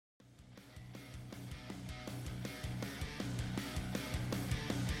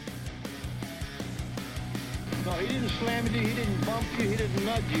No, he didn't slam into you, he didn't bump you, he didn't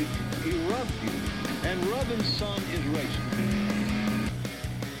nudge you, he rubbed you. And rubbing, son, is racing.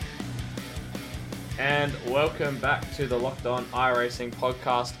 And welcome back to the Locked On iRacing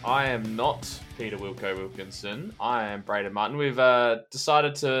podcast. I am not Peter Wilco Wilkinson. I am Braden Martin. We've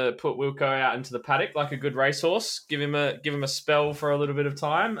decided to put Wilco out into the paddock like a good racehorse, give him a spell for a little bit of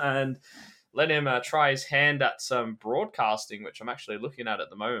time, and let him try his hand at some broadcasting, which I'm actually looking at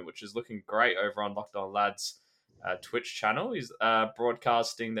the moment, which is looking great over on Locked On Lads Twitch channel. He's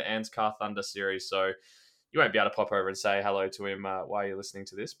broadcasting the Anscar Thunder series, so you won't be able to pop over and say hello to him while you're listening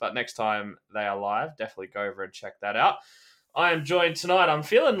to this. But next time they are live, definitely go over and check that out. I am joined tonight. I'm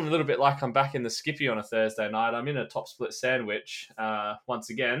feeling a little bit like I'm back in the Skippy on a Thursday night. I'm in a top split sandwich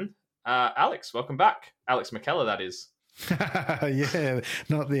once again. Alex, welcome back. Alex McKellar, that is. Yeah,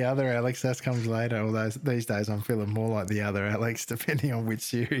 not the other Alex. That comes later. Although these days I'm feeling more like the other Alex, depending on which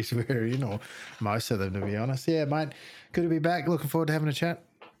series we're in, or most of them, to be honest. Yeah, mate, good to be back. Looking forward to having a chat.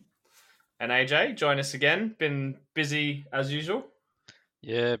 And AJ, join us again. Been busy as usual.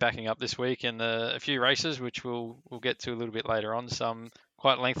 Yeah, backing up this week and a few races, which we'll get to a little bit later on. Some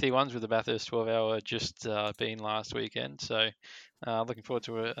quite lengthy ones with the Bathurst 12-hour just being last weekend. So looking forward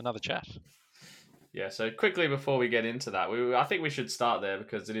to another chat. Yeah, so quickly before we get into that, I think we should start there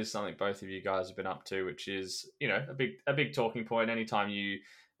because it is something both of you guys have been up to, which is, you know, a big talking point. Anytime you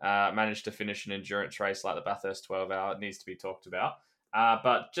manage to finish an endurance race like the Bathurst 12-hour, it needs to be talked about.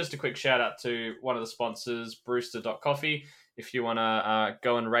 But just a quick shout out to one of the sponsors, Brewster.coffee. If you want to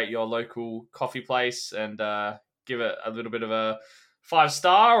go and rate your local coffee place and give it a little bit of a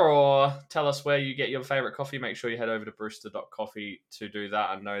 5-star or tell us where you get your favorite coffee, make sure you head over to Brewster.coffee to do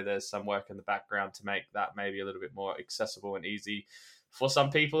that. I know there's some work in the background to make that maybe a little bit more accessible and easy for some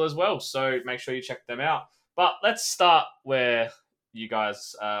people as well. So make sure you check them out. But let's start where you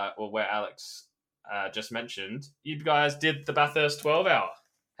guys, or where Alex just mentioned. You guys did the Bathurst 12-hour.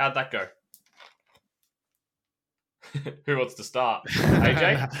 How'd that go? Who wants to start?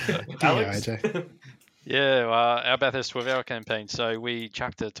 AJ? Alex? AJ. Yeah, our Bathurst 12-hour campaign. So we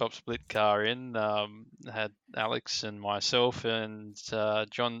chucked a top split car in, had Alex and myself and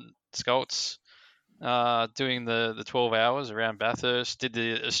John Skoltz doing the 12 hours around Bathurst. Did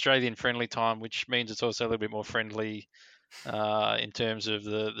the Australian friendly time, which means it's also a little bit more friendly in terms of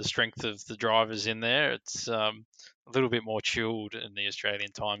the strength of the drivers in there. It's a little bit more chilled in the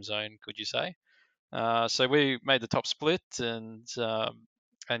Australian time zone, could you say? So we made the top split and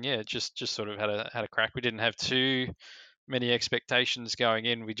yeah, just sort of had a crack. We didn't have too many expectations going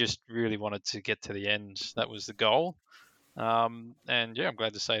in. We just really wanted to get to the end. That was the goal. And yeah, I'm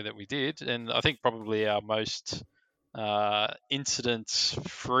glad to say that we did. And I think probably our most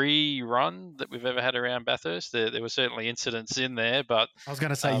incident-free run that we've ever had around Bathurst. There were certainly incidents in there, but I was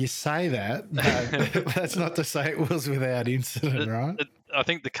going to say, you say that, but that's not to say it was without incident, right? I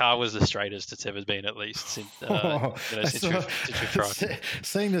think the car was the straightest it's ever been, at least since we've tried.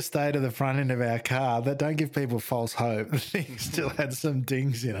 Seeing the state of the front end of our car, that don't give people false hope. The thing still had some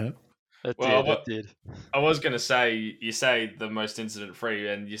dings in it. It did. I was going to say, you say the most incident-free,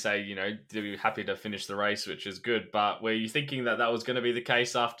 and you say, you know, to be happy to finish the race, which is good. But were you thinking that was going to be the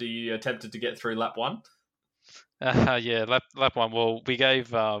case after you attempted to get through lap one? Yeah, lap one. Well, we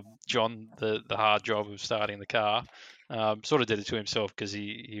gave John the hard job of starting the car. Sort of did it to himself because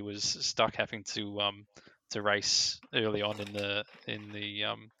he was stuck having to race early on in the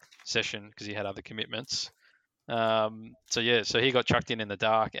session because he had other commitments. So he got chucked in the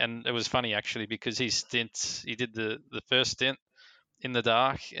dark, and it was funny actually because he did the first stint in the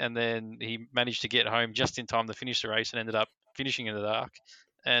dark, and then he managed to get home just in time to finish the race and ended up finishing in the dark.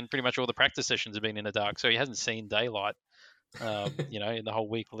 And pretty much all the practice sessions have been in the dark, so he hasn't seen daylight, in the whole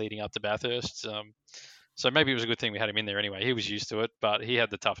week leading up to Bathurst. So maybe it was a good thing we had him in there anyway. He was used to it, but he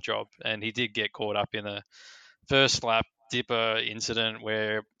had the tough job, and he did get caught up in a first lap dipper incident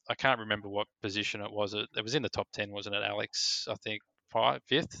where I can't remember what position it was. It was in the top 10, wasn't it, Alex? I think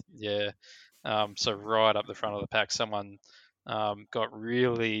fifth. Yeah. So right up the front of the pack, someone got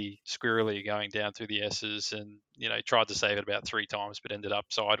really squirrely going down through the S's and, tried to save it about 3 times, but ended up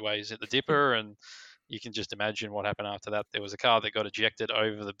sideways at the dipper. And you can just imagine what happened after that. There was a car that got ejected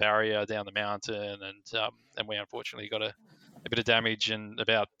over the barrier down the mountain, and we unfortunately got a bit of damage and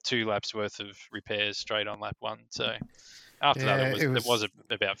about 2 laps worth of repairs straight on lap 1. So after that, it was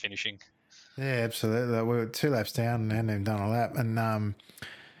about finishing. Yeah, absolutely. We were 2 laps down and hadn't even done a lap. And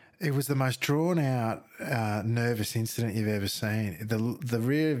it was the most drawn-out, nervous incident you've ever seen. The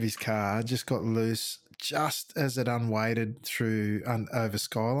rear of his car just got loose just as it unweighted through over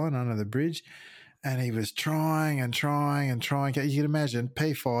Skyline under the bridge. and he was trying and trying and trying. You can imagine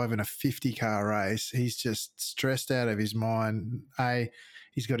P5 in a 50-car race. He's just stressed out of his mind.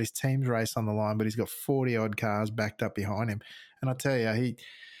 He's got his team's race on the line, but he's got 40-odd cars backed up behind him. And I tell you,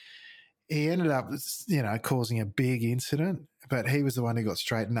 he ended up, causing a big incident, but he was the one who got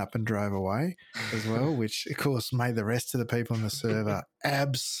straightened up and drove away as well, which, of course, made the rest of the people in the server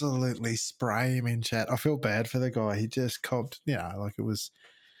absolutely spray him in chat. I feel bad for the guy. He just copped, like it was –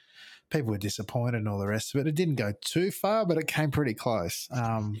 people were disappointed and all the rest of it. It didn't go too far, but it came pretty close.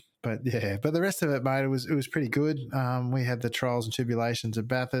 But the rest of it, mate, it was pretty good. We had the trials and tribulations of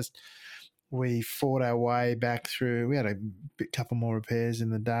Bathurst. We fought our way back through. We had a couple more repairs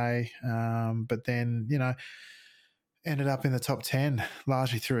in the day, but then ended up in the top 10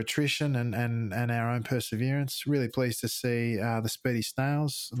 largely through attrition and our own perseverance. Really pleased to see the Speedy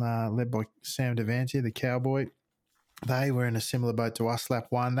Snails, led by Sam Devanti, the cowboy. They were in a similar boat to us, lap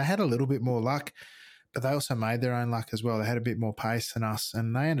one. They had a little bit more luck, but they also made their own luck as well. They had a bit more pace than us,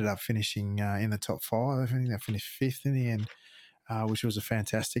 and they ended up finishing in the top 5. I think they finished 5th in the end, which was a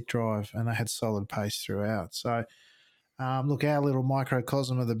fantastic drive, and they had solid pace throughout. So, look, our little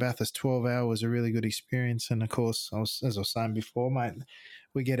microcosm of the Bathurst 12-hour was a really good experience, and, of course, as I was saying before, mate,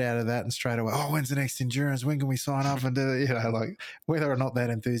 we get out of that and straight away, when's the next endurance? When can we sign up and do it? Like whether or not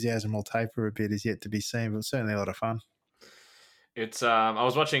that enthusiasm will taper a bit is yet to be seen, but it's certainly a lot of fun. It's I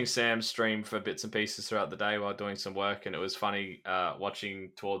was watching Sam stream for bits and pieces throughout the day while doing some work, and it was funny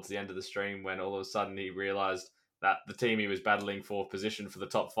watching towards the end of the stream when all of a sudden he realised that the team he was battling for position for the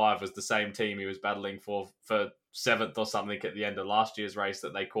top 5 was the same team he was battling for 7th or something at the end of last year's race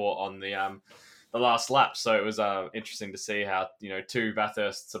that they caught on the last lap. So it was interesting to see how 2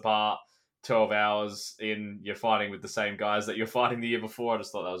 Bathursts apart, 12 hours in, you're fighting with the same guys that you're fighting the year before. I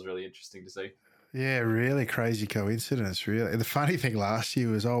just thought that was really interesting to see. Yeah, really crazy coincidence, really. The funny thing last year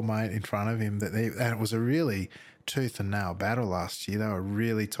was old mate in front of him, and it was a really tooth and nail battle last year. They were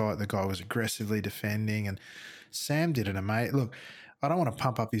really tight. The guy was aggressively defending, and Sam did it, mate. Look, I don't want to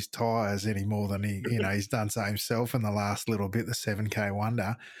pump up his tyres any more than he's done so himself in the last little bit, the 7K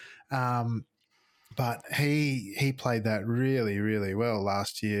wonder. But he played that really, really well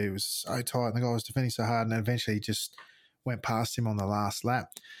last year. He was so tight, and the guy was defending so hard, and eventually he just went past him on the last lap.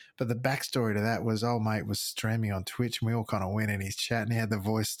 But the backstory to that was old mate was streaming on Twitch, and we all kind of went in his chat, and he had the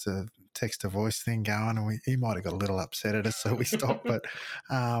voice to text to voice thing going, and he might have got a little upset at us, so we stopped. But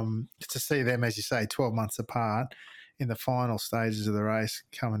to see them, as you say, 12 months apart in the final stages of the race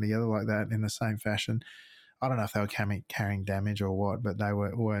coming together like that in the same fashion, I don't know if they were carrying damage or what, but they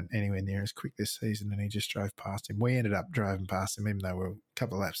weren't anywhere near as quick this season, and he just drove past him. We ended up driving past him, even though we were a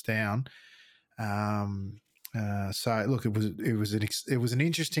couple of laps down. So look, it was an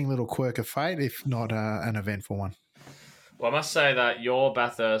interesting little quirk of fate, if not an eventful one. Well, I must say that your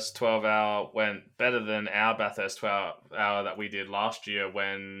Bathurst 12-hour went better than our Bathurst 12-hour that we did last year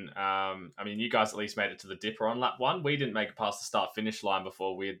when, you guys at least made it to the dipper on lap 1. We didn't make it past the start-finish line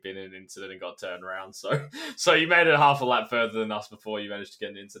before we had been in an incident and got turned around. So you made it half a lap further than us before you managed to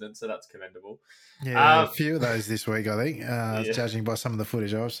get an incident, so that's commendable. Yeah, a few of those this week, I think, judging by some of the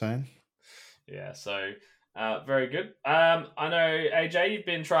footage I've seen. Yeah, so very good. I know, AJ, you've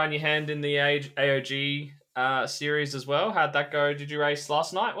been trying your hand in the AOG series as well. How'd that go? Did you race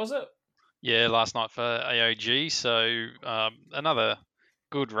last night, was it? Yeah, last night for AOG. So another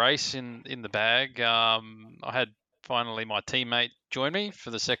good race in the bag. I had finally my teammate join me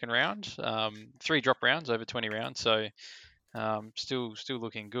for the second round. 3 drop rounds over 20 rounds. So still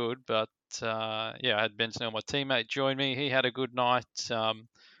looking good. But I had Ben Snell, my teammate, join me. He had a good night.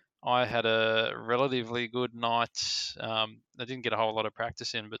 I had a relatively good night. I didn't get a whole lot of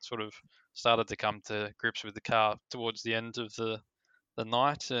practice in, but sort of started to come to grips with the car towards the end of the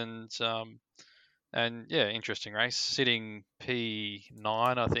night, and interesting race. Sitting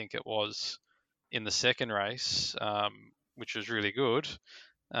P9, I think it was, in the second race, which was really good.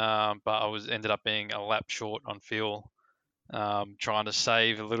 But I ended up being a lap short on fuel, trying to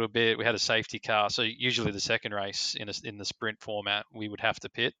save a little bit. We had a safety car, so usually the second race in the sprint format, we would have to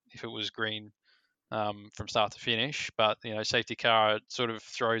pit if it was green from start to finish. But safety car sort of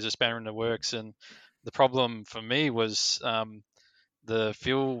throws a spanner in the works, and the problem for me was the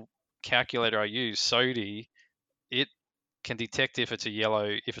fuel calculator I use, SODI. It can detect if it's a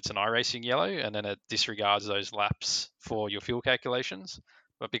yellow, if it's an iRacing yellow, and then it disregards those laps for your fuel calculations.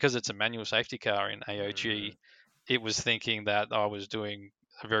 But because it's a manual safety car in AOG, it was thinking that I was doing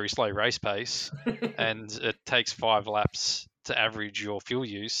a very slow race pace, and it takes 5 laps to average your fuel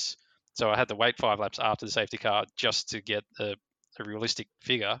use. So I had to wait 5 laps after the safety car just to get a realistic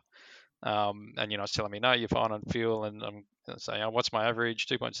figure. And it's telling me, no, you're fine on fuel, and I'm saying, oh, what's my average?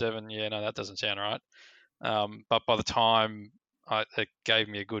 2.7. Yeah, no, that doesn't sound right. But by the time it gave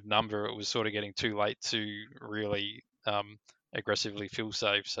me a good number, it was sort of getting too late to really aggressively fuel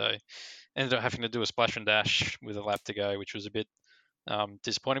save. So ended up having to do a splash and dash with a lap to go, which was a bit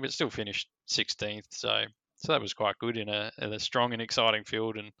disappointing, but still finished 16th. So that was quite good in a strong and exciting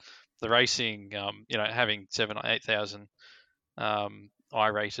field. And the racing, having 7,000 or 8,000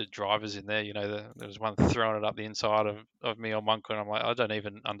 I-rated drivers in there, there was one throwing it up the inside of me on one corner. I'm like, I don't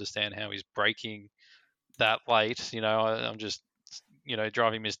even understand how he's braking that late. I'm just,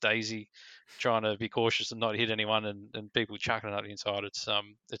 driving Miss Daisy, trying to be cautious and not hit anyone, and people chucking it up the inside.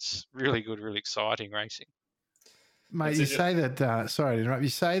 It's really good, really exciting racing. Mate, you say that, sorry to interrupt, you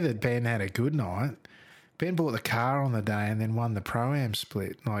say that Ben had a good night. Ben bought the car on the day and then won the Pro-Am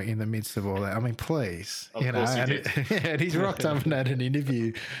split, like in the midst of all that. I mean, please. Of course he did. And he's rocked up and had an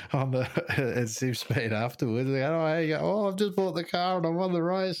interview on at Zip Speed afterwards. Like, I've just bought the car and I won the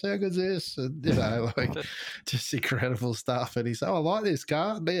race. How good's this? And, just incredible stuff. And he's, I like this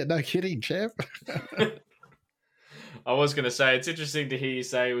car. Yeah, no kidding, champ. I was going to say, it's interesting to hear you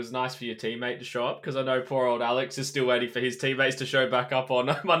say it was nice for your teammate to show up, because I know poor old Alex is still waiting for his teammates to show back up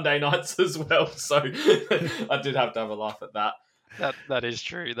on Monday nights as well. So I did have to have a laugh at that. That is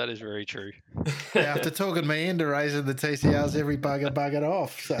true. That is very true. After talking me into raising the TCRs, every buggered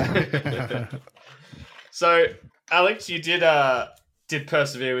off. So Alex, you did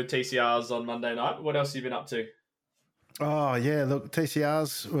persevere with TCRs on Monday night. What else have you been up to? Oh, yeah, look,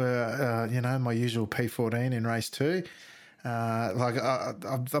 TCRs were, my usual P14 in race 2.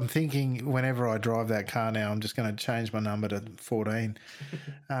 I'm thinking whenever I drive that car now, I'm just going to change my number to 14.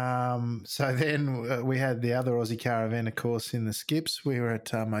 So then we had the other Aussie Caravan, of course, in the skips. We were at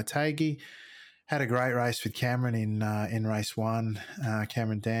Motegi, had a great race with Cameron in race 1,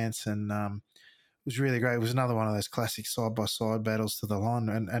 Cameron Dance, and it was really great. It was another one of those classic side-by-side battles to the line,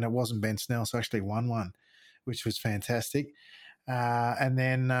 and it wasn't Ben Snell, so actually won one, which was fantastic. And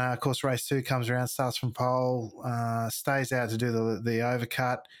then, of course, race 2 comes around, starts from pole, stays out to do the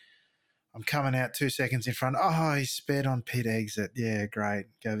overcut. I'm coming out 2 seconds in front. Oh, he sped on pit exit. Yeah, great.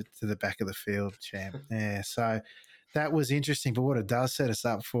 Go to the back of the field, champ. Yeah, so that was interesting. But what it does set us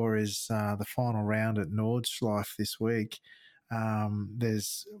up for is the final round at Nordschleife this week.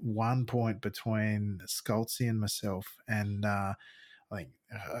 There's 1 point between Scholzi and myself, and I think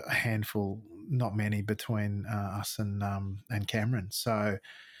a handful, not many, between us and Cameron. So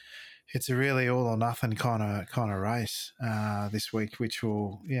it's a really all or nothing kind of race this week, which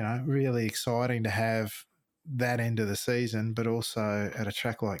will, really exciting to have that end of the season, but also at a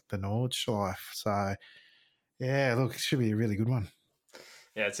track like the Nordschleife. So yeah, look, it should be a really good one.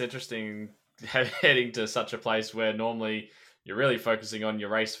 Yeah, it's interesting heading to such a place where normally you're really focusing on your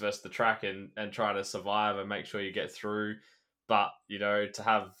race versus the track and trying to survive and make sure you get through. But, to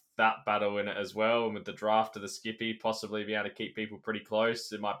have that battle in it as well, and with the draft of the Skippy, possibly be able to keep people pretty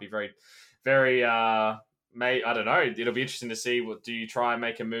close, it might be very, very, I don't know. It'll be interesting to see. Do you try and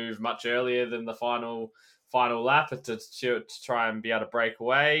make a move much earlier than the final lap to try and be able to break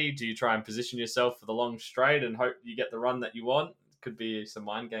away? Do you try and position yourself for the long straight and hope you get the run that you want? Could be some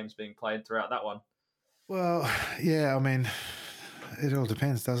mind games being played throughout that one. Well, yeah, I mean, it all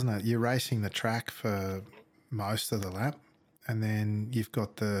depends, doesn't it? You're racing the track for most of the lap. And then you've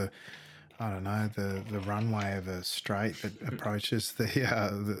got the runway of a straight that approaches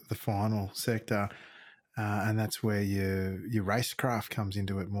the final sector, and that's where your racecraft comes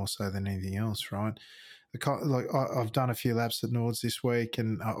into it more so than anything else, right? I've done a few laps at Nords this week,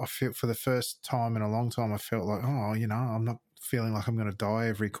 and I feel for the first time in a long time I felt like, I'm not feeling like I'm going to die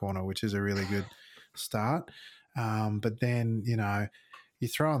every corner, which is a really good start. But then you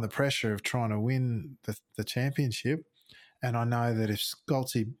throw on the pressure of trying to win the championship. And I know that if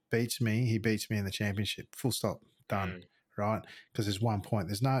Scholzi beats me, he beats me in the championship. Full stop. Done. Right? Because there's 1 point.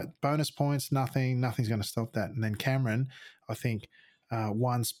 There's no bonus points, nothing's going to stop that. And then Cameron, I think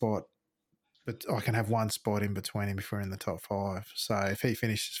one spot, but I can have one spot in between him if we're in the top 5. So if he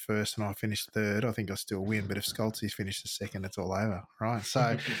finishes first and I finish third, I think I still win. But if Scholzi finishes second, it's all over. Right?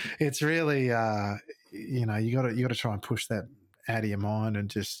 So it's really, you got to try and push that out of your mind and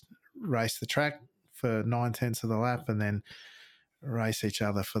just race the track for 9/10 of the lap and then race each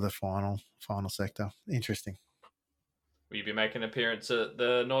other for the final sector. Interesting. Will you be making an appearance at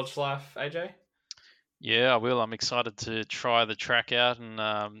the Nordschleife, AJ? Yeah, I will. I'm excited to try the track out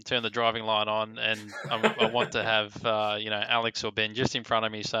and turn the driving light on. And I want to have, Alex or Ben just in front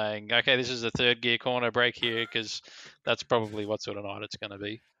of me saying, okay, this is the third gear corner, brake here, because that's probably what sort of night it's going to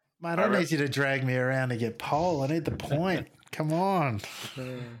be. Mate, I need you to drag me around to get pole. I need the point. Come on.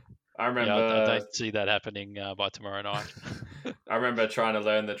 I Yeah, I remember. don't see that happening by tomorrow night. I remember trying to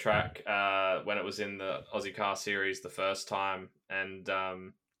learn the track when it was in the Aussie Car Series the first time, and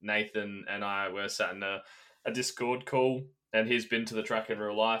Nathan and I were sat in a Discord call, and he's been to the track in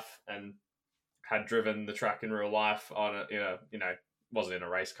real life and had driven the track in real life on a wasn't in a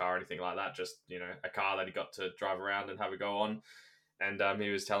race car or anything like that, just a car that he got to drive around and have a go on. And he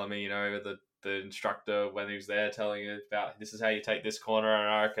was telling me, the instructor when he was there telling me about this is how you take this corner, and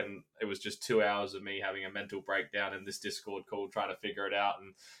I reckon it was just 2 hours of me having a mental breakdown in this Discord call trying to figure it out.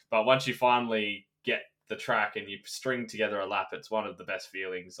 But once you finally get the track and you string together a lap, it's one of the best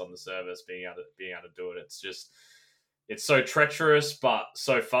feelings on the service being able to do it. It's so treacherous but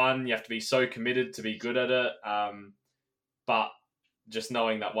so fun. You have to be so committed to be good at it. But just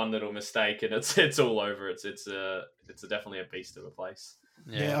knowing that one little mistake and it's all over. It's definitely a beast of a place.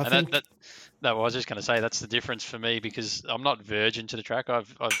 Yeah, I think that I was just going to say that's the difference for me, because I'm not virgin to the track.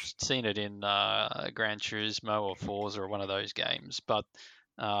 I've seen it in Gran Turismo or Forza or one of those games, but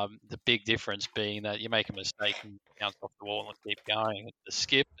the big difference being that you make a mistake and bounce off the wall and keep going. The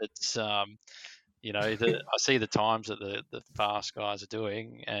skip, it's I see the times that the fast guys are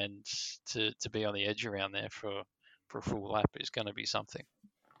doing, and to be on the edge around there for a full lap is going to be something.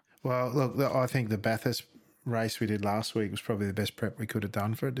 Well, look, I think the Bathurst race we did last week was probably the best prep we could have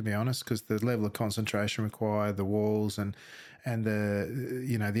done for it, to be honest, because the level of concentration required, the walls, and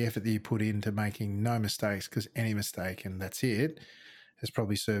the the effort that you put into making no mistakes, because any mistake and that's it,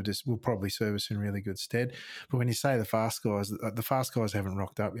 will probably serve us in really good stead. But when you say the fast guys haven't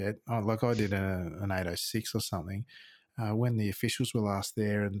rocked up yet. Like I did an 8:06 or something. When the officials were last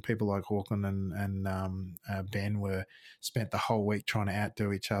there, and people like Hawkland and Ben spent the whole week trying to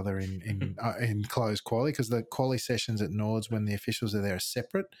outdo each other in closed quali, because the quali sessions at Nords when the officials are there are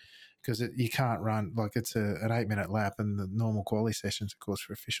separate, because you can't run, like it's an 8-minute lap, and the normal quali sessions, of course,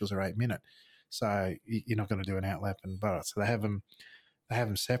 for officials are 8-minute. So you're not going to do an outlap and butt. So they have them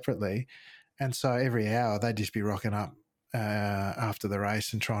separately, and so every hour they'd just be rocking up after the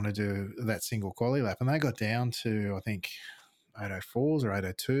race and trying to do that single quali lap, and they got down to I think 8:04s or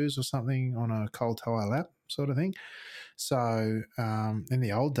 8:02s or something on a cold tire lap sort of thing. So in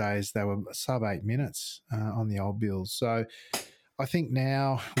the old days they were sub 8 minutes on the old builds. So I think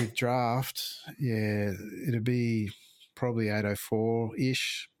now with draft, it'll be probably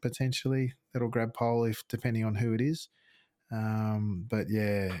 8:04-ish potentially. That'll grab pole depending on who it is. But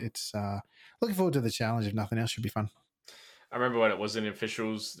yeah, it's looking forward to the challenge. If nothing else, should be fun. I remember when it was in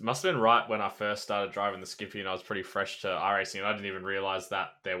officials, it must have been right when I first started driving the Skippy and I was pretty fresh to iRacing, and I didn't even realise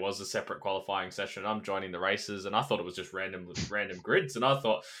that there was a separate qualifying session. I'm joining the races and I thought it was just random grids, and I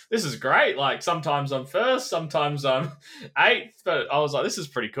thought, this is great. Like, sometimes I'm first, sometimes I'm 8th, but I was like, this is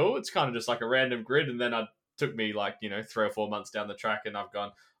pretty cool. It's kind of just like a random grid, and then it took me 3 or 4 months down the track and I've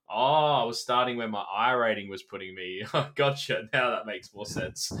gone, I was starting where my I rating was putting me. Gotcha. Now that makes more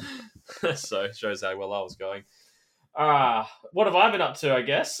sense. So it shows how well I was going. What have I been up to, I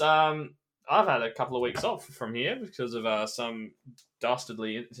guess? I've had a couple of weeks off from here because of some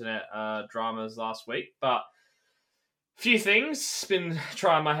dastardly internet dramas last week, but a few things. Been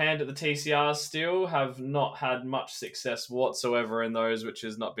trying my hand at the TCRs still. Have not had much success whatsoever in those, which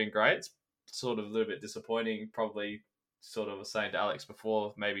has not been great. It's sort of a little bit disappointing. Probably sort of was saying to Alex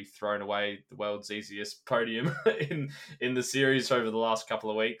before, maybe thrown away the world's easiest podium in the series over the last couple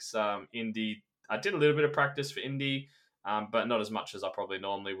of weeks. Indy, I did a little bit of practice for Indy, but not as much as I probably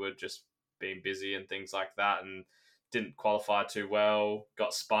normally would, just being busy and things like that, and didn't qualify too well.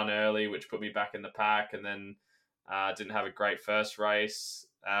 Got spun early, which put me back in the pack, and then didn't have a great first race.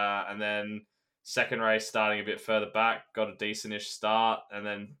 And then second race starting a bit further back, got a decentish start, and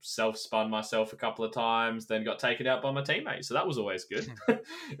then self-spun myself a couple of times, then got taken out by my teammate. So that was always good.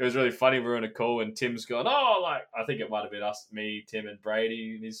 It was really funny. We were in a call and Tim's gone, I think it might have been us, me, Tim and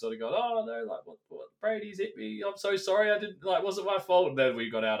Brady. And he's sort of gone, what, Brady's hit me. I'm so sorry. I didn't, wasn't my fault. And then we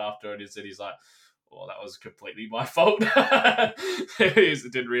got out after it and he's like, that was completely my fault. He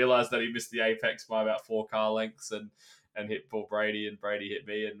didn't realise that he missed the apex by about 4 car lengths and hit Paul Brady, and Brady hit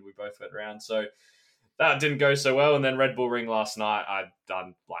me, and we both went around. So that didn't go so well. And then Red Bull Ring last night, I'd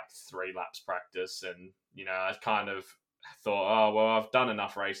done 3 laps practice, and I kind of thought, I've done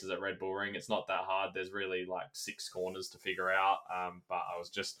enough races at Red Bull Ring. It's not that hard. There's really 6 corners to figure out. But I was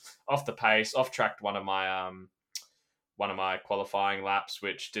just off the pace, off tracked one of my qualifying laps,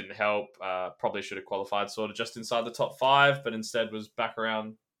 which didn't help. Probably should have qualified sort of just inside the top 5, but instead was back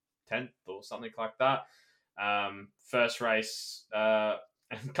around 10th or something like that. First race,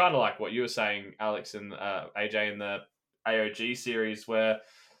 and kind of like what you were saying, Alex and AJ, in the AOG series, where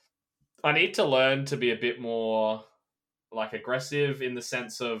I need to learn to be a bit more like aggressive in the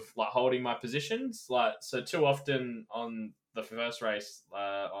sense of like holding my positions. Like, so too often on the first race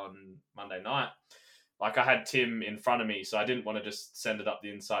on Monday night, like I had Tim in front of me, so I didn't want to just send it up the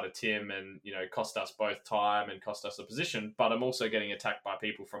inside of Tim and, you know, cost us both time and cost us a position. But I'm also getting attacked by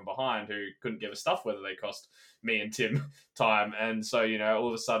people from behind who couldn't give a stuff whether they cost me and Tim time. And so, you know, all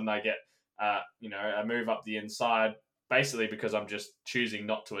of a sudden I get, you know, a move up the inside basically because I'm just choosing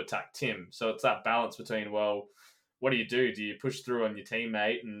not to attack Tim. So it's that balance between, well, what do? Do you push through on your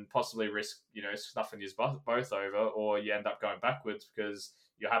teammate and possibly risk, you know, stuffing you both over, or you end up going backwards because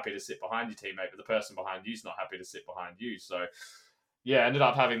you're happy to sit behind your teammate, but the person behind you's not happy to sit behind you. So, yeah, ended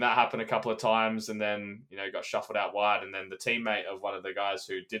up having that happen a couple of times, and then, you know, got shuffled out wide. And then the teammate of one of the guys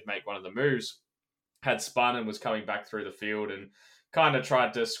who did make one of the moves had spun and was coming back through the field, and kind of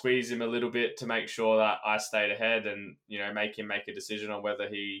tried to squeeze him a little bit to make sure that I stayed ahead and, you know, make him make a decision on whether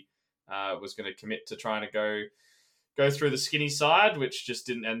he was going to commit to trying to go through the skinny side, which just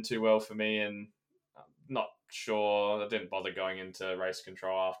didn't end too well for me. And I'm not sure, I didn't bother going into race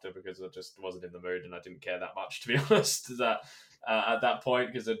control after because I just wasn't in the mood and I didn't care that much, to be honest, that at that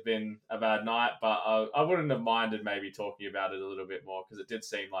point, because it'd been a bad night. But I wouldn't have minded maybe talking about it a little bit more, because it did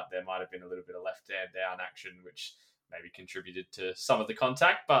seem like there might have been a little bit of left hand down action, which maybe contributed to some of the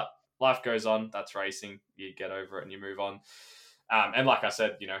contact. But life goes on. That's racing. You get over it and you move on. And like I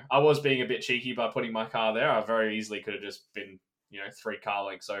said, you know, I was being a bit cheeky by putting my car there. I very easily could have just been, you know, 3 car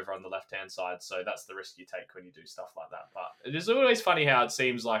lengths over on the left-hand side. So that's the risk you take when you do stuff like that. But it is always funny how it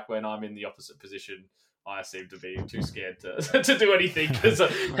seems like when I'm in the opposite position, I seem to be too scared to to do anything,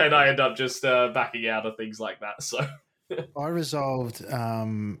 and I end up just backing out of things like that. So I resolved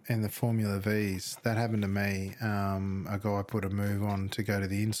in the Formula Vs. That happened to me. A guy put a move on to go to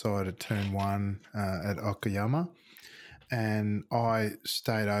the inside at turn 1 at Okayama. And I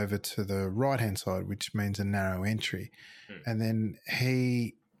stayed over to the right-hand side, which means a narrow entry. And then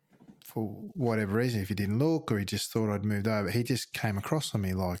he, for whatever reason, if he didn't look or he just thought I'd moved over, he just came across on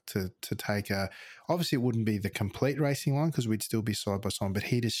me like to take a – obviously it wouldn't be the complete racing line because we'd still be side by side, but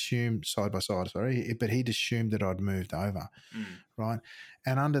he'd assumed – side by side, sorry. But he'd assumed that I'd moved over, right?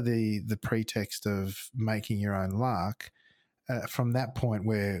 And under the pretext of making your own luck, from that point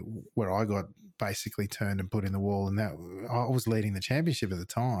where I got – basically turned and put in the wall, and that I was leading the championship at the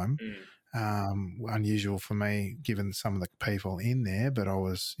time. Unusual for me given some of the people in there, but I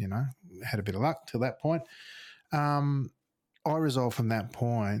was, you know, had a bit of luck till that point. I resolved from that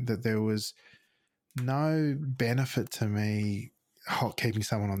point that there was no benefit to me keeping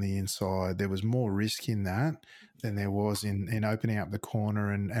someone on the inside. There was more risk in that than there was in opening up the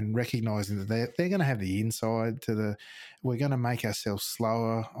corner and recognising that they're going to have the inside to the – we're going to make ourselves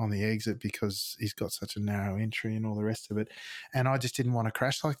slower on the exit because he's got such a narrow entry and all the rest of it. And I just didn't want to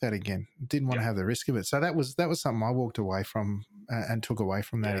crash like that again. Didn't want to have the risk of it. So that was something I walked away from and took away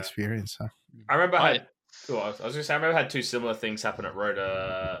from that experience. So I remember I was going to say, I remember I had 2 similar things happen at Road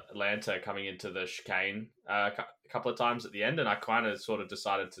Atlanta coming into the chicane a couple of times at the end, and I kind of sort of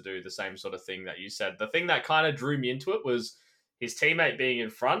decided to do the same sort of thing that you said. The thing that kind of drew me into it was his teammate being in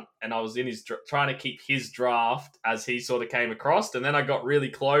front, and I was in his trying to keep his draft as he sort of came across, and then I got really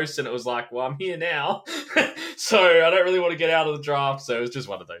close, and it was like, well, I'm here now, so I don't really want to get out of the draft. So it was just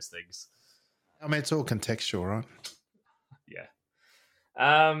one of those things. I mean, it's all contextual, right?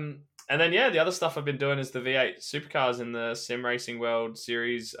 Yeah. And then, the other stuff I've been doing is the V8 Supercars in the Sim Racing World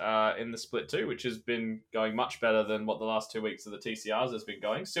Series in the Split 2, which has been going much better than what the last 2 weeks of the TCRs has been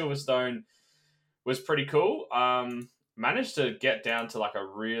going. Silverstone was pretty cool. Managed to get down to like a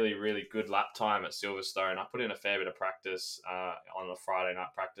really, really good lap time at Silverstone. I put in a fair bit of practice on a Friday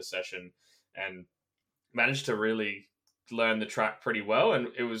night practice session and managed to really learn the track pretty well. And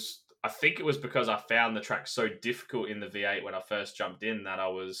I think it was because I found the track so difficult in the V8 when I first jumped in that I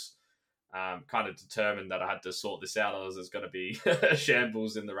was kind of determined that I had to sort this out. Otherwise, there's going to be a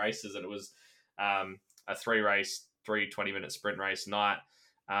shambles in the races. And it was a 3-race, 20-minute sprint race night.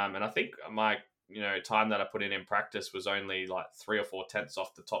 And I think my time that I put in practice was only like 3 or 4 tenths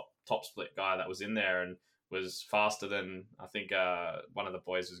off the top split guy that was in there, and was faster than, I think one of the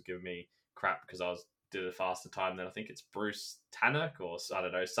boys was giving me crap because I did a faster time than, I think it's Bruce Tannock, or I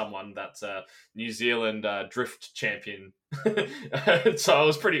don't know, someone that's a New Zealand drift champion. So I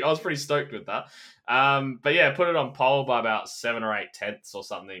was pretty stoked with that. But yeah, put it on pole by about 7 or 8 tenths or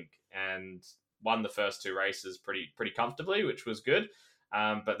something, and won the first 2 races pretty comfortably, which was good.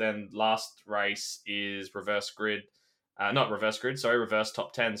 But then last race is reverse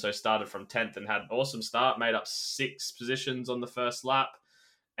top 10. So started from 10th and had an awesome start, made up 6 positions on the first lap,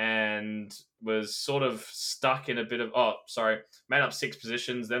 and was sort of stuck in a bit of made up 6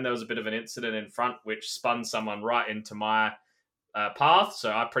 positions. Then there was a bit of an incident in front which spun someone right into my path,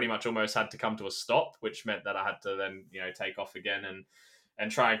 so I pretty much almost had to come to a stop, which meant that I had to then take off again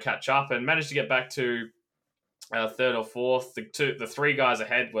and try and catch up, and managed to get back to third or fourth. The 3 guys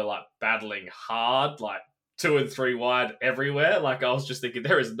ahead were like battling hard, like 2 and 3 wide everywhere. Like I was just thinking,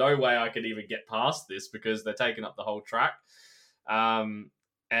 there is no way I could even get past this because they're taking up the whole track.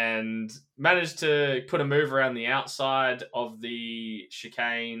 And managed to put a move around the outside of the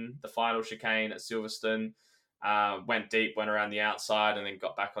chicane, the final chicane at Silverstone. Went deep, went around the outside, and then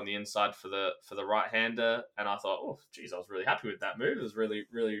got back on the inside for the right-hander. And I thought, oh, geez, I was really happy with that move. It was really,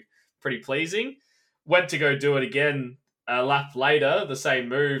 really pretty pleasing. Went to go do it again a lap later, the same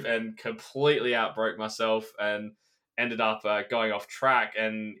move, and completely outbroke myself and ended up going off track.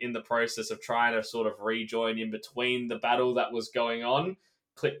 And in the process of trying to sort of rejoin in between the battle that was going on,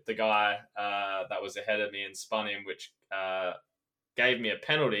 clipped the guy that was ahead of me and spun him, which gave me a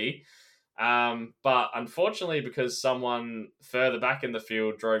penalty. But unfortunately, because someone further back in the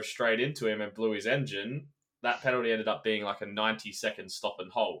field drove straight into him and blew his engine, that penalty ended up being like a 90-second stop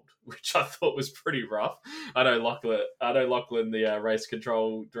and hold, which I thought was pretty rough. I know Lachlan, the race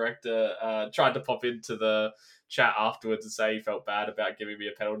control director, tried to pop into the chat afterwards and say he felt bad about giving me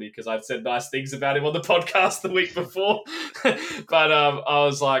a penalty because I'd said nice things about him on the podcast the week before. But I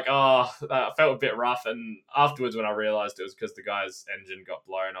was like, I felt a bit rough. And afterwards, when I realized it was because the guy's engine got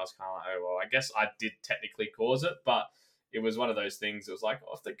blown, I was kind of like, oh, well, I guess I did technically cause it. But it was one of those things. It was like,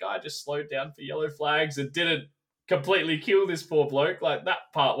 if the guy just slowed down for yellow flags and didn't completely kill this poor bloke, like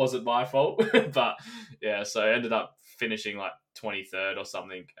that part wasn't my fault. But yeah, so I ended up finishing like 23rd or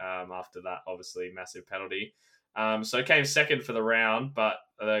something after that, obviously massive penalty. So I came second for the round, but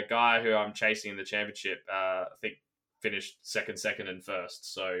the guy who I'm chasing in the championship, I think finished second, and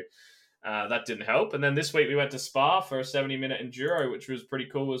first. So that didn't help. And then this week we went to Spa for a 70-minute enduro, which was pretty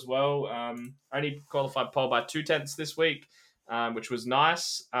cool as well. Only qualified pole by 0.2 this week, which was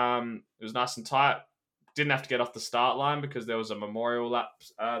nice. It was nice and tight. Didn't have to get off the start line because there was a memorial lap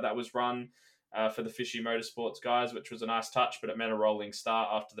that was run for the Fishy Motorsports guys, which was a nice touch, but it meant a rolling start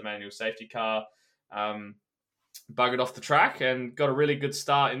after the manual safety car buggered off the track, and got a really good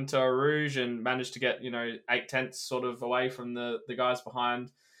start into Eau Rouge and managed to get 0.8 sort of away from the guys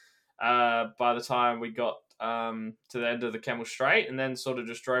behind by the time we got to the end of the Kemmel Straight, and then sort of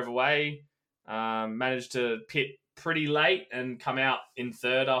just drove away. Managed to pit pretty late and come out in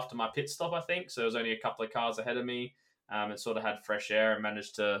third after my pit stop, I think. So it was only a couple of cars ahead of me, and sort of had fresh air and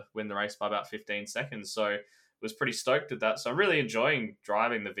managed to win the race by about 15 seconds. So was pretty stoked at that. So I'm really enjoying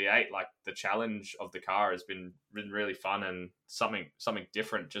driving the V8. Like the challenge of the car has been really fun and something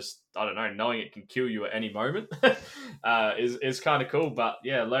different. Just, I don't know, knowing it can kill you at any moment is kind of cool. But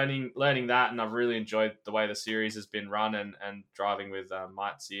yeah, learning that, and I've really enjoyed the way the series has been run and driving with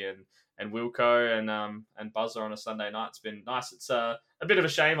Mitzi and Wilco and Buzzer on a Sunday night. It's been nice. It's a bit of a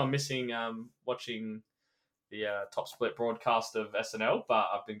shame I'm missing watching the Top Split broadcast of SNL, but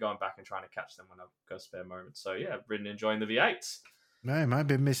I've been going back and trying to catch them when I've got a spare moment. So yeah, I've been enjoying the V8s. No, mate,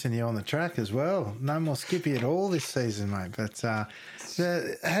 been missing you on the track as well. No more Skippy at all this season, mate. But how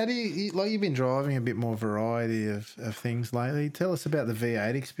do you, like, you've been driving a bit more variety of things lately. Tell us about the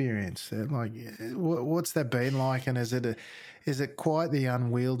V8 experience. Like, what's that been like, and is it quite the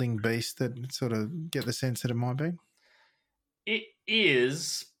unwielding beast that sort of get the sense that it might be? It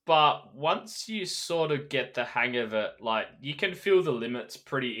is. But once you sort of get the hang of it, like, you can feel the limits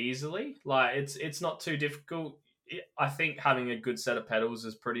pretty easily. Like, it's not too difficult. I think having a good set of pedals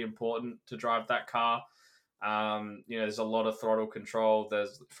is pretty important to drive that car. There's a lot of throttle control.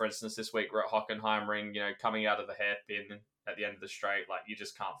 There's, for instance, this week we're at Hockenheimring, coming out of the hairpin at the end of the straight, like, you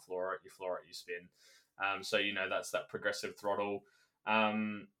just can't floor it. You floor it, you spin. So that's that progressive throttle.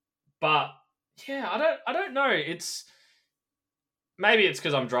 But yeah, I don't know. Maybe it's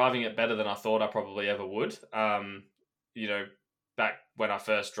because I'm driving it better than I thought I probably ever would. Back when I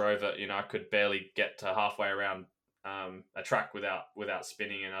first drove it, I could barely get to halfway around a track without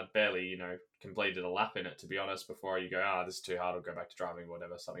spinning, and I'd barely, completed a lap in it, to be honest, before you go, this is too hard, I'll go back to driving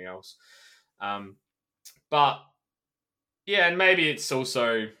whatever, something else. But yeah, and maybe it's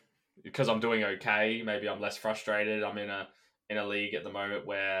also because I'm doing okay. Maybe I'm less frustrated. I'm in a league at the moment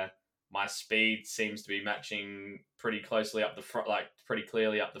where my speed seems to be matching pretty closely up the front, like pretty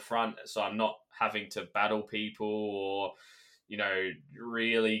clearly up the front. So I'm not having to battle people or,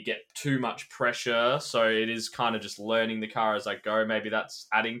 really get too much pressure. So it is kind of just learning the car as I go. Maybe that's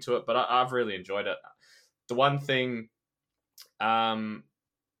adding to it, but I've really enjoyed it. The one thing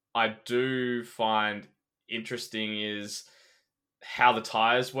I do find interesting is how the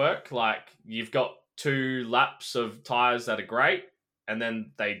tires work. Like you've got 2 laps of tires that are great, and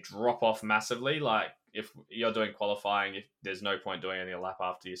then they drop off massively. Like if you're doing qualifying, if there's no point doing any lap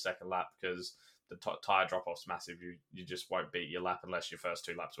after your second lap because the tire drop off's massive. You just won't beat your lap unless your first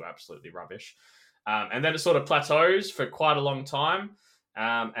 2 laps were absolutely rubbish. And then it sort of plateaus for quite a long time.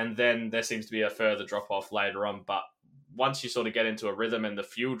 And then there seems to be a further drop off later on. But once you sort of get into a rhythm and the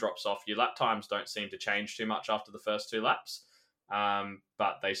fuel drops off, your lap times don't seem to change too much after the first 2 laps.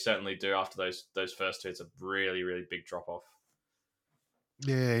 But they certainly do after those first 2. It's a really, really big drop off.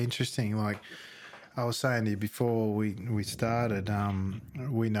 Yeah, interesting. Like I was saying to you before we started,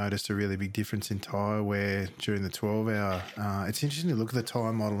 we noticed a really big difference in tyre wear during the 12-hour. It's interesting to look at the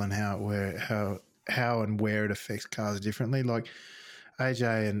tyre model and how and where it affects cars differently. Like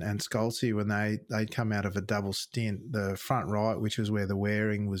AJ and Scalzi, when they'd come out of a double stint, the front right, which was where the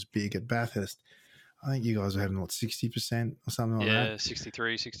wearing was big at Bathurst, I think you guys were having, 60% or something like that? Yeah,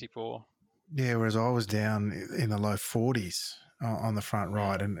 63, 64. Yeah, whereas I was down in the low 40s on the front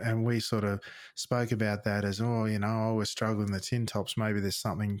right. And we sort of spoke about that as, I was struggling the tin tops. Maybe there's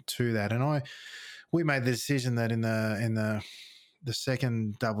something to that. And we made the decision that in the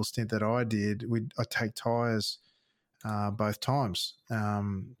second double stint that I did, I'd take tyres both times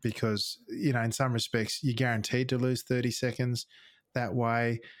because, in some respects, you're guaranteed to lose 30 seconds that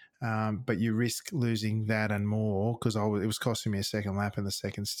way. But you risk losing that and more because it was costing me a second lap in the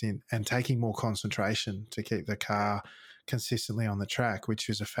second stint and taking more concentration to keep the car consistently on the track, which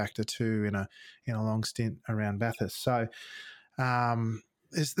is a factor too in a long stint around Bathurst. So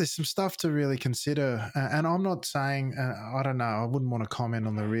there's some stuff to really consider. And I'm not saying, I don't know, I wouldn't want to comment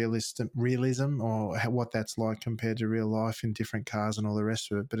on the realism or what that's like compared to real life in different cars and all the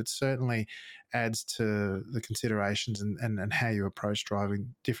rest of it, but it certainly adds to the considerations and how you approach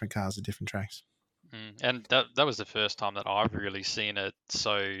driving different cars at different tracks. And that was the first time that I've really seen it.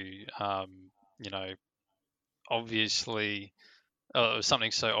 So, obviously, it was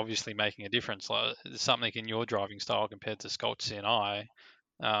something so obviously making a difference, like something in your driving style compared to Scalzi and I.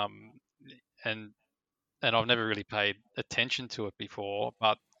 And I've never really paid attention to it before,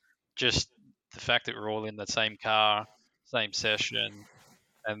 but just the fact that we're all in the same car, same session,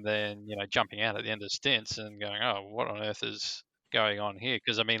 and then jumping out at the end of stints and going, oh, what on earth is going on here?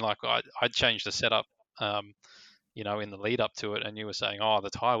 Because I changed the setup, in the lead up to it, and you were saying, oh, the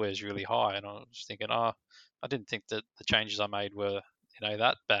tire wear is really high, and I was thinking, oh, I didn't think that the changes I made were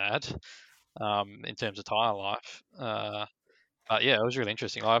that bad in terms of tire life. But yeah, it was really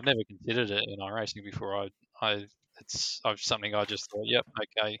interesting. I've never considered it in iRacing before. It's something I just thought, yep,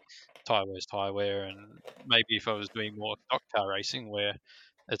 okay, tire wear is tire wear, and maybe if I was doing more stock car racing where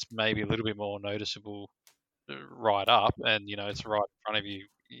it's maybe a little bit more noticeable right up, and it's right in front of you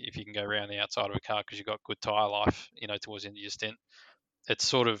if you can go around the outside of a car because you've got good tire life, towards the end of your stint, it's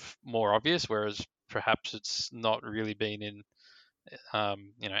sort of more obvious. Whereas perhaps it's not really been in, our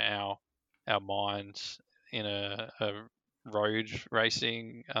minds in a road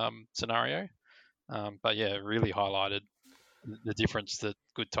racing scenario. But yeah, it really highlighted the difference that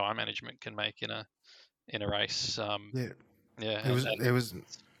good time management can make in a race. It was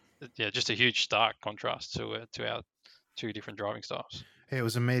just a huge stark contrast to our 2 different driving styles. It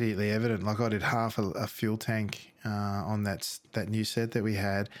was immediately evident. Like I did half a fuel tank on that new set that we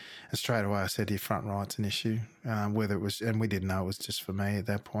had, and straight away I said, "Your front right's an issue." Whether it was, and we didn't know it was just for me at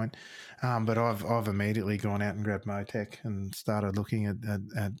that point. But I've immediately gone out and grabbed Motec and started looking at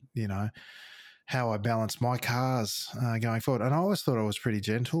how I balance my cars going forward. And I always thought I was pretty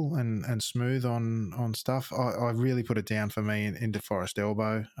gentle and smooth on stuff. I really put it down for me into Forest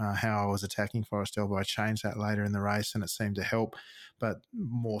Elbow, how I was attacking Forest Elbow. I changed that later in the race and it seemed to help, but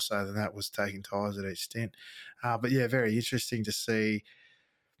more so than that was taking tyres at each stint. But yeah, very interesting to see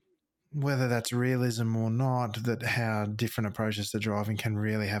whether that's realism or not, that how different approaches to driving can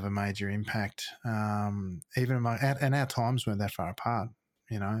really have a major impact. And our times weren't that far apart.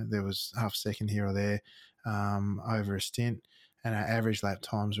 There was half a second here or there over a stint, and our average lap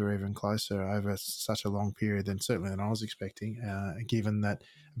times were even closer over such a long period than I was expecting, given that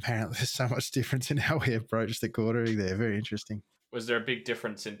apparently there's so much difference in how we approach the quartering there. Very interesting. Was there a big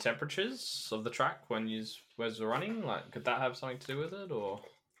difference in temperatures of the track when you were running? Like, could that have something to do with it, or...?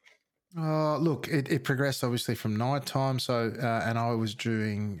 Look, it progressed obviously from night time. So, and I was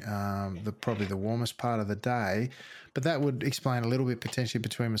during probably the warmest part of the day, but that would explain a little bit potentially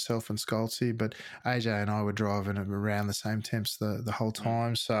between myself and Scalzi. But AJ and I were driving around the same temps the whole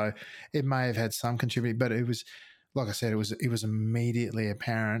time, so it may have had some contributing. But it was, like I said, it was immediately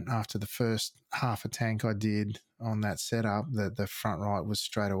apparent after the first half a tank I did on that setup that the front right was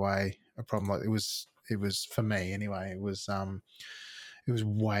straight away a problem. Like it was for me anyway. It was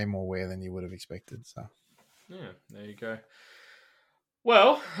way more wear than you would have expected. So Yeah, there you go.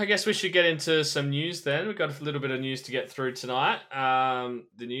 Well, I guess we should get into some news then. We've got a little bit of news to get through tonight.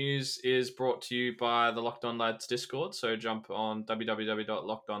 The news is brought to you by the Locked On Lads Discord. So jump on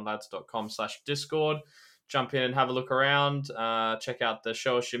www.lockedonlads.com/Discord. Jump in and have a look around. Check out the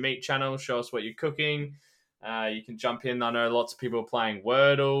Show Us Your Meat channel. Show us what you're cooking. You can jump in. I know lots of people are playing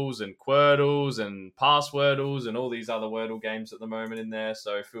Wordles and Quordles and Passwordles and all these other Wordle games at the moment in there.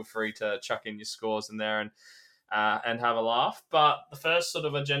 So feel free to chuck in your scores in there and have a laugh. But the first sort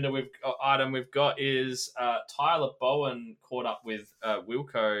of item we've got is Tyler Bowen caught up with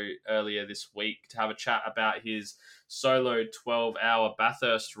Wilco earlier this week to have a chat about his solo 12-hour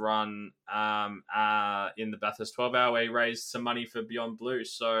Bathurst run in the Bathurst 12-hour where he raised some money for Beyond Blue.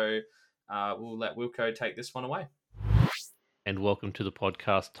 So we'll let Wilco take this one away. And welcome to the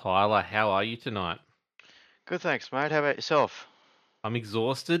podcast, Tyler. How are you tonight? Good, thanks, mate. How about yourself? I'm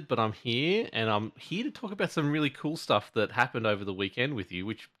exhausted, but I'm here, and I'm here to talk about some really cool stuff that happened over the weekend with you,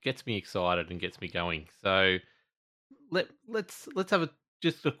 which gets me excited and gets me going. So let's have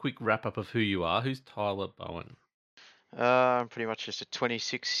just a quick wrap up of who you are. Who's Tyler Bowen? I'm pretty much just a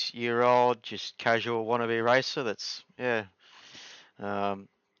 26-year-old, just casual wannabe racer.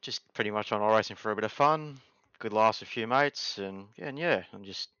 Just pretty much on iRacing for a bit of fun, good laughs with a few mates, and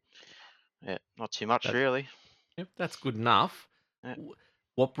not too much really. Yep, that's good enough. Yeah.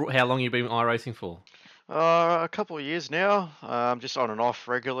 How long have you been iRacing for? A couple of years now. Just on and off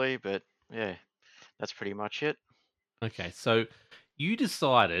regularly, but yeah, that's pretty much it. Okay, so you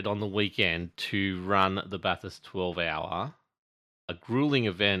decided on the weekend to run the Bathurst 12-hour, a grueling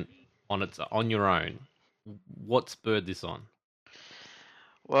event on your own. What spurred this on?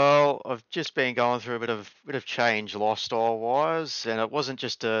 Well, I've just been going through a bit of change lifestyle wise, and it wasn't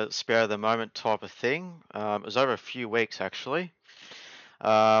just a spare of the moment type of thing. It was over a few weeks actually.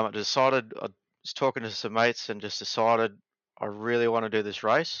 I was talking to some mates and just decided I really want to do this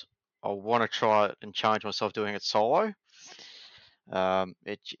race. I want to try it and challenge myself doing it solo.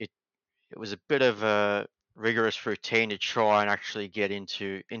 It was a bit of a rigorous routine to try and actually get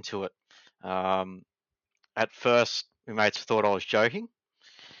into it. At first, my mates thought I was joking,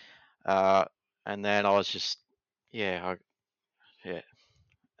 and then I was just, yeah.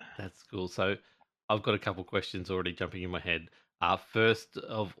 That's cool. So I've got a couple questions already jumping in my head. First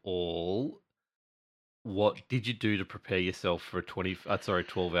of all, what did you do to prepare yourself for a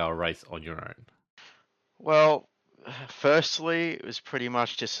 12-hour race on your own? Well, firstly, it was pretty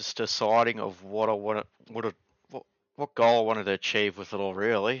much just deciding of what goal I wanted to achieve with it all,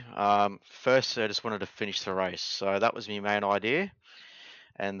 really. First, I just wanted to finish the race, so that was my main idea.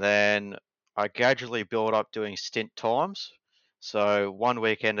 And then I gradually built up doing stint times. So one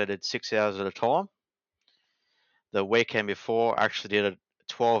weekend I did 6 hours at a time. The weekend before I actually did it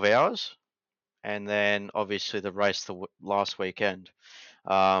 12 hours. And then obviously the race the last weekend.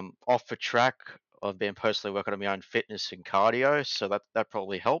 Off the track, I've been personally working on my own fitness and cardio, so that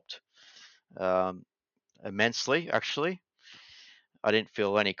probably helped immensely, actually. I didn't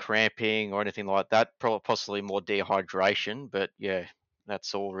feel any cramping or anything like that, probably possibly more dehydration, but yeah,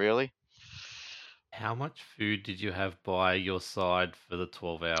 that's all really. How much food did you have by your side for the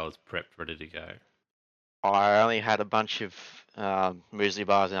 12 hours prepped, ready to go? I only had a bunch of muesli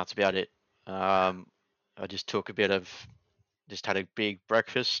bars, and that's about it. I just had a big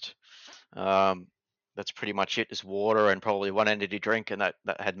breakfast. That's pretty much it. Just water and probably one energy drink, and that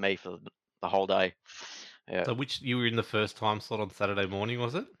had me for the whole day. Yeah. So you were in the first time slot on Saturday morning,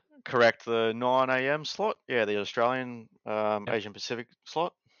 was it? Correct, the 9 a.m. slot. Yeah, the Australian Asian Pacific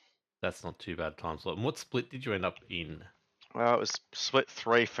slot. That's not too bad time slot. And what split did you end up in? Well, it was split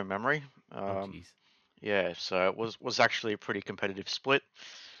 3 from memory. Oh, jeez. Yeah, so it was actually a pretty competitive split.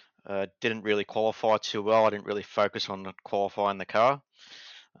 Didn't really qualify too well. I didn't really focus on qualifying the car.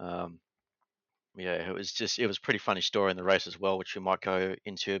 Yeah, it was pretty funny story in the race as well, which we might go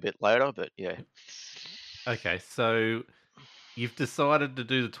into a bit later. But yeah. Okay, so you've decided to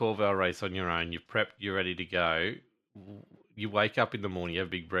do the 12-hour race on your own. You've prepped. You're ready to go. You wake up in the morning. You have a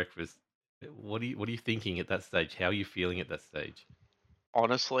big breakfast. What are you thinking at that stage? How are you feeling at that stage?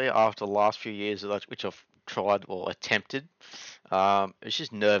 Honestly, after the last few years, which I've tried or attempted, it's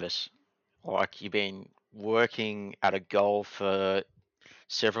just nervous. Like you've been working at a goal for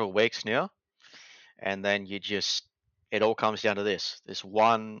several weeks now, and then it all comes down to this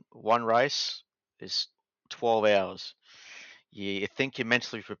one race is 12 hours. You think you're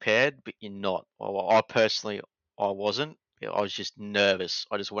mentally prepared, but you're not. Well, I wasn't. I was just nervous.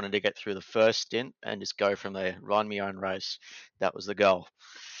 I just wanted to get through the first stint and just go from there, run my own race. That was the goal.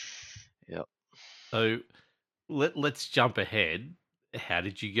 Yep. So let's jump ahead. How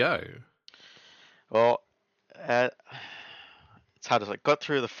did you go? Well, uh, it's hard to say. Got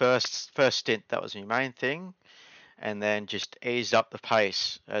through the first stint. That was my main thing, and then just eased up the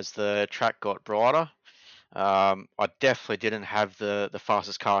pace as the track got brighter. I definitely didn't have the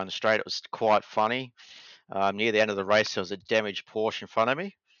fastest car in the straight. It was quite funny. Near the end of the race, there was a damaged Porsche in front of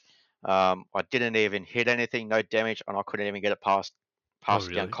me. I didn't even hit anything, no damage, and I couldn't even get it past Oh,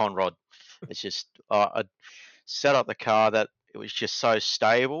 it down really? Conrod. It's just I set up the car that it was just so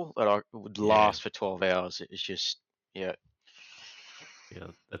stable that it would Yeah. last for 12 hours. It was just yeah. Yeah,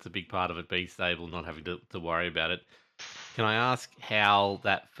 that's a big part of it, being stable, not having to worry about it. Can I ask how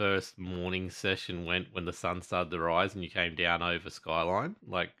that first morning session went when the sun started to rise and you came down over Skyline?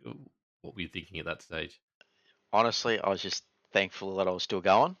 Like, what were you thinking at that stage? Honestly, I was just thankful that I was still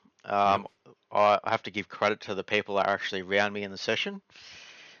going. Yep. I have to give credit to the people that are actually around me in the session.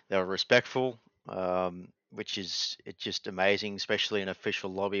 They were respectful, which is it's just amazing, especially in an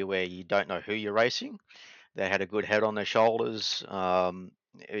official lobby where you don't know who you're racing. They had a good head on their shoulders.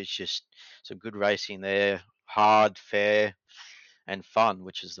 It was just some good racing there, hard, fair, and fun,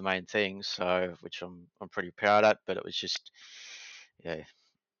 which is the main thing. So, which I'm pretty proud at. But it was just, yeah,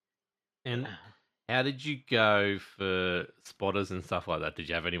 And how did you go for spotters and stuff like that? Did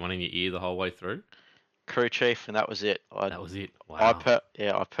you have anyone in your ear the whole way through? crew chief, and that was it. That was it. Wow.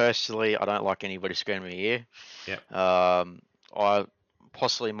 I personally, I don't like anybody screaming in my ear. Yep. I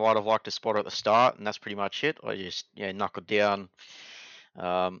possibly might have liked a spotter at the start, and that's pretty much it. I just knuckled down,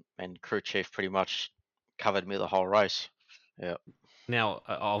 and crew chief pretty much covered me the whole race. Yeah. Now,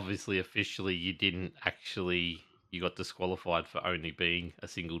 obviously, officially, you got disqualified for only being a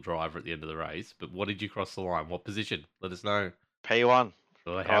single driver at the end of the race. But what did you cross the line? What position? Let us know. P1.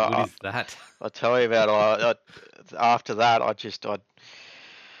 Oh, how good is that? I'll tell you about after that.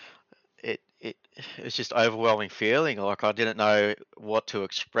 It was just overwhelming feeling. Like I didn't know what to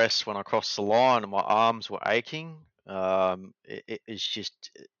express when I crossed the line, and my arms were aching. It's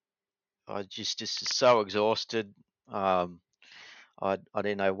just I just so exhausted. I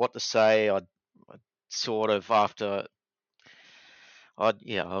didn't know what to say. I sort of after I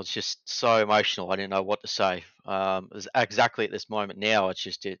was just so emotional. I didn't know what to say. It was exactly at this moment now. It was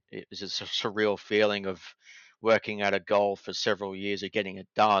just a surreal feeling of working at a goal for several years of getting it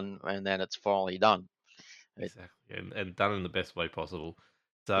done, and then it's finally done. Exactly, and done in the best way possible.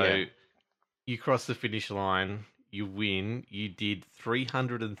 So Yeah, you cross the finish line, you win. You did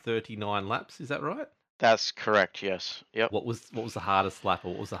 339 laps. Is that right? that's correct. Yes. Yep. What was the hardest lap,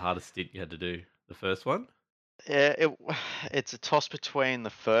 or what was the hardest stint you had to do? The first one? Yeah, it's a toss between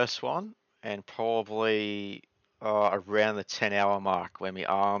the first one and probably around the 10-hour mark where my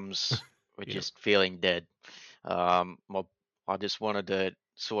arms were Yep. just feeling dead. I just wanted to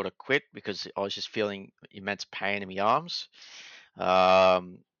sort of quit because I was just feeling immense pain in my arms. I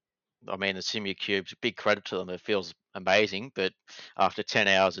mean, the Simia Cubes, big credit to them. It feels amazing, but after 10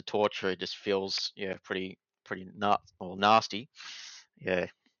 hours of torture, it just feels pretty nasty. Yeah.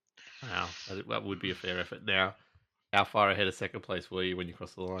 Wow, that would be a fair effort. Now, how far ahead of second place were you when you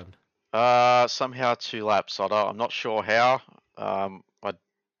crossed the line? Somehow 2 laps. I'm not sure how. I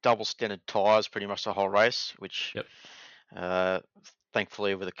double stinted tires pretty much the whole race, which Yep.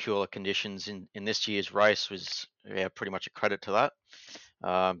 thankfully with the cooler conditions in this year's race was pretty much a credit to that.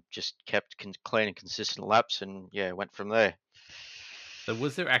 Just kept clean and consistent laps, and went from there. So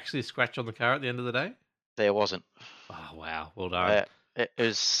was there actually a scratch on the car at the end of the day? There wasn't. Oh, wow. Well done. It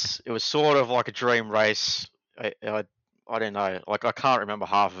was sort of like a dream race. I don't know. Like I can't remember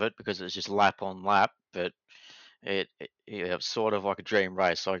half of it because it was just lap on lap, but it was sort of like a dream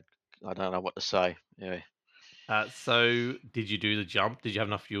race. I don't know what to say. Yeah. So did you do the jump? Did you have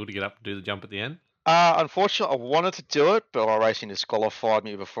enough fuel to get up and do the jump at the end? Unfortunately, I wanted to do it, but our racing disqualified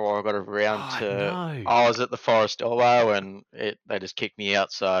me before I got around Oh, to. no. I was at the Forest Elbow, and they just kicked me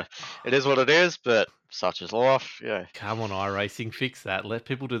out. So it is what it is, but such is life. Yeah. Come on, iRacing, fix that. Let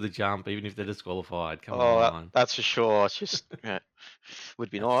people do the jump, even if they're disqualified. Come Oh, on. that's for sure. It's just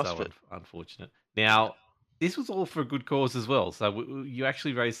would be That's nice, so but unfortunate. Now, this was all for a good cause as well. So you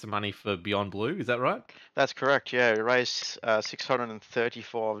actually raised some money for Beyond Blue, is that right? that's correct. Yeah, we raised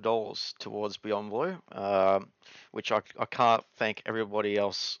 $635 towards Beyond Blue, which I can't thank everybody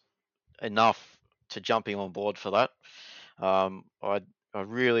else enough to jumping on board for that. I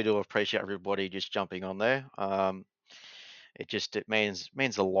really do appreciate everybody just jumping on there. It means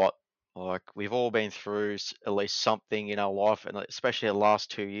a lot. Like we've all been through at least something in our life, and especially the last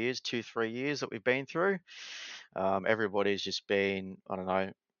 3 years that we've been through. Everybody's just been, I don't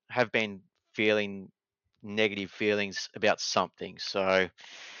know, have been feeling negative feelings about something. So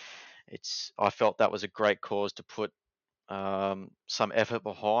I felt that was a great cause to put some effort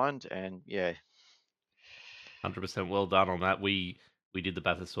behind, and yeah. 100% well done on that. We did the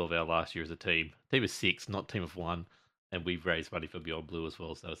Bathurst 12 Hour last year as a team of 6, not team of 1, and we've raised money for Beyond Blue as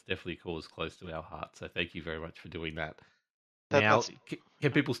well. So it's definitely a cause close to our heart. So thank you very much for doing that. Now,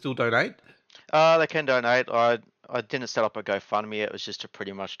 can people still donate? They can donate. I didn't set up a GoFundMe. It was just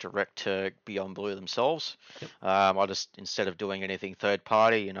pretty much direct to Beyond Blue themselves. Yep. I just, instead of doing anything third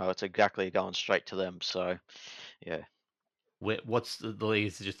party, it's exactly going straight to them. So, yeah. What's the league?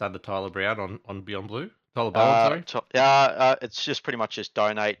 Is it just under Tyler Brown on Beyond Blue? Tyler Bowen, sorry. It's just pretty much just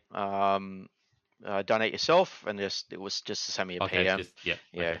donate. Donate yourself, and it was just to send me a PM. Yeah.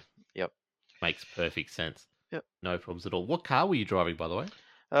 Okay. Yep. Makes perfect sense. Yep. No problems at all. What car were you driving, by the way?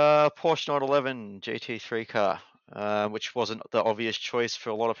 Porsche 911 GT3 car, which wasn't the obvious choice for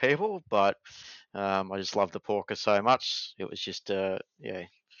a lot of people, but I just love the Porker so much. It was just, yeah.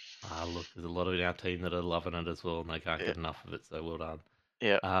 Look, there's a lot of our team that are loving it as well, and they can't get enough of it, so well done.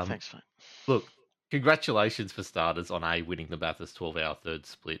 Yeah, thanks, mate. Look, congratulations for starters on winning the Bathurst 12-hour third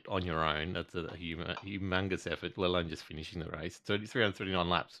split on your own. That's a humongous effort, let alone just finishing the race. 339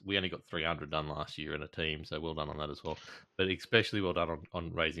 laps. We only got 300 done last year in a team, so well done on that as well. But especially well done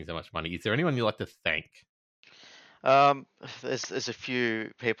on raising so much money. Is there anyone you'd like to thank? There's a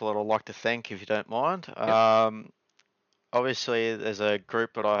few people that I'd like to thank, if you don't mind. Yep. Obviously, there's a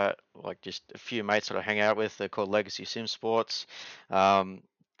group that I like, just a few mates that I hang out with. They're called Legacy Sim Sports.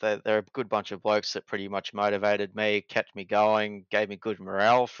 They're a good bunch of blokes that pretty much motivated me, kept me going, gave me good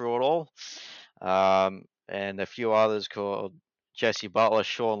morale through it all. And a few others called Jesse Butler,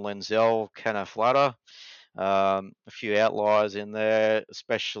 Sean Lenzel, Kenneth Ladder. A few outliers in there,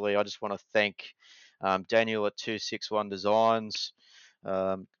 especially I just want to thank Daniel at 261 Designs,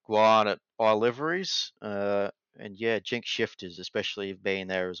 Guan at iLiveries, and yeah, Jinx Shifters, especially being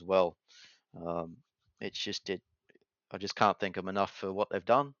there as well. It's just I just can't thank them enough for what they've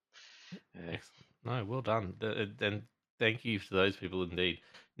done. Yeah. No, well done. And thank you to those people indeed.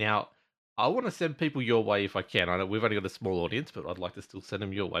 Now, I want to send people your way if I can. I know we've only got a small audience, but I'd like to still send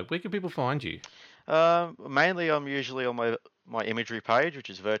them your way. Where can people find you? Mainly, I'm usually on my imagery page, which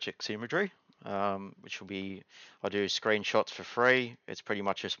is Vertex Imagery, which will be, I do screenshots for free. It's pretty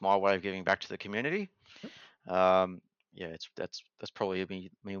much just my way of giving back to the community. Yeah, that's probably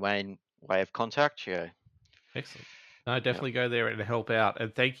my main way of contact. Yeah. Excellent. No, definitely go there and help out.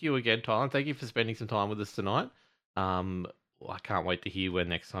 And thank you again, Tyler. Thank you for spending some time with us tonight. I can't wait to hear when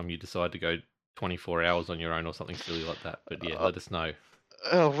next time you decide to go 24 hours on your own or something silly like that. But yeah, let us know.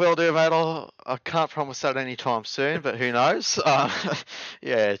 Will do, mate. I can't promise that anytime soon, but who knows?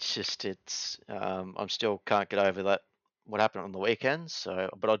 Yeah, I'm still can't get over that, what happened on the weekends. So,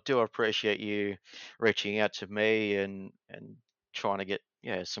 but I do appreciate you reaching out to me and trying to get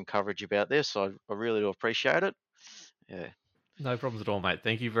some coverage about this. I really do appreciate it. Yeah. No problems at all, mate.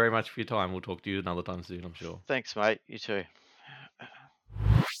 Thank you very much for your time. We'll talk to you another time soon, I'm sure. Thanks, mate. You too.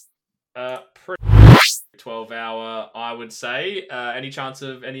 12-hour, I would say. Any chance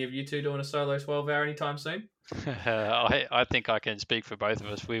of any of you two doing a solo 12-hour anytime soon? I think I can speak for both of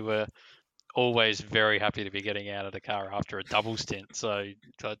us. We were always very happy to be getting out of the car after a double stint. So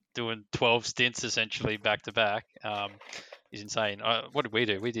doing 12 stints essentially back to back is insane. What did we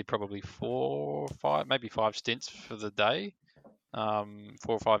do? We did probably 4 or 5, maybe 5 stints for the day, 4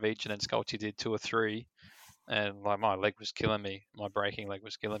 or 5 each, and then Sculpty did 2 or 3. And like my leg was killing me. My braking leg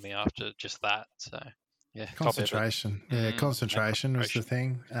was killing me after just that. So yeah, concentration. Concentration was the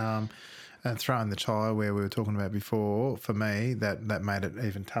thing. And throwing the tyre where we were talking about before, for me, that made it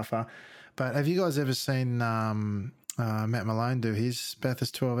even tougher. But have you guys ever seen Matt Malone do his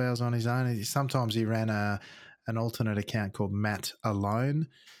Bathurst 12 hours on his own? Sometimes he ran an alternate account called Matt Alone.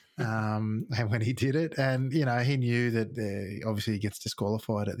 And when he did it, and he knew that obviously he gets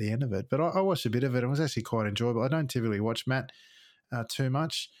disqualified at the end of it. But I watched a bit of it. It was actually quite enjoyable. I don't typically watch Matt too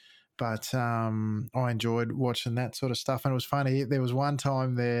much, but I enjoyed watching that sort of stuff. And it was funny. There was one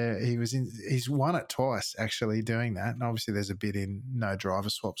time there he's won it twice actually doing that. And obviously there's a bit in no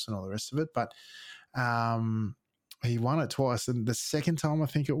driver swaps and all the rest of it, but he won it twice. And the second time I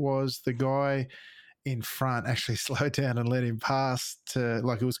think it was, the guy in front actually slowed down and let him pass it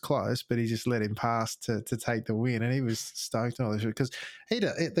was close, but he just let him pass to take the win. And he was stoked on all this because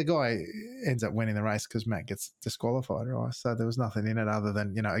the guy ends up winning the race because Matt gets disqualified, right? So there was nothing in it other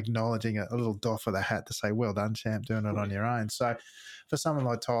than, acknowledging a little doff of the hat to say, well done, champ, doing it on your own. So for someone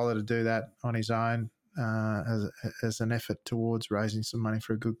like Tyler to do that on his own as an effort towards raising some money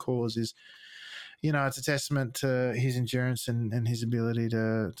for a good cause is, it's a testament to his endurance and his ability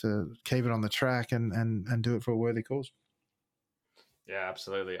to keep it on the track and do it for a worthy cause. Yeah,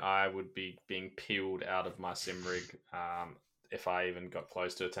 absolutely. I would be being peeled out of my sim rig if I even got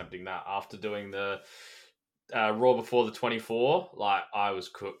close to attempting that. After doing the Raw before the 24, like I was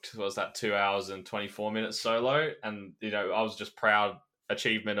cooked. It was that 2 hours and 24 minutes solo, and I was just proud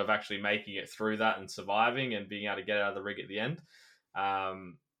achievement of actually making it through that and surviving and being able to get out of the rig at the end.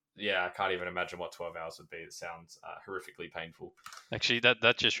 Yeah, I can't even imagine what 12 hours would be. It sounds horrifically painful. Actually,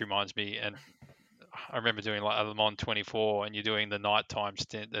 that just reminds me, and I remember doing like a Le Mans 24, and you're doing the nighttime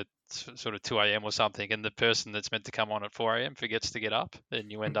stint at sort of 2 a.m. or something, and the person that's meant to come on at 4 a.m. forgets to get up, and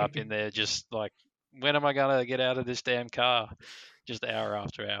you end up in there just like, when am I gonna get out of this damn car? Just hour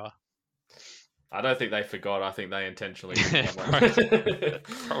after hour. I don't think they forgot. I think they intentionally.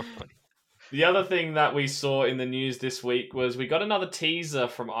 Probably. The other thing that we saw in the news this week was we got another teaser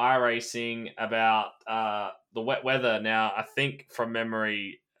from iRacing about the wet weather. Now, I think from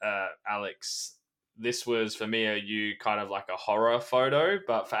memory, Alex, this was for me or you kind of like a horror photo,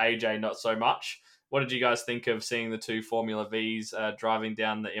 but for AJ, not so much. What did you guys think of seeing the two Formula Vs driving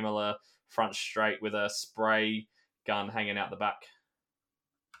down the Imola front straight with a spray gun hanging out the back?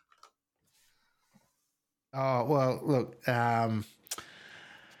 Oh, well, look,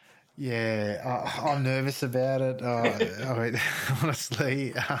 yeah, I'm nervous about it. I mean,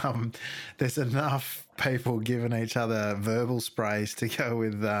 honestly, there's enough people giving each other verbal sprays to go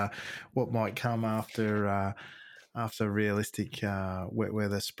with what might come after realistic wet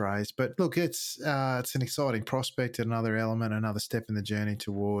weather sprays. But look, it's an exciting prospect, another element, another step in the journey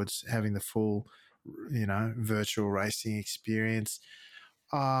towards having the full, virtual racing experience.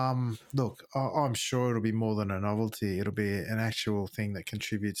 Look, I'm sure it'll be more than a novelty. It'll be an actual thing that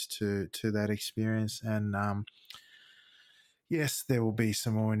contributes to that experience. And yes, there will be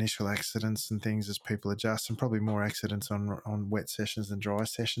some more initial accidents and things as people adjust, and probably more accidents on wet sessions than dry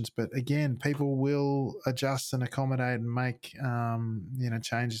sessions. But again, people will adjust and accommodate and make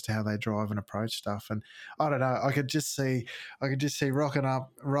changes to how they drive and approach stuff. And I don't know, I could just see rocking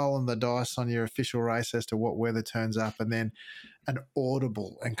up, rolling the dice on your official race as to what weather turns up, and then an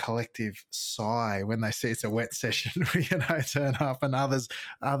audible and collective sigh when they see it's a wet session, turn up, and others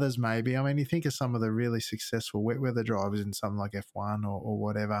maybe. I mean, you think of some of the really successful wet weather drivers in something like F1 or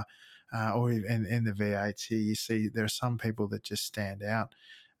whatever, or even in the V8 here, you see there are some people that just stand out,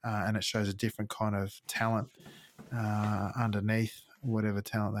 and it shows a different kind of talent underneath whatever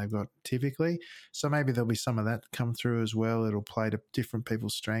talent they've got typically. So maybe there'll be some of that come through as well. It'll play to different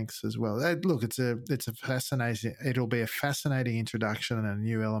people's strengths as well. Look, it'll be a fascinating introduction and a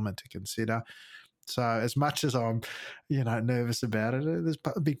new element to consider. So as much as I'm, nervous about it, there's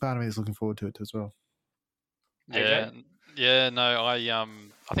a big part of me is looking forward to it as well. Yeah, no, I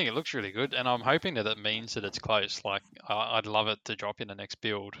think it looks really good, and I'm hoping that it means that it's close. Like, I'd love it to drop in the next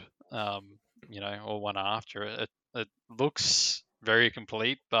build, or one after. It looks very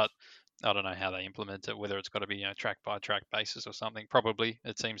complete, but I don't know how they implement it, whether it's got to be track by track basis or something. Probably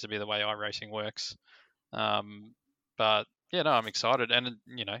it seems to be the way iRacing works. But yeah, no, I'm excited, and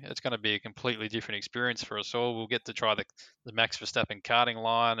it's going to be a completely different experience for us all. We'll get to try the Max Verstappen karting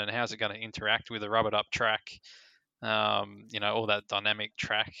line, and how's it going to interact with a rubbered up track? All that dynamic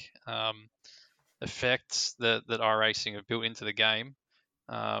track effects that iRacing have built into the game.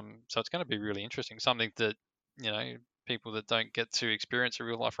 So it's going to be really interesting. Something that people that don't get to experience a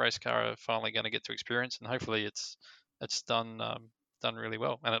real life race car are finally going to get to experience, and hopefully it's done really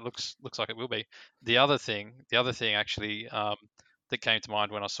well, and it looks like it will be. The other thing actually that came to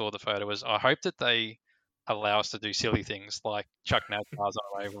mind when I saw the photo was I hope that they allow us to do silly things like chuck NASCARs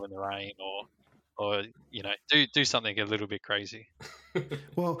on oval in the rain, or do something a little bit crazy.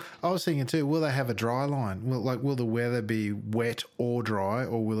 Well, I was thinking too, will they have a dry line? Will the weather be wet or dry,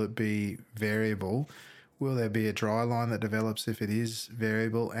 or will it be variable? Will there be a dry line that develops if it is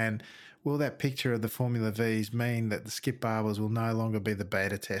variable? And will that picture of the Formula Vs mean that the Skip Barbers will no longer be the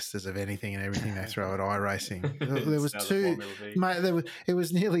beta testers of anything and everything they throw at iRacing? It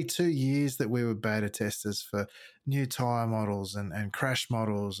was nearly 2 years that we were beta testers for new tyre models and crash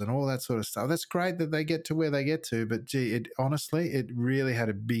models and all that sort of stuff. That's great that they get to where they get to, but gee, it really had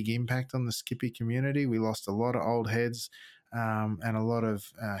a big impact on the Skippy community. We lost a lot of old heads and a lot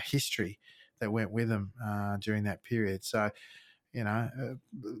of history that went with them during that period. So,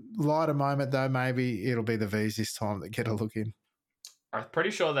 lighter moment though, maybe it'll be the Vs this time that get a look in. I'm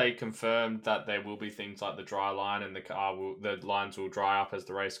pretty sure they confirmed that there will be things like the dry line, and the lines will dry up as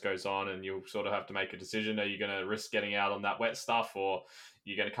the race goes on, and you'll sort of have to make a decision. Are you going to risk getting out on that wet stuff, or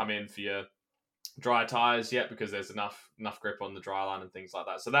you're going to come in for your dry tires yet because there's enough grip on the dry line and things like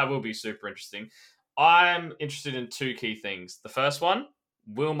that. So that will be super interesting. I'm interested in two key things. The first one,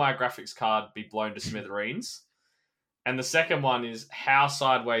 will my graphics card be blown to smithereens? And the second one is, how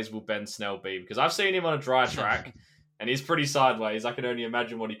sideways will Ben Snell be? Because I've seen him on a dry track, and he's pretty sideways. I can only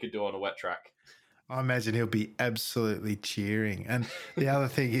imagine what he could do on a wet track. I imagine he'll be absolutely cheering. And the other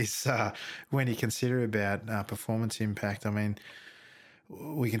thing is, when you consider about performance impact, I mean,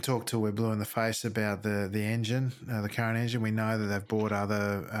 we can talk till we're blue in the face about the engine, the current engine. We know that they've bought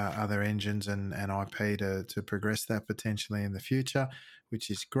other engines and IP to progress that potentially in the future, which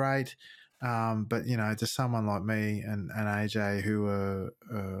is great. But, to someone like me and AJ who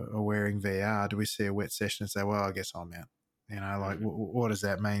are wearing VR, do we see a wet session and say, well, I guess I'm out? What does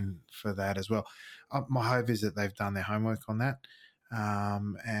that mean for that as well? My hope is that they've done their homework on that,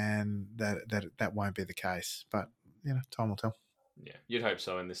 and that won't be the case. But, time will tell. Yeah, you'd hope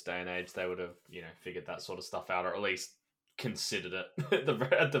so in this day and age. They would have, figured that sort of stuff out, or at least considered it.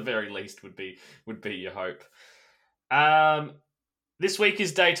 At the very least, would be your hope. This week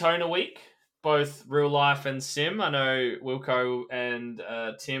is Daytona week, both real life and sim. I know Wilco and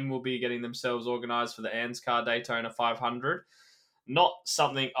Tim will be getting themselves organised for the ANSCAR Daytona 500. Not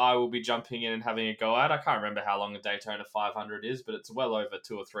something I will be jumping in and having a go at. I can't remember how long a Daytona 500 is, but it's well over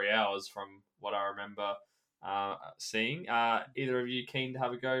 2 or 3 hours from what I remember seeing. Either of you keen to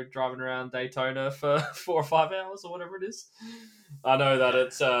have a go driving around Daytona for 4 or 5 hours or whatever it is? I know that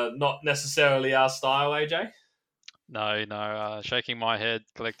it's not necessarily our style, AJ. No. Shaking my head,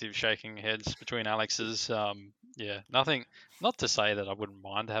 collective shaking heads between Alex's. Nothing. Not to say that I wouldn't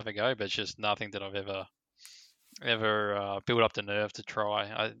mind to have a go, but it's just nothing that I've ever built up the nerve to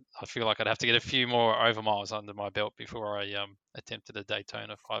try. I feel like I'd have to get a few more overmiles under my belt before I attempted a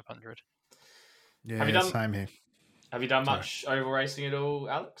Daytona 500. Yeah, same here. Have you done much over racing at all,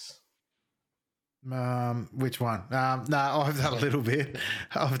 Alex? Which one? No, I've done a little bit.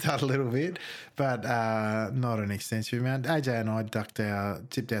 But not an extensive amount. AJ and I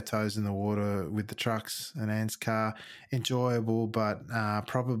tipped our toes in the water with the trucks and ANSCAR. Enjoyable, but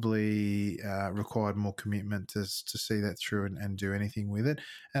probably required more commitment to see that through and do anything with it.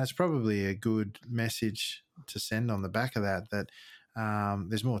 And it's probably a good message to send on the back of that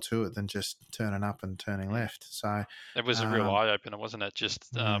there's more to it than just turning up and turning left. So it was a real eye opener, wasn't it? Just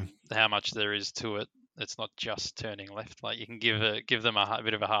how much there is to it. It's not just turning left. Like, you can give them a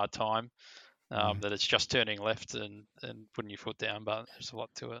bit of a hard time that it's just turning left and putting your foot down, but there's a lot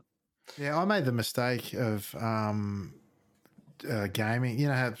to it. Yeah, I made the mistake of gaming.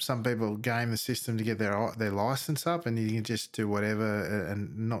 How some people game the system to get their license up, and you can just do whatever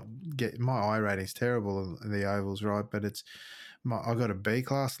and not get. My I rating's terrible in the ovals, right? But I got a B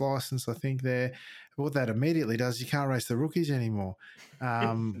class license, I think, there. What that immediately does, you can't race the rookies anymore,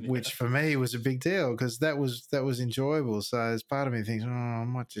 which for me was a big deal because that was enjoyable. So as part of me thinks, I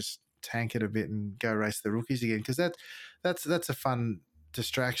might just tank it a bit and go race the rookies again, because that's a fun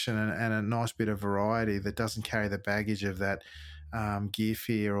distraction and a nice bit of variety that doesn't carry the baggage of that gear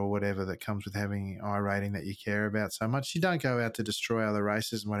fear or whatever that comes with having I rating that you care about so much. You don't go out to destroy other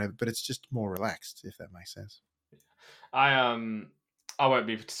races and whatever, but it's just more relaxed, if that makes sense. I won't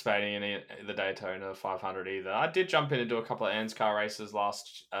be participating in the Daytona 500 either. I did jump in and do a couple of ANSCAR races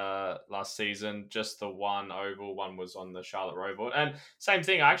last season. Just the one oval, one was on the Charlotte Roval. And same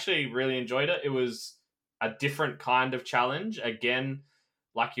thing, I actually really enjoyed it. It was a different kind of challenge. Again,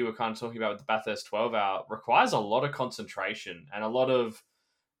 like you were kind of talking about with the Bathurst 12 hour, requires a lot of concentration and a lot of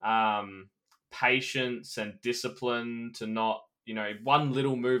patience and discipline to not, one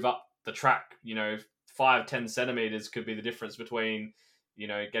little move up the track, 5-10 centimeters could be the difference between,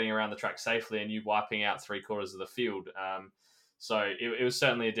 getting around the track safely and you wiping out 3/4 of the field. So it was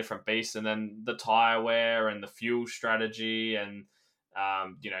certainly a different beast. And then the tire wear and the fuel strategy and,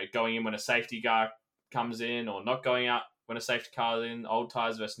 going in when a safety car comes in or not going out when a safety car is in, old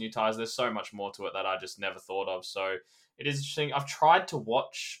tires versus new tires. There's so much more to it that I just never thought of. So it is interesting. I've tried to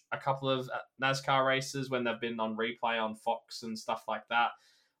watch a couple of NASCAR races when they've been on replay on Fox and stuff like that.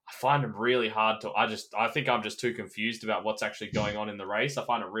 I find them really hard to. I think I'm just too confused about what's actually going on in the race. I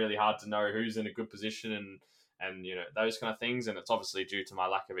find it really hard to know who's in a good position and those kind of things. And it's obviously due to my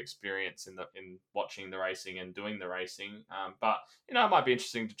lack of experience in watching the racing and doing the racing. But it might be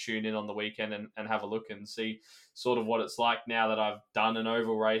interesting to tune in on the weekend and have a look and see sort of what it's like now that I've done an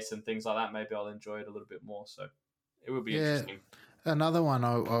oval race and things like that. Maybe I'll enjoy it a little bit more. So it would be interesting. Another one,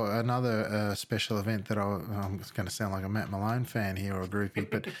 another special event that I'm going to sound like a Matt Malone fan here or a groupie,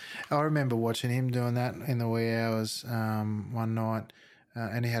 but I remember watching him doing that in the wee hours one night,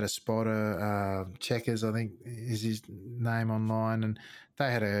 and he had a spotter, Checkers, I think is his name online, and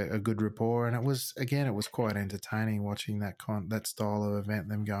they had a good rapport, and it was quite entertaining watching that style of event,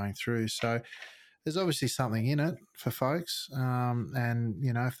 them going through. So there's obviously something in it for folks, and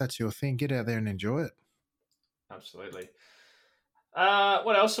if that's your thing, get out there and enjoy it. Absolutely.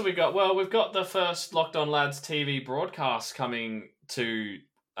 What else have we got? Well, we've got the first Locked On Lads TV broadcast coming to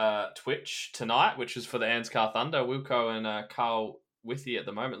Twitch tonight, which is for the Anscar Thunder. Wilco and Carl Withy at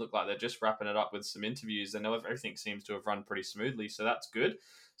the moment look like they're just wrapping it up with some interviews. I know everything seems to have run pretty smoothly, so that's good.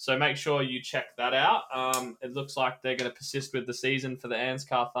 So make sure you check that out. It looks like they're going to persist with the season for the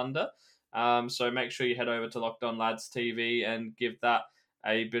Anscar Thunder. So make sure you head over to Locked On Lads TV and give that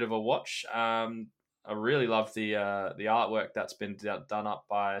a bit of a watch. I really love the artwork that's been done up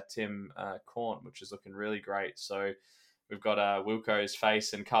by Tim Korn, which is looking really great. So we've got Wilco's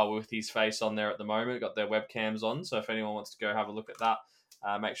face and Carl Withy's face on there at the moment. Got their webcams on, so if anyone wants to go have a look at that,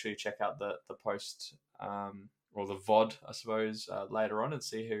 make sure you check out the post or the VOD, I suppose, later on and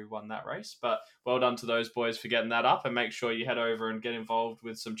see who won that race. But well done to those boys for getting that up, and make sure you head over and get involved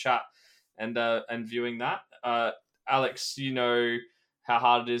with some chat and viewing that. Alex, you know how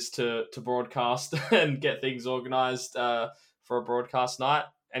hard it is to broadcast and get things organised for a broadcast night.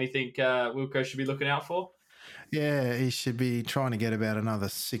 Anything Wilco should be looking out for? Yeah, he should be trying to get about another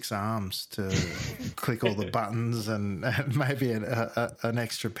 6 arms to click all the buttons and maybe an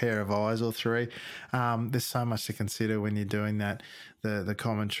extra pair of eyes or 3. There's so much to consider when you're doing that, the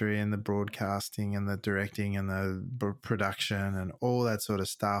commentary and the broadcasting and the directing and the production and all that sort of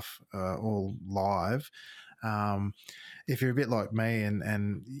stuff, all live. If you're a bit like me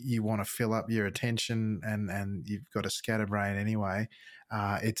and you want to fill up your attention and you've got a scatterbrain anyway,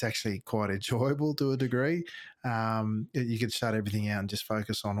 it's actually quite enjoyable to a degree. You could shut everything out and just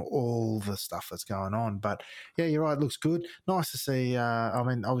focus on all the stuff that's going on. But yeah, you're right. It looks good. Nice to see. I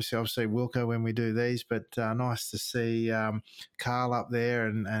mean, obviously, I'll see Wilco when we do these, but nice to see Carl up there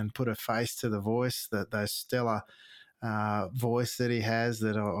and put a face to the voice, that stellar voice that he has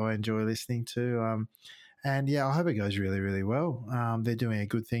that I enjoy listening to. And yeah, I hope it goes really, really well. They're doing a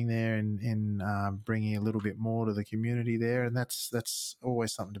good thing there in bringing a little bit more to the community there, and that's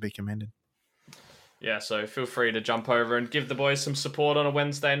always something to be commended. Yeah, so feel free to jump over and give the boys some support on a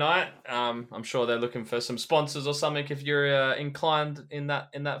Wednesday night. I'm sure they're looking for some sponsors or something if you're inclined in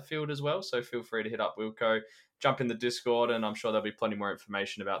that field as well. So feel free to hit up Wilco, jump in the Discord, and I'm sure there'll be plenty more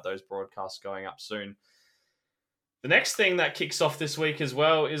information about those broadcasts going up soon. The next thing that kicks off this week as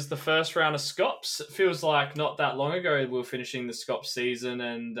well is the first round of Scops. It feels like not that long ago we were finishing the Scops season,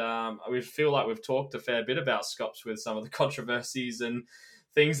 and we feel like we've talked a fair bit about Scops with some of the controversies and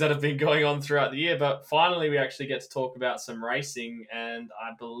things that have been going on throughout the year. But finally, we actually get to talk about some racing, and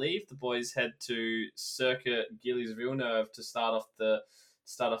I believe the boys head to Circuit Gilles Villeneuve to start off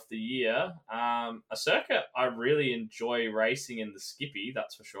the year. A circuit I really enjoy racing in the Skippy,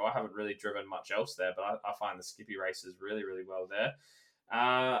 that's for sure. I haven't really driven much else there, but I find the Skippy races really, really well there.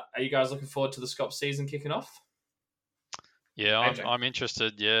 Are you guys looking forward to the Scop season kicking off? Yeah, I'm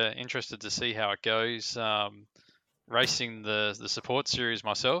interested. Yeah, interested to see how it goes. Racing the support series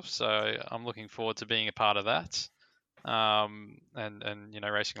myself, so I'm looking forward to being a part of that. And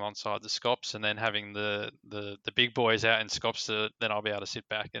racing alongside the Scops, and then having the big boys out in Scops, then I'll be able to sit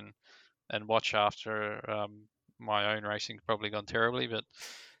back and watch after my own racing probably gone terribly.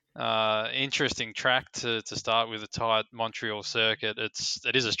 But interesting track to start with, a tight Montreal circuit.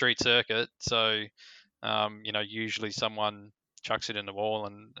 It is a street circuit, so usually someone chucks it in the wall,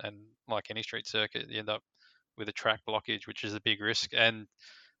 and like any street circuit, you end up with a track blockage, which is a big risk, and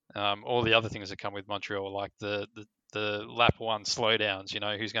all the other things that come with Montreal, like the lap 1 slowdowns,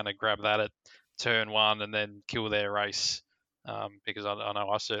 who's going to grab that at turn 1 and then kill their race, because I know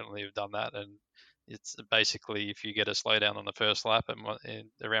I certainly have done that. And it's basically, if you get a slowdown on the first lap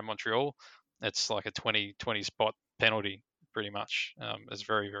around Montreal, it's like a 20 spot penalty pretty much. It's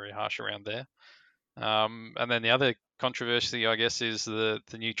very, very harsh around there. And then the other controversy, I guess, is the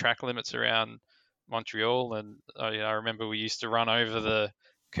new track limits around Montreal. And I remember we used to run over the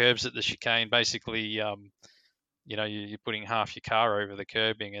curbs at the chicane. Basically, you're putting half your car over the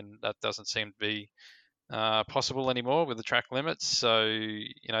curbing, and that doesn't seem to be possible anymore with the track limits. So,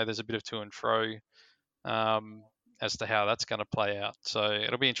 there's a bit of to and fro as to how that's going to play out. So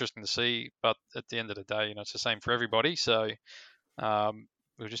it'll be interesting to see. But at the end of the day, it's the same for everybody. So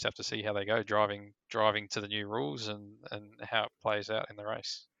we'll just have to see how they go driving to the new rules and how it plays out in the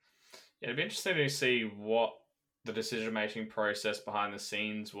race. Yeah, it'd be interesting to see what the decision-making process behind the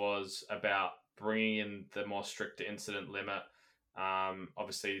scenes was about bringing in the more stricter incident limit.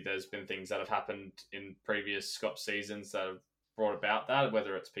 Obviously, there's been things that have happened in previous Scop seasons that have brought about that,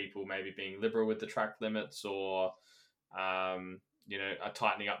 whether it's people maybe being liberal with the track limits or,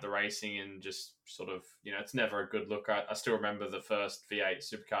 tightening up the racing and just sort of, it's never a good look. I still remember the first V8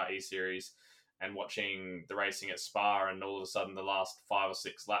 Supercar E-Series, and watching the racing at Spa, and all of a sudden the last 5 or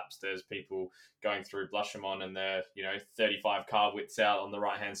 6 laps, there's people going through Blushemont and they're 35 car widths out on the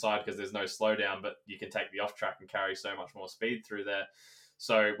right hand side because there's no slowdown, but you can take the off track and carry so much more speed through there.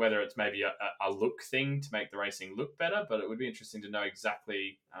 So whether it's maybe a look thing to make the racing look better, but it would be interesting to know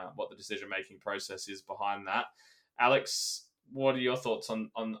exactly what the decision making process is behind that. Alex, what are your thoughts on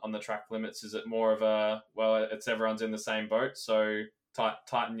the track limits? Is it more of a, well, it's everyone's in the same boat, so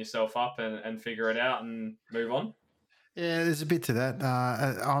tighten yourself up and figure it out and move on? Yeah, there's a bit to that.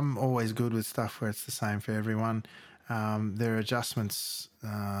 I'm always good with stuff where it's the same for everyone. There are adjustments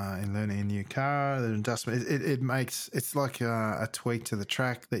in learning a new car. There are adjustments. It's like a tweak to the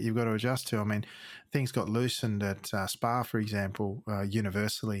track that you've got to adjust to. I mean, things got loosened at Spa, for example,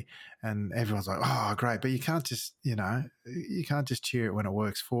 universally, and everyone's like, "Oh, great!" But you can't just cheer it when it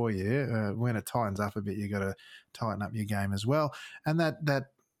works for you. When it tightens up a bit, you got to tighten up your game as well, and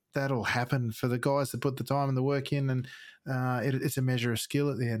that'll happen for the guys that put the time and the work in, and it's a measure of skill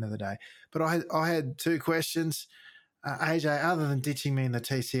at the end of the day. But I had 2 questions. AJ, other than ditching me in the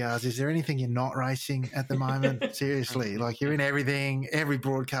TCRs, is there anything you're not racing at the moment? Seriously, like you're in everything, every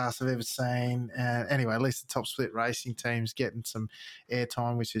broadcast I've ever seen. Anyway, at least the top split racing team's getting some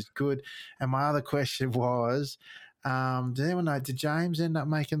airtime, which is good. And my other question was, does anyone know, did James end up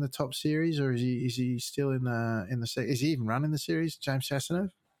making the top series, or is he still in the is he even running the series, James Chastanev?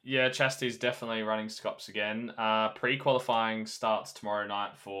 Yeah, Chasty's definitely running Scops again. Pre-qualifying starts tomorrow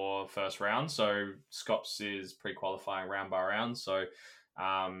night for first round. So Scops is pre-qualifying round by round. So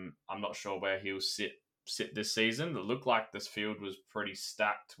I'm not sure where he'll sit this season. It looked like this field was pretty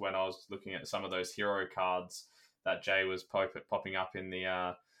stacked when I was looking at some of those hero cards that Jay was popping up in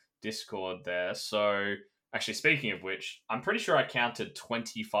the Discord there. So actually, speaking of which, I'm pretty sure I counted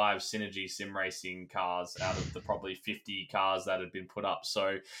 25 Synergy Sim Racing cars out of the probably 50 cars that had been put up.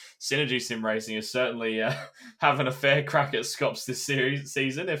 So Synergy Sim Racing is certainly having a fair crack at Scops this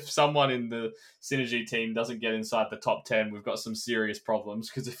season. If someone in the Synergy team doesn't get inside the top 10, we've got some serious problems,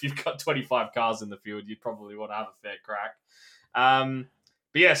 because if you've got 25 cars in the field, you'd probably want to have a fair crack.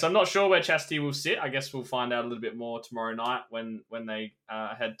 But yes, I'm not sure where Chastity will sit. I guess we'll find out a little bit more tomorrow night when they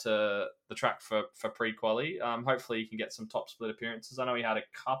head to the track for pre-quali. Hopefully he can get some top split appearances. I know he had a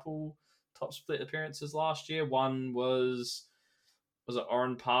couple top split appearances last year. One was it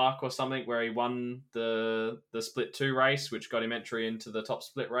Oran Park or something, where he won the split 2 race, which got him entry into the top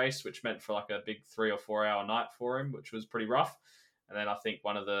split race, which meant for like a big 3 or 4 hour night for him, which was pretty rough. And then I think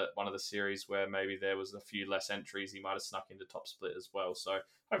one of the series where maybe there was a few less entries, he might have snuck into top split as well. So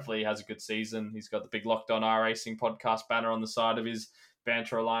hopefully he has a good season. He's got the big Locked On iRacing podcast banner on the side of his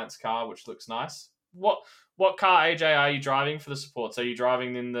Banter Alliance car, which looks nice. What car, AJ, are you driving for the supports? Are you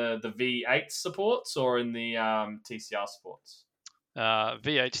driving in the V8 supports or in the TCR supports? V8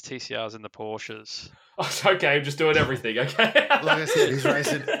 TCRs and the Porsches. Oh, okay, I'm just doing everything. Okay. Like I said, he's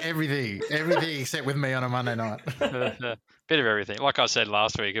racing everything except with me on a Monday night. Bit of everything. Like I said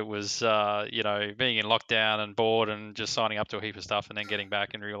last week, it was being in lockdown and bored and just signing up to a heap of stuff and then getting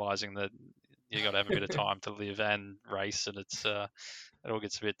back and realizing that you got to have a bit of time to live and race, and it's it all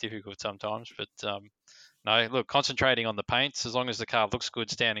gets a bit difficult sometimes. But no, look, concentrating on the paints. As long as the car looks good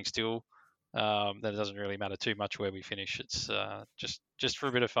standing still, then it doesn't really matter too much where we finish. It's just for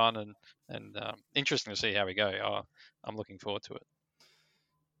a bit of fun and interesting to see how we go. I'm looking forward to it.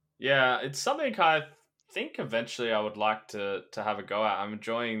 Yeah, it's something I think eventually I would like to have a go at. I'm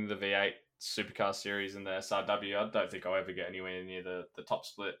enjoying the V8 Supercar Series in the SRW. I don't think I'll ever get anywhere near the top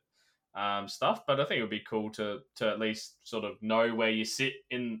split stuff, but I think it would be cool to at least sort of know where you sit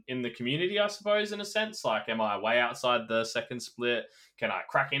in the community, I suppose, in a sense. Like, am I way outside the second split? Can I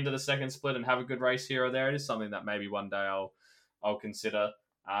crack into the second split and have a good race here or there? It is something that maybe one day I'll consider.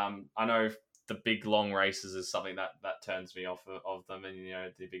 I know the big long races is something that turns me off of them, and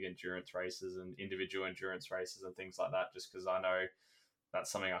the big endurance races and individual endurance races and things like that, just because I know that's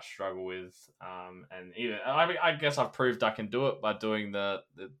something I struggle with. And even I guess I've proved I can do it by doing the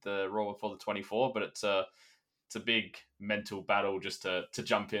Raw before the 24, but it's a big mental battle just to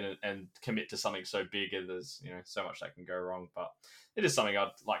jump in and commit to something so big, and there's so much that can go wrong. But it is something I'd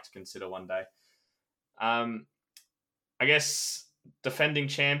like to consider one day. I guess defending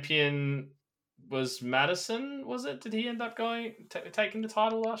champion was Madison, was it? Did he end up taking the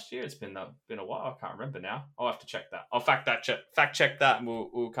title last year? It's been a while. I can't remember now. I'll have to check that. I'll fact check that, and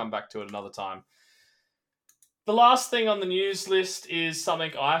we'll come back to it another time. The last thing on the news list is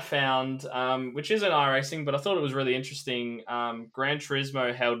something I found, which isn't iRacing, but I thought it was really interesting. Gran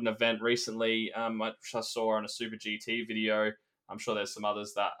Turismo held an event recently, which I saw on a Super GT video. I'm sure there's some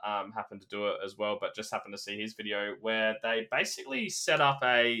others that happen to do it as well, but just happened to see his video where they basically set up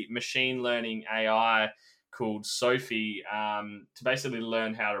a machine learning AI called Sophie to basically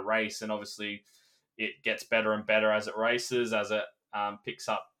learn how to race. And obviously it gets better and better as it races, as it picks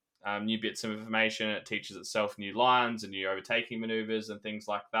up new bits of information. It teaches itself new lines and new overtaking maneuvers and things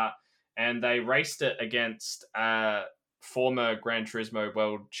like that. And they raced it against former Gran Turismo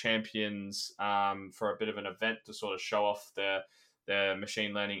world champions for a bit of an event to sort of show off their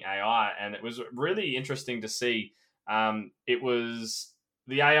machine learning AI. And it was really interesting to see. The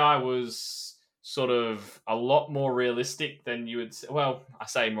AI was sort of a lot more realistic than you would. Well, I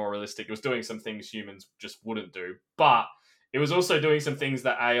say more realistic. It was doing some things humans just wouldn't do, but it was also doing some things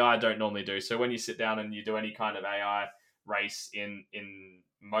that AI don't normally do. So when you sit down and you do any kind of AI race in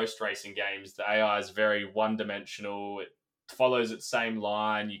most racing games, the AI is very one-dimensional. It follows its same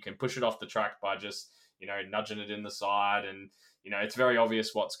line. You can push it off the track by just, nudging it in the side, and it's very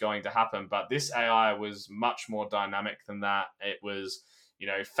obvious what's going to happen. But this AI was much more dynamic than that. It was,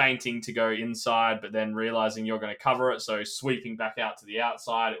 feinting to go inside, but then realizing you're going to cover it, so sweeping back out to the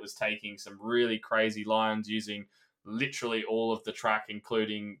outside. It was taking some really crazy lines, using literally all of the track,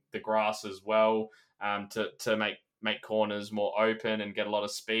 including the grass as well, to make corners more open and get a lot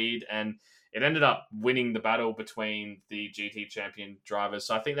of speed. And it ended up winning the battle between the GT champion drivers.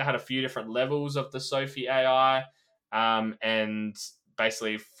 So I think they had a few different levels of the Sophie AI, and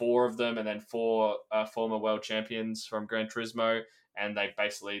basically 4 of them, and then 4 former world champions from Gran Turismo. And they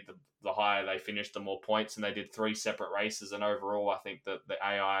basically, the higher they finished, the more points. And they did 3 separate races. And overall, I think that the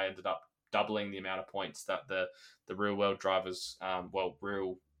AI ended up doubling the amount of points that the real world drivers,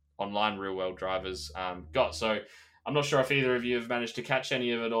 online real world drivers got. So I'm not sure if either of you have managed to catch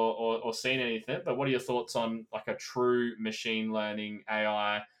any of it or seen anything, but what are your thoughts on like a true machine learning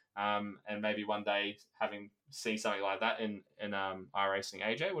AI, and maybe one day see something like that in iRacing?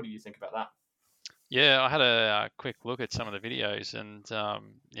 AJ, what do you think about that? Yeah, I had a quick look at some of the videos, and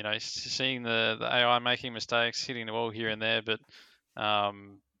seeing the AI making mistakes, hitting the wall here and there, but I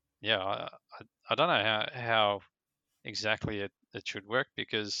don't know how exactly it should work,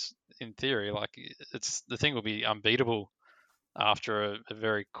 because in theory, like, the thing will be unbeatable after a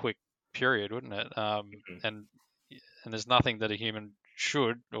very quick period, wouldn't it? And there's nothing that a human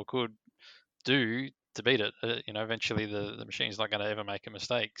should or could do to beat it. Eventually the machine's not going to ever make a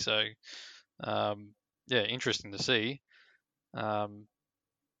mistake. So interesting to see.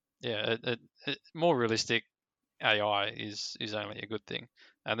 More realistic AI is only a good thing.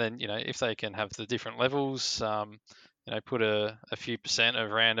 And then if they can have the different levels, put a few %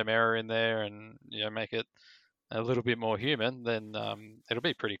 of random error in there, and make it a little bit more human, then it'll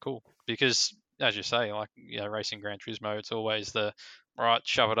be pretty cool. Because as you say, like, racing Gran Turismo, it's always the right,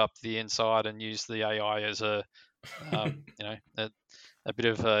 shove it up the inside and use the AI as a a bit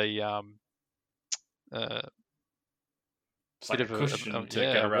of a bit of a cushion to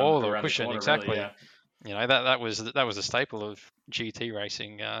get around, wall or around cushion, corner, exactly. Really, yeah. That was a staple of GT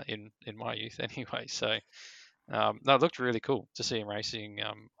racing in my youth anyway. So it looked really cool to see him racing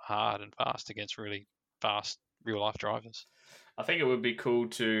hard and fast against really fast real life drivers. I think it would be cool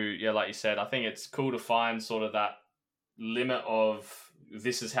to, like you said, I think it's cool to find sort of that limit of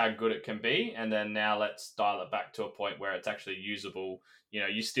this is how good it can be, and then now let's dial it back to a point where it's actually usable.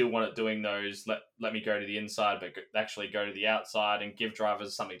 You still want it doing those, let me go to the inside, but actually go to the outside, and give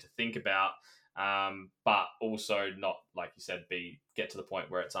drivers something to think about, but also not, like you said, get to the point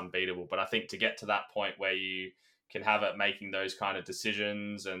where it's unbeatable. But I think to get to that point where you can have it making those kind of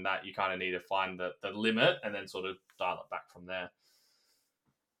decisions, and that you kind of need to find the limit and then sort of dial it back from there.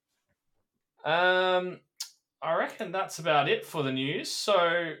 I reckon that's about it for the news.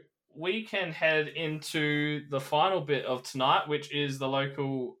 So we can head into the final bit of tonight, which is the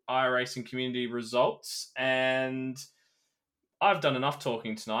local iRacing community results. And I've done enough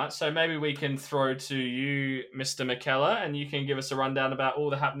talking tonight, so maybe we can throw to you, Mr. McKellar, and you can give us a rundown about all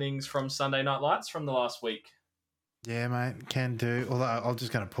the happenings from Sunday Night Lights from the last week. Yeah, mate, can do. Although I'm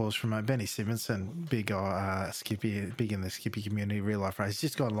just going to pause for a moment. Benny Simonson, big Skippy, big in the Skippy community, real life race,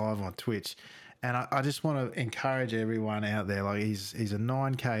 just gone live on Twitch. And I just want to encourage everyone out there. Like, he's a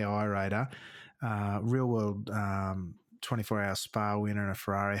 9K iRater, real world 24-hour Spa winner in a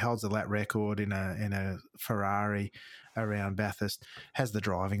Ferrari, holds the lap record in a Ferrari around Bathurst, has the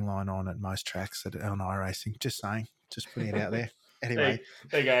driving line on at most tracks on iRacing. Just saying, just putting it out there. Anyway.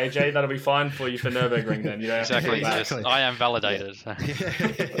 There you go, AJ. That'll be fine for you for Nürburgring then. You don't have to Exactly. feel bad. Exactly. Yes, I am validated.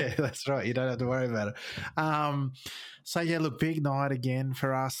 Yeah, that's right. You don't have to worry about it. So, yeah, look, big night again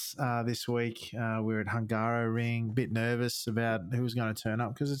for us this week. We're at Hungaroring, a bit nervous about who's going to turn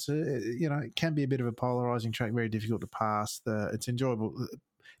up because it can be a bit of a polarising track, very difficult to pass. It's enjoyable, a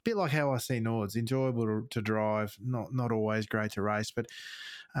bit like how I see Nords, enjoyable to drive, not always great to race, but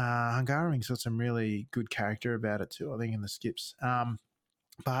Hungaroring's got some really good character about it too, I think, in the skips.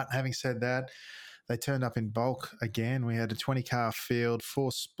 But having said that, they turned up in bulk again. We had a 20-car field,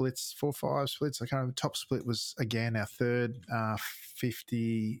 5 splits. I can't remember. Top split was, again, our third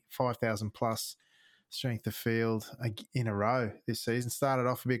 55,000 plus strength of field in a row this season. Started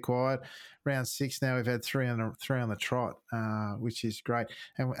off a bit quiet. Round 6 now, we've had three on the trot, which is great.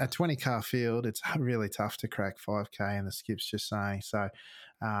 And a 20-car field, it's really tough to crack 5K in the skips, just saying. So,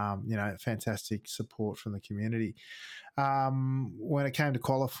 fantastic support from the community. When it came to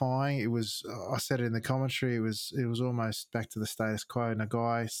qualifying, I said it in the commentary, it was almost back to the status quo.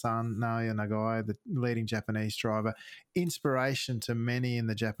 Naoya Nagai, the leading Japanese driver, inspiration to many in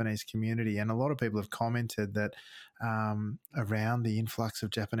the Japanese community. And a lot of people have commented that around the influx of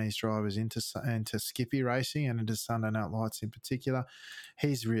Japanese drivers into Skippy racing and into Sunday Night Lights in particular,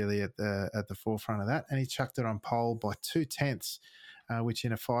 he's really at the forefront of that. And he chucked it on pole by 2/10. Which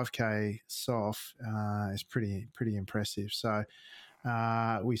in a 5K soft is pretty impressive. So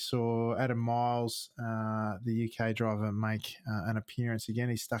we saw Adam Miles, the UK driver, make an appearance again.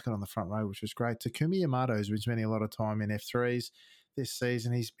 He stuck it on the front row, which was great. Takumi Yamato has been spending a lot of time in F3s this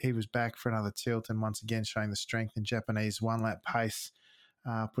season. He was back for another tilt and once again showing the strength in Japanese one-lap pace,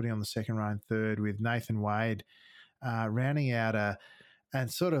 putting on the second row and third with Nathan Wade rounding out and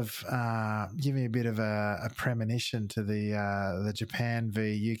sort of giving a bit of a premonition to the Japan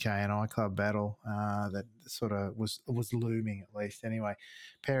v UK and iClub battle that sort of was looming, at least. Anyway,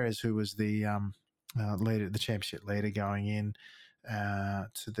 Perez, who was the leader, the championship leader going in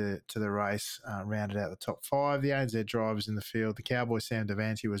to the race, rounded out the top 5. The ANZ drivers in the field, the Cowboy Sam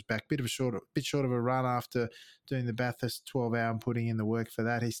Davanti was back, bit short of a run after doing the Bathurst 12-hour and putting in the work for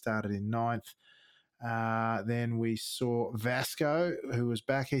that. He started in 9th. Then we saw Vasco, who was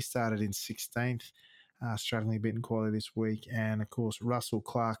back. He started in 16th, struggling a bit in quality this week. And, of course, Russell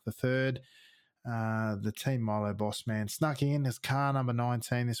Clark, the third, the Team Milo boss man, snuck in as car number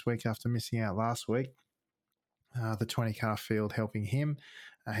 19 this week after missing out last week. The 20-car field helping him.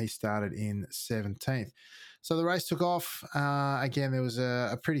 He started in 17th. So the race took off. Again, there was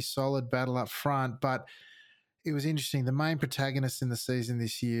a pretty solid battle up front, but it was interesting. The main protagonists in the season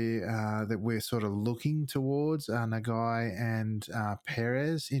this year that we're sort of looking towards are Nagai and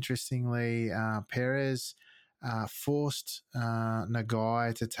Perez. Interestingly, Perez forced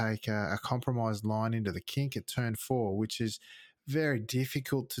Nagai to take a compromised line into the kink at turn 4, which is very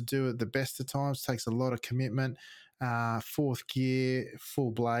difficult to do at the best of times. Takes a lot of commitment. 4th gear,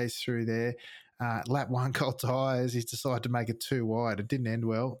 full blaze through there. Lap 1 cold tyres. He's decided to make it too wide. It didn't end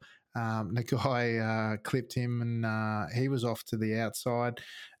well. Nagai clipped him and he was off to the outside,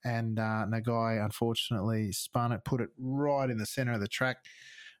 and Nagai unfortunately spun it, put it right in the centre of the track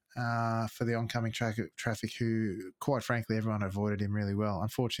for the oncoming traffic, who quite frankly everyone avoided him really well.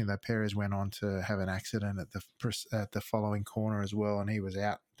 Unfortunately, though, Perez went on to have an accident at the following corner as well, and he was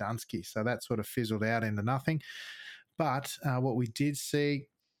out Dunsky, so that sort of fizzled out into nothing. But what we did see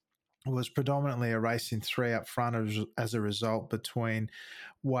was predominantly a race in 3 up front as a result between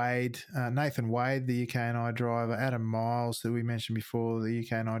Nathan Wade, the UK&I driver, Adam Miles, that we mentioned before, the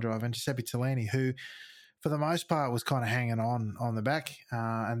UK&I driver, and Giuseppe Tellini, who for the most part was kind of hanging on the back.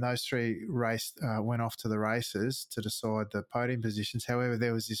 And those 3 went off to the races to decide the podium positions. However,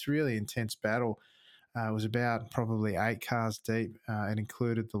 there was this really intense battle. It was about probably 8 cars deep. It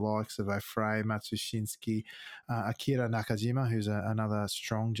included the likes of Ofrey, Matsushinsky, Akira Nakajima, who's another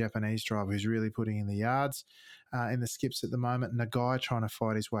strong Japanese driver who's really putting in the yards in the skips at the moment. Nagai trying to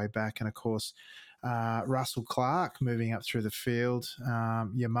fight his way back. And, of course, Russell Clark moving up through the field.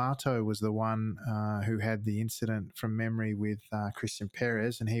 Yamato was the one who had the incident from memory with Christian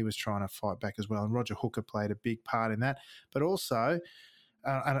Perez, and he was trying to fight back as well. And Roger Hooker played a big part in that. But also...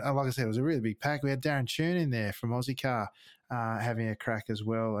 and like I said, it was a really big pack. We had Darren Tune in there from Aussie Car having a crack as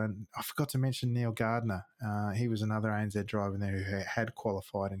well. And I forgot to mention Neil Gardner. He was another ANZ driver in there who had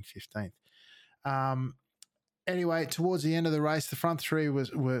qualified in 15th. Anyway, towards the end of the race, the front three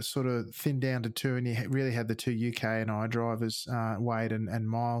were sort of thinned down to two, and you really had the two UK and I drivers, Wade and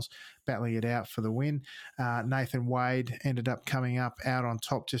Miles, battling it out for the win. Nathan Wade ended up coming up out on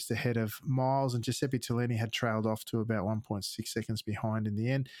top just ahead of Miles, and Giuseppe Tellini had trailed off to about 1.6 seconds behind in the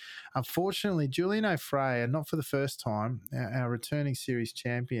end. Unfortunately, Julian O'Fray, and not for the first time, our returning series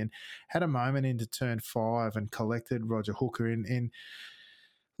champion, had a moment into turn 5 and collected Roger Hooker in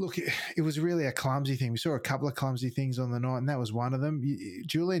look, it was really a clumsy thing. We saw a couple of clumsy things on the night, and that was one of them.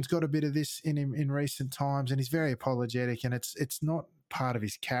 Julian's got a bit of this in him in recent times, and he's very apologetic, and it's not part of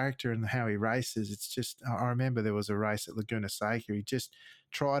his character and how he races. It's just, I remember there was a race at Laguna Seca. He just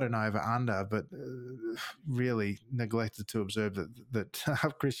tried an over-under, but really neglected to observe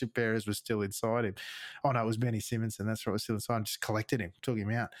that Christian Perez was still inside him. Oh, no, it was Benny Simonson. That's right, was still inside him. Just collected him, took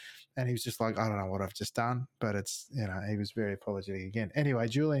him out. And he was just like, I don't know what I've just done, but it's, he was very apologetic again. Anyway,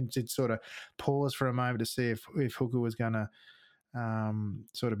 Julian did sort of pause for a moment to see if Hooker was going to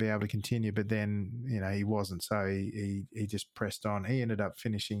sort of be able to continue, but then, he wasn't. So he just pressed on. He ended up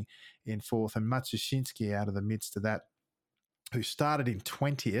finishing in 4th, and Matsushinsky out of the midst of that, who started in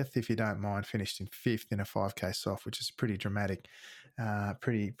 20th, if you don't mind, finished in 5th in a 5K soft, which is pretty dramatic.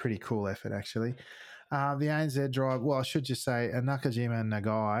 Pretty cool effort, actually. The ANZ drive, well, I should just say Nakajima and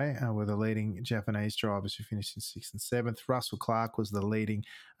Nagai were the leading Japanese drivers who finished in 6th and 7th. Russell Clark was the leading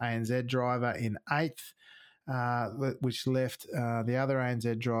ANZ driver in 8th, which left the other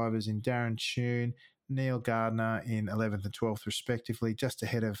ANZ drivers in Darren Tune, Neil Gardner in 11th and 12th, respectively, just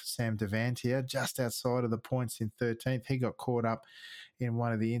ahead of Sam Devantier, just outside of the points in 13th. He got caught up in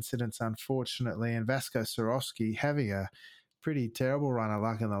one of the incidents, unfortunately, and Vasco Sorowski having a pretty terrible run of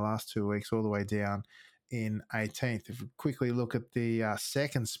luck in the last 2 weeks, all the way down in 18th. If we quickly look at the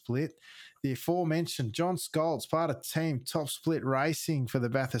second split, the aforementioned John Scholz, part of Team Top Split Racing for the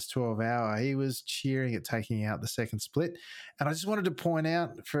Bathurst 12 Hour, he was cheering at taking out the second split. And I just wanted to point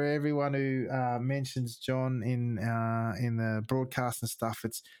out for everyone who mentions John in the broadcast and stuff,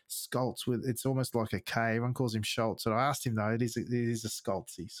 it's Scholz it's almost like a K. Everyone calls him Schultz. And I asked him, though, it is a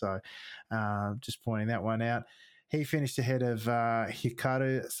Scholzy. So just pointing that one out. He finished ahead of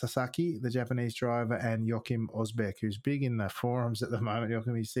Hikaru Sasaki, the Japanese driver, and Joachim Osbeck, who's big in the forums at the moment.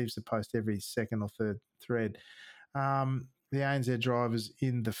 Joachim, he seems to post every second or third thread. The ANZ drivers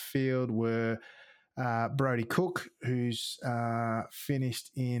in the field were Brody Cook, who's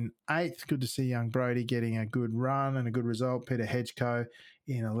finished in 8th. Good to see young Brody getting a good run and a good result. Peter Hedgecoe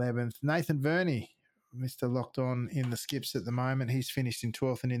in 11th. Nathan Verney, Mr. Locked On in the skips at the moment. He's finished in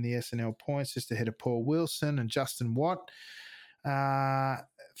 12th and in the SNL points, just ahead of Paul Wilson and Justin Watt.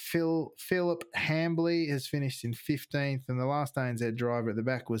 Philip Hambley has finished in 15th, and the last ANZ driver at the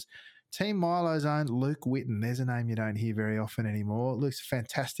back was Team Milo's own Luke Whitten. There's a name you don't hear very often anymore. Luke's a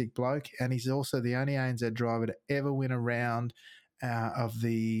fantastic bloke, and he's also the only ANZ driver to ever win a round of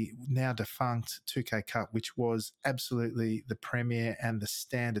the now defunct 2K Cup, which was absolutely the premier and the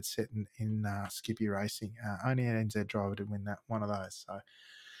standard set in Skippy racing. Only an NZ driver to win one of those. So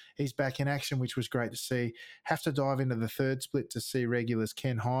he's back in action, which was great to see. Have to dive into the third split to see regulars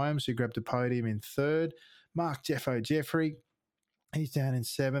Ken Hyams, who grabbed a podium in 3rd. Mark Jeffo Jeffrey, he's down in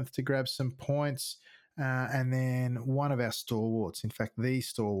 7th to grab some points. And then one of our stalwarts, in fact, the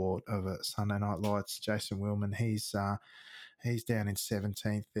stalwart of Sunday Night Lights, Jason Willman, he's down in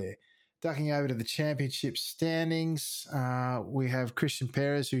 17th there. Ducking over to the championship standings, we have Christian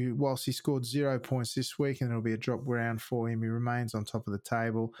Perez, who, whilst he scored 0 points this week, and it'll be a drop round for him, he remains on top of the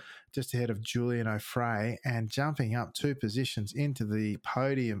table, just ahead of Julian O'Fray, and jumping up 2 positions into the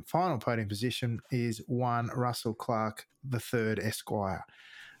final podium position is one Russell Clark III Esquire,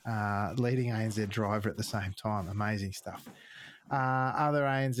 leading ANZ driver at the same time. Amazing stuff. Other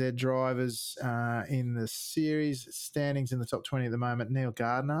ANZ drivers in the series standings in the top 20 at the moment. Neil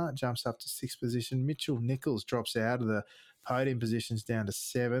Gardner jumps up to 6th position. Mitchell Nichols drops out of the podium positions down to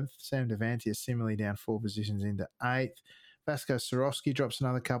 7th. Sam Devantier similarly down 4 positions into 8th. Vasco Sorowski drops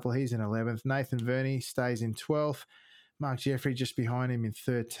another couple. He's in 11th. Nathan Verney stays in 12th. Mark Jeffrey just behind him in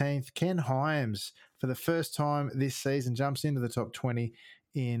 13th. Ken Hyams, for the first time this season, jumps into the top 20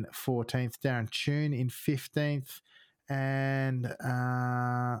 in 14th. Darren Tune in 15th. And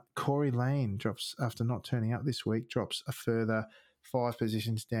Corey Lane drops, after not turning up this week, drops a further 5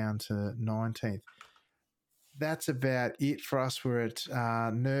 positions down to 19th. That's about it for us. We're at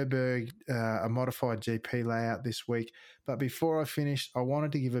Nürburgring, a modified GP layout this week. But before I finish, I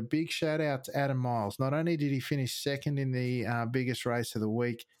wanted to give a big shout out to Adam Miles. Not only did he finish second in the biggest race of the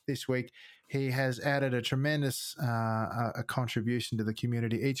week this week, He has added a tremendous a contribution to the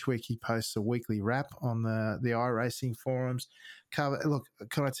community. Each week he posts a weekly wrap on the iRacing forums. Look,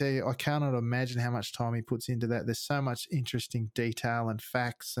 can I tell you, I cannot imagine how much time he puts into that. There's so much interesting detail and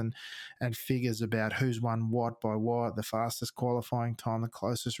facts and figures about who's won what by what, the fastest qualifying time, the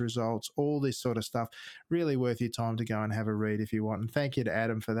closest results, all this sort of stuff. Really worth your time to go and have a read if you want. And thank you to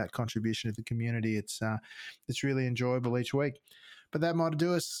Adam for that contribution to the community. It's really enjoyable each week. But that might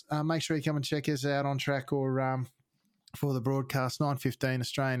do us. Make sure you come and check us out on track or for the broadcast, 9:15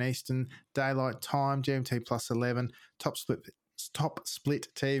 Australian Eastern Daylight Time, GMT plus 11, Top Split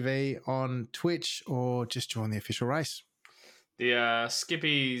TV on Twitch, or just join the official race. The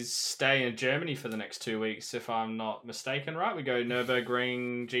Skippies stay in Germany for the next 2 weeks, if I'm not mistaken, right? We go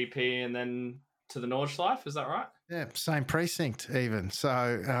Nürburgring GP and then to the Nordschleife, is that right? Yeah, same precinct even.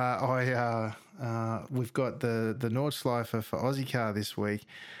 So we've got the Nordschleife for Aussie Car this week,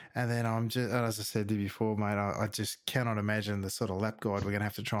 and then I'm just, as I said to you before, mate, I just cannot imagine the sort of lap guide we're going to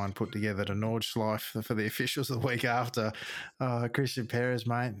have to try and put together to Nordschleife for the officials the week after. Christian Perez,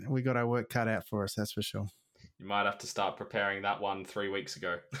 mate, we got our work cut out for us, that's for sure. You might have to start preparing that one 3 weeks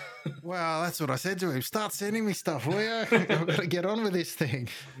ago. Well, that's what I said to him. Start sending me stuff, will you? I've got to get on with this thing.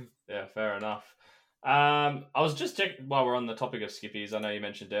 Yeah, fair enough. I was just checking while we're on the topic of Skippies. I know you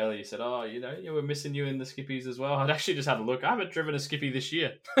mentioned earlier, you said, we're missing you in the Skippies as well. I'd actually just had a look. I haven't driven a Skippy this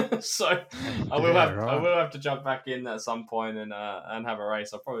year. So I will have to jump back in at some point and have a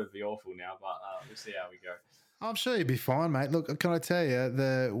race. I'll probably be awful now, but we'll see how we go. I'm sure you'll be fine, mate. Look, can I tell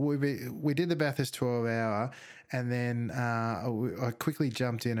you, we did the Bathurst 12-hour, and then I quickly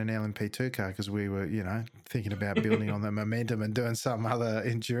jumped in an LMP2 car because we were, thinking about building on the momentum and doing some other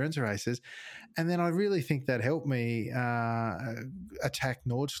endurance races. And then I really think that helped me attack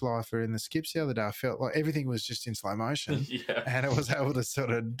Nordschleife in the skips the other day. I felt like everything was just in slow motion, and I was able to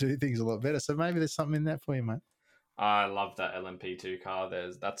sort of do things a lot better. So maybe there's something in that for you, mate. I love that LMP2 car.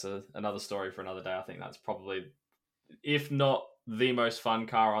 That's another story for another day. I think that's probably, if not the most fun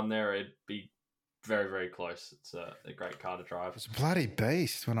car on there, it'd be very, very close. It's a great car to drive. It's a bloody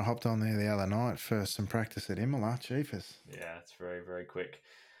beast when I hopped on there the other night for some practice at Imola. Jeepers. Yeah, it's very, very quick.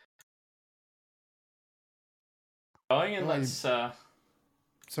 Going and let's...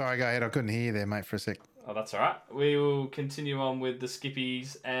 Sorry, go ahead. I couldn't hear you there, mate, for a sec. Oh, that's all right. We will continue on with the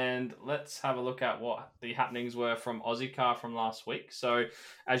Skippies and let's have a look at what the happenings were from Aussie Car from last week. So,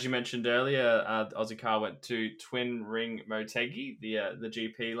 as you mentioned earlier, Aussie Car went to Twin Ring Motegi, the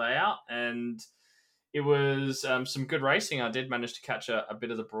GP layout, and it was some good racing. I did manage to catch a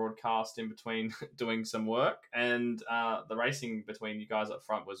bit of the broadcast in between doing some work, and the racing between you guys up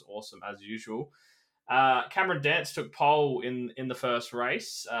front was awesome as usual. Cameron Dance took pole in the first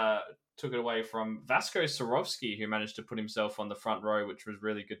race, took it away from Vasco Sorovsky, who managed to put himself on the front row, which was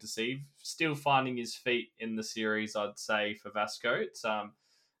really good to see. Still finding his feet in the series, I'd say, for Vasco. It's a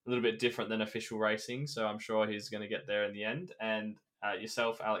little bit different than official racing, so I'm sure he's going to get there in the end. And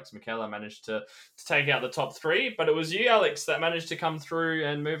yourself, Alex McKellar, managed to take out the top three, but it was you, Alex, that managed to come through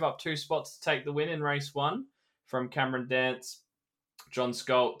and move up 2 spots to take the win in race 1 from Cameron Dance, John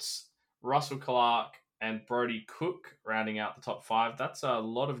Scholtz, Russell Clark, and Brody Cook rounding out the top 5. That's a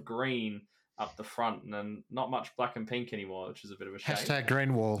lot of green up the front and not much black and pink anymore, which is a bit of a shame. Hashtag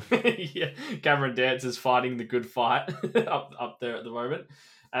green wall. Yeah, Cameron Dance is fighting the good fight up there at the moment.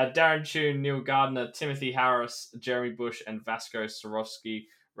 Darren Tune, Neil Gardner, Timothy Harris, Jeremy Bush, and Vasco Sorovsky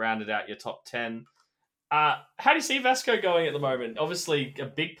rounded out your top 10. How do you see Vasco going at the moment? Obviously, a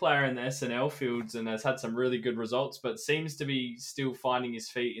big player in the SNL fields and has had some really good results, but seems to be still finding his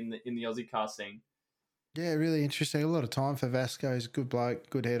feet in the Aussie car scene. Yeah, really interesting. A lot of time for Vasco. He's a good bloke,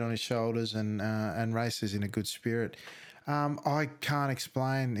 good head on his shoulders, and races in a good spirit. I can't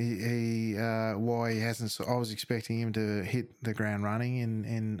explain why he hasn't. I was expecting him to hit the ground running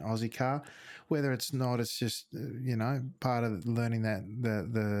in Aussie car. Whether it's not, it's just part of learning that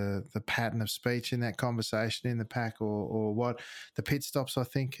the pattern of speech in that conversation in the pack, or what. The pit stops, I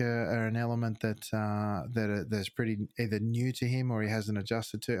think, are an element that's pretty either new to him or he hasn't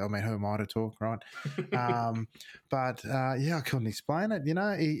adjusted to. I mean, who am I to talk, right? But I couldn't explain it.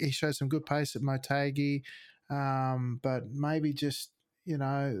 He showed some good pace at Motegi, but maybe just.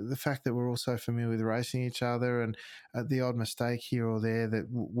 The fact that we're all so familiar with racing each other and the odd mistake here or there that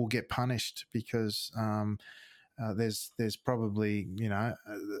will get punished because there's probably,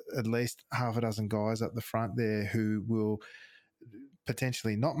 at least half a dozen guys up the front there who will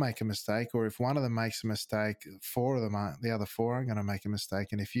potentially not make a mistake, or if one of them makes a mistake, the other four aren't going to make a mistake.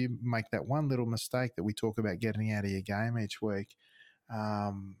 And if you make that one little mistake that we talk about getting out of your game each week,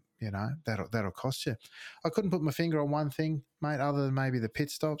 that'll cost you. I couldn't put my finger on one thing, mate, other than maybe the pit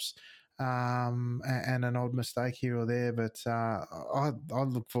stops. and an odd mistake here or there. But I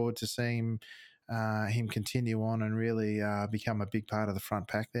look forward to seeing him continue on and really become a big part of the front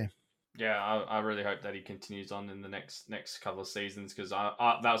pack there. Yeah, I really hope that he continues on in the next couple of seasons, because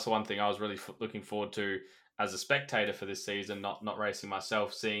that's the one thing I was really looking forward to as a spectator for this season, not racing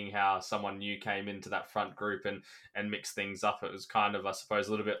myself, seeing how someone new came into that front group and mixed things up. It was kind of, I suppose,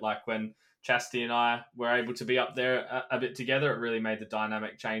 a little bit like when Chastity and I were able to be up there a bit together. It really made the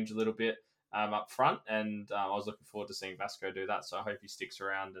dynamic change a little bit up front, and I was looking forward to seeing Vasco do that. So I hope he sticks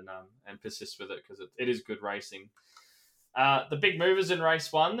around and persists with it, because it is good racing. The big movers in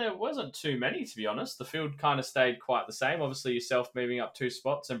race one, there wasn't too many, to be honest. The field kind of stayed quite the same. Obviously, yourself moving up 2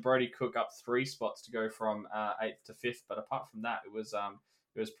 spots and Brody Cook up 3 spots to go from 8th to 5th. But apart from that, it was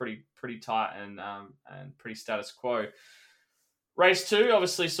pretty tight and pretty status quo. Race 2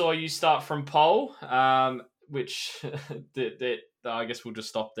 obviously saw you start from pole, which I guess we'll just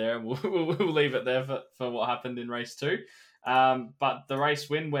stop there and we'll leave it there for what happened in race 2. But the race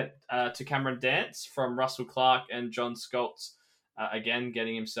win went to Cameron Dance from Russell Clark and John Skoltz, again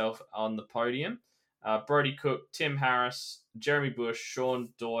getting himself on the podium. Brody Cook, Tim Harris, Jeremy Bush, Sean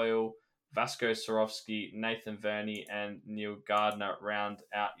Doyle, Vasco Sorofsky, Nathan Verney, and Neil Gardner round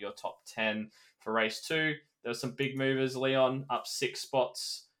out your top 10 for race 2. There were some big movers. Leon up 6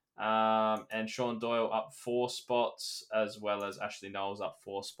 spots, and Sean Doyle up 4 spots, as well as Ashley Knowles up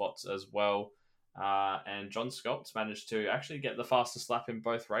 4 spots as well. And John Skoltz managed to actually get the fastest lap in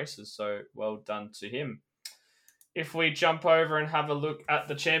both races, so well done to him. If we jump over and have a look at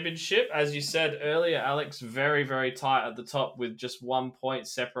the championship, as you said earlier, Alex, very, very tight at the top with just 1 point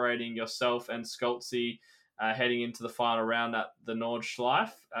separating yourself and Skoltzy heading into the final round at the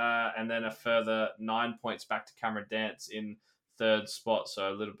Nordschleife, and then a further 9 points back to Cameron Dance in 3rd spot, so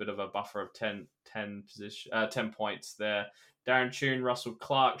a little bit of a buffer of 10 points there. Darren Tune, Russell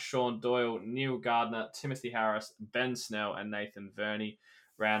Clark, Sean Doyle, Neil Gardner, Timothy Harris, Ben Snell, and Nathan Verney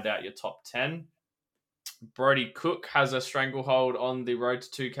round out your top 10. Brody Cook has a stranglehold on the road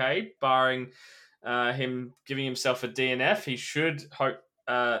to 2K, barring him giving himself a DNF. He should hope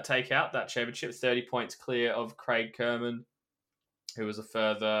take out that championship, 30 points clear of Craig Kerman, who was a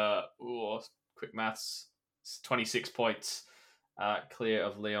further, quick maths, 26 points clear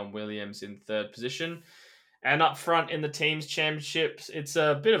of Leon Williams in 3rd position. And up front in the teams championships, it's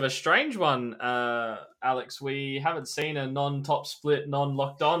a bit of a strange one, Alex. We haven't seen a non-top split,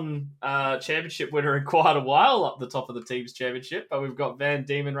 non-locked on championship winner in quite a while up the top of the teams championship. But we've got Van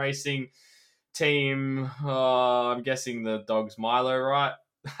Diemen Racing team, I'm guessing the dog's Milo, right?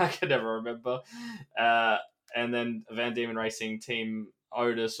 I can never remember. And then Van Diemen Racing team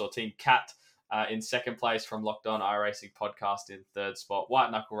Otis or team Cat in 2nd place from Locked On iRacing Podcast in 3rd spot.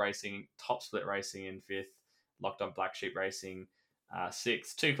 White Knuckle Racing, Top Split Racing in 5th. Locked On Black Sheep Racing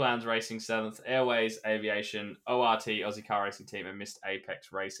 6th, Two Clowns Racing 7th, Airways Aviation, ORT Aussie Car Racing Team, and Missed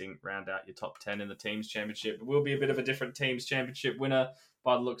Apex Racing round out your top 10 in the teams championship. It will be a bit of a different teams championship winner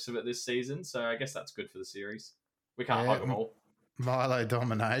by the looks of it this season, so I guess that's good for the series. We can't hug them all. Milo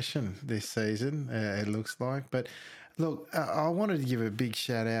domination this season, it looks like. But look, I wanted to give a big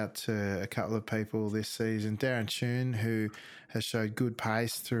shout out to a couple of people this season. Darren Tune, who has showed good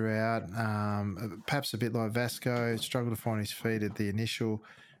pace throughout, perhaps a bit like Vasco, struggled to find his feet at the initial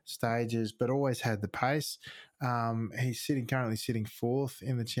stages, but always had the pace. He's currently sitting 4th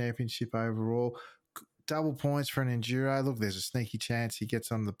in the championship overall. Double points for an enduro. Look, there's a sneaky chance he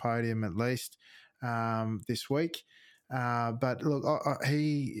gets on the podium at least this week. But look,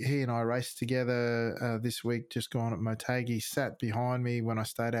 he and I raced together this week, just gone at Motegi. Sat behind me when I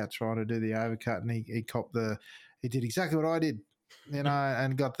stayed out trying to do the overcut, and he did exactly what I did,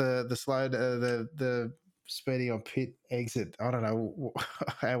 and got the slow, the speedy on pit exit. I don't know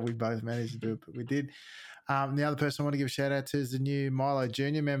how we both managed to do it, but we did. The other person I want to give a shout out to is the new Milo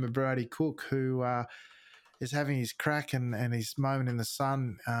Junior member, Brody Cook, who is having his crack and his moment in the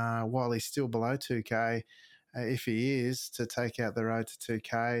sun while he's still below 2K. If he is to take out the road to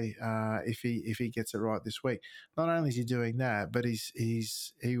 2K, if he gets it right this week. Not only is he doing that, but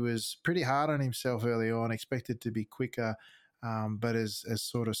he was pretty hard on himself early on, expected to be quicker, but is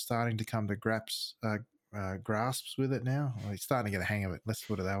sort of starting to come to grasps with it now. Well, he's starting to get a hang of it. Let's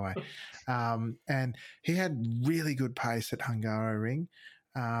put it that way. And he had really good pace at Hungaroring,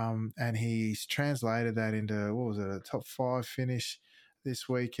 and he's translated that into a top 5 finish this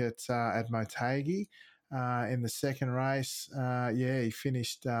week at Motegi. In the second race, he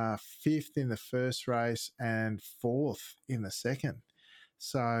finished 5th in the first race and 4th in the second.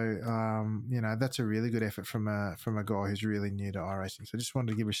 So, that's a really good effort from a guy who's really new to iRacing. So just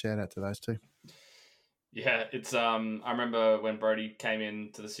wanted to give a shout out to those two. Yeah, it's I remember when Brody came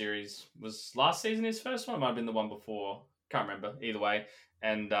into the series, was last season his first one, might have been the one before. Can't remember. Either way.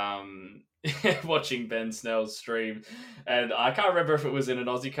 And watching Ben Snell's stream, and I can't remember if it was in an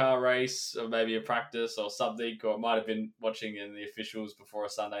Aussie car race or maybe a practice or something, or it might have been watching in the officials before a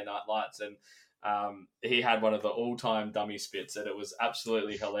Sunday Night Lights, and he had one of the all-time dummy spits, and it was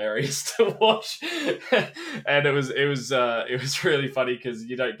absolutely hilarious to watch. And it was really funny because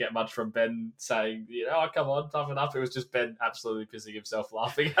you don't get much from Ben saying, oh, come on, toughen up. It was just Ben absolutely pissing himself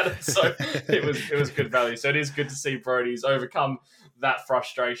laughing at it. So it was good value. So it is good to see Brody's overcome that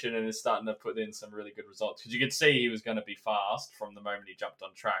frustration and is starting to put in some really good results, because you could see he was going to be fast from the moment he jumped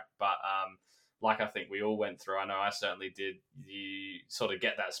on track, but like I think we all went through, I know I certainly did, you sort of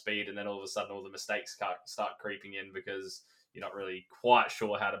get that speed and then all of a sudden all the mistakes start creeping in because you're not really quite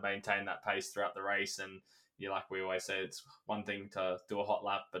sure how to maintain that pace throughout the race. And like we always say, it's one thing to do a hot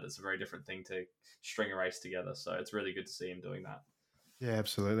lap, but it's a very different thing to string a race together. So it's really good to see him doing that. Yeah,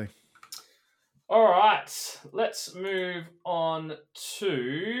 absolutely. All right, let's move on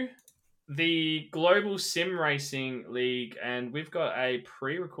to the Global Sim Racing League, and we've got a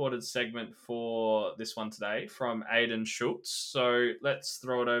pre-recorded segment for this one today from Aidan Schultz. So let's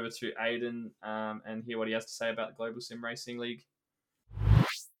throw it over to Aidan and hear what he has to say about the Global Sim Racing League.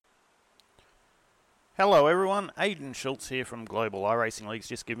 Hello everyone, Aidan Schultz here from Global iRacing Leagues,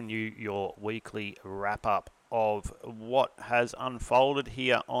 just giving you your weekly wrap-up of what has unfolded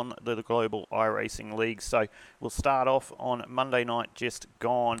here on the Global iRacing League. So we'll start off on Monday night just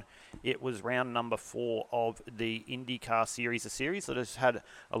gone. It was round number 4 of the IndyCar Series, a series that has had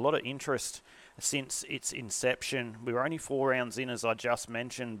a lot of interest since its inception. We were only 4 rounds in, as I just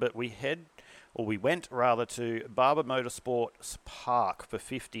mentioned, but we went to Barber Motorsports Park for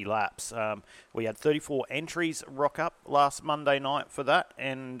 50 laps. We had 34 entries rock up last Monday night for that,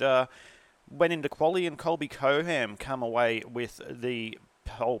 and went into quali, and Colby Coham come away with the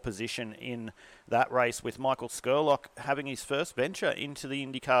pole position in that race, with Michael Skurlock having his first venture into the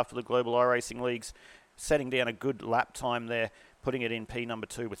IndyCar for the Global iRacing Leagues, setting down a good lap time there, putting it in P number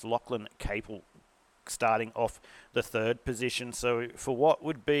 2 with Lachlan Capel starting off the 3rd position. So for what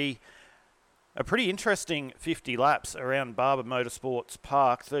would be a pretty interesting 50 laps around Barber Motorsports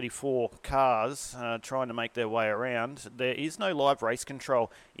Park, 34 cars trying to make their way around. There is no live race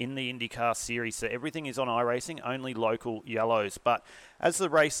control in the IndyCar series, so everything is on iRacing, only local yellows. But as the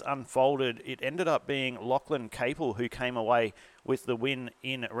race unfolded, it ended up being Lachlan Capel who came away with the win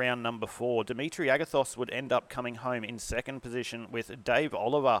in round number 4. Dimitri Agathos would end up coming home in 2nd position, with Dave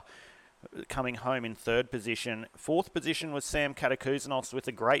Oliver coming home in 3rd position. 4th position was Sam Katakouzanos with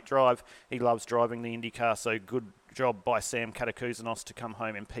a great drive. He loves driving the IndyCar, so good job by Sam Katakouzanos to come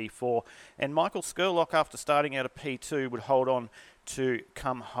home in P4. And Michael Skurlock, after starting out of P2, would hold on to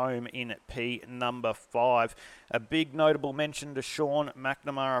come home in P number 5. A big notable mention to Sean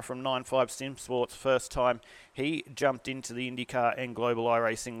McNamara from 9.5 Sim Sports, first time he jumped into the IndyCar and Global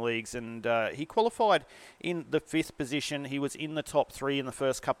iRacing Leagues, and he qualified in the 5th position. He was in the top 3 in the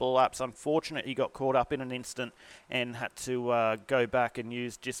first couple of laps. Unfortunately, he got caught up in an instant and had to go back and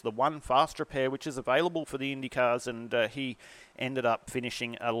use just the one fast repair, which is available for the IndyCars, and he ended up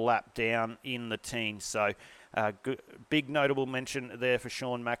finishing a lap down in the teens. So big notable mention there for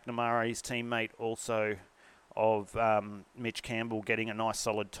Sean McNamara, his teammate also of Mitch Campbell, getting a nice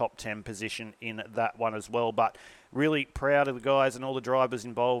solid top 10 position in that one as well. But really proud of the guys and all the drivers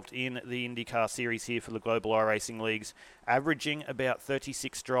involved in the IndyCar series here for the Global iRacing Leagues, averaging about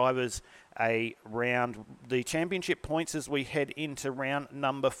 36 drivers a round. The championship points as we head into round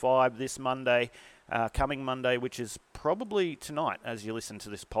number 5 this Monday, coming Monday, which is probably tonight as you listen to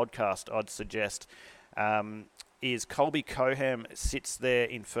this podcast, I'd suggest, is Colby Coham sits there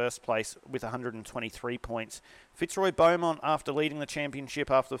in first place with 123 points. Fitzroy Beaumont, after leading the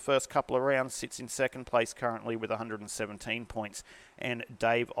championship after the first couple of rounds, sits in second place currently with 117 points. And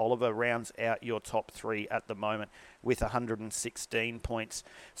Dave Oliver rounds out your top 3 at the moment with 116 points.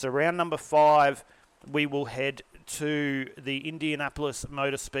 So round number 5, we will head to the Indianapolis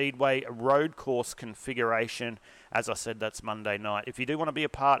Motor Speedway road course configuration. As I said, that's Monday night. If you do want to be a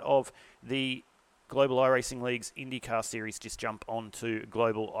part of the Global iRacing Leagues IndyCar Series, just jump onto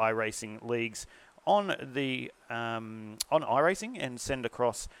Global iRacing Leagues on iRacing and send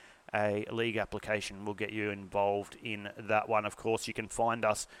across a league application. We'll get you involved in that one. Of course, you can find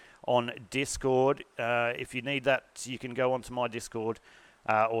us on Discord. If you need that, you can go onto my Discord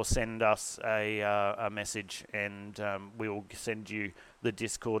or send us a message, and we will send you the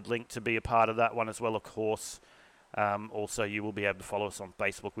Discord link to be a part of that one as well, of course. Also, you will be able to follow us on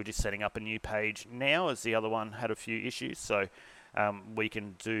Facebook. We're just setting up a new page now, as the other one had a few issues. So we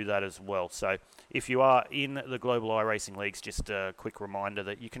can do that as well. So if you are in the Global iRacing Leagues, just a quick reminder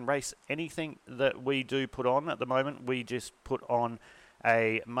that you can race anything that we do put on at the moment. We just put on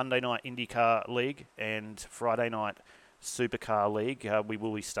a Monday night IndyCar League and Friday night Supercar League. We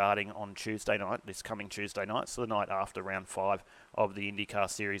will be starting on Tuesday night, this coming Tuesday night, so the night after round 5 of the IndyCar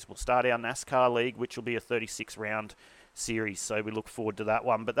Series. We'll start our NASCAR League, which will be a 36-round series, so we look forward to that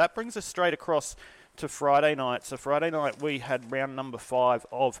one. But that brings us straight across to Friday night. So Friday night we had round number 5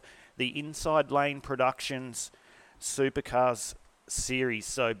 of the Inside Lane Productions Supercars Series.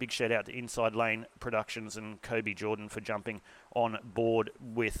 So big shout out to Inside Lane Productions and Kobe Jordan for jumping on board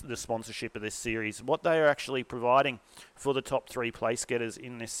with the sponsorship of this series. What they are actually providing for the top 3 place getters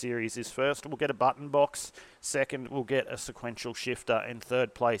in this series is, first, we'll get a button box, second, we'll get a sequential shifter, and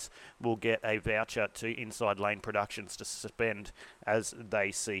third place, we'll get a voucher to Inside Lane Productions to spend as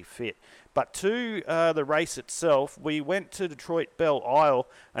they see fit. But to the race itself, we went to Detroit Belle Isle,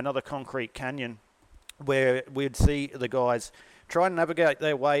 another concrete canyon, where we'd see the guys try and navigate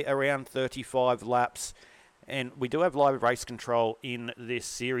their way around 35 laps. And we do have live race control in this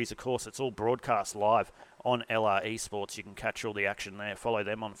series. Of course, it's all broadcast live on LR Esports. You can catch all the action there. Follow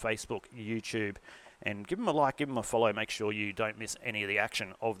them on Facebook, YouTube, and give them a like, give them a follow. Make sure you don't miss any of the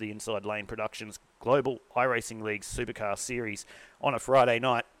action of the Inside Lane Productions Global iRacing League Supercar Series on a Friday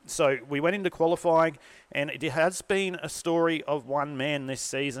night. So we went into qualifying, and it has been a story of one man this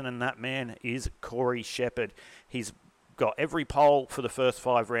season, and that man is Corey Shepherd. He's got every pole for the first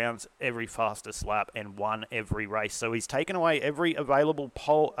 5 rounds, every fastest lap, and won every race. So he's taken away every available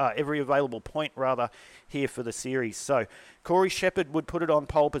point here for the series. So Corey Shepherd would put it on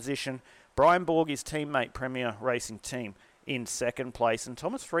pole position. Brian Borg, his teammate, Premier Racing Team, in second place, and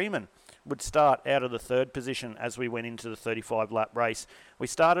Thomas Freeman would start out of the third position as we went into the 35-lap race. We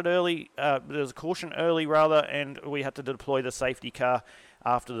started early, there was a caution early and we had to deploy the safety car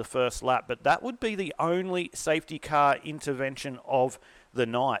after the first lap, but that would be the only safety car intervention of the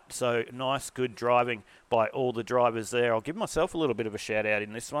night. So nice, good driving by all the drivers there. I'll give myself a little bit of a shout out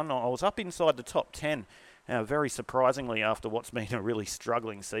in this one. I was up inside the top 10, very surprisingly, after what's been a really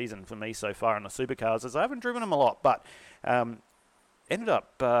struggling season for me so far in the supercars, as I haven't driven them a lot, but ended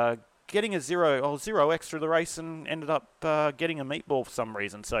up getting a zero extra the race, and ended up getting a meatball for some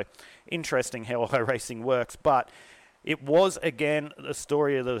reason. So interesting how iRacing works, but it was, again, the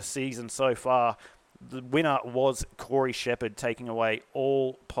story of the season so far. The winner was Corey Shepherd, taking away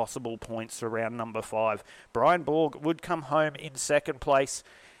all possible points for round number 5. Brian Borg would come home in second place.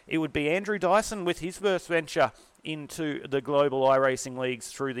 It would be Andrew Dyson with his first venture into the Global iRacing Leagues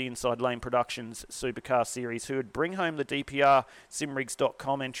through the Inside Lane Productions Supercar Series, who would bring home the DPR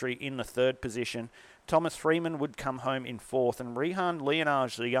Simrigs.com entry in the third position. Thomas Freeman would come home in 4th, and Rehan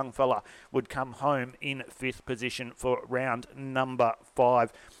Leonage, the young fella, would come home in 5th position for round number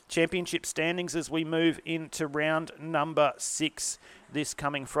 5. Championship standings as we move into round number 6 this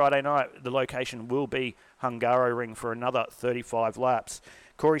coming Friday night. The location will be Hungaroring for another 35 laps.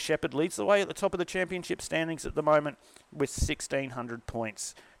 Corey Shepherd leads the way at the top of the championship standings at the moment with 1,600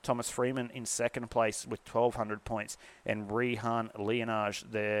 points. Thomas Freeman in second place with 1,200 points, and Rehan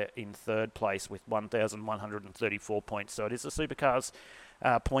Leonage there in third place with 1,134 points. So it is a Supercars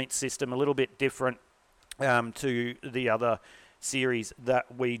point system, a little bit different to the other series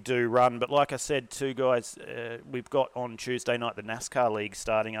that we do run. But like I said too, guys, we've got on Tuesday night the NASCAR League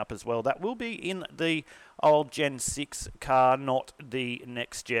starting up as well. That will be in the old Gen 6 car, not the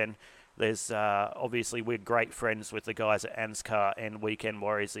next gen. There's obviously, we're great friends with the guys at ANSCAR and Weekend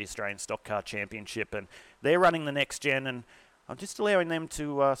Warriors, the Australian Stock Car Championship, and they're running the next gen, and I'm just allowing them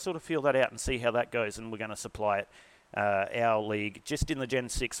to sort of feel that out and see how that goes, and we're going to supply it, our league, just in the Gen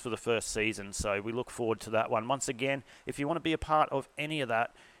 6 for the first season. So we look forward to that one. Once again, if you want to be a part of any of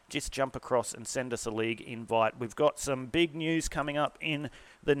that, just jump across and send us a league invite. We've got some big news coming up in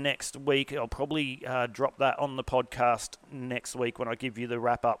the next week. I'll probably drop that on the podcast next week when I give you the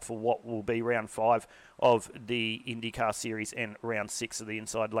wrap-up for what will be round 5 of the IndyCar Series and round 6 of the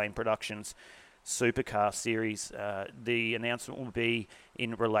Inside Lane Productions Supercar Series. The announcement will be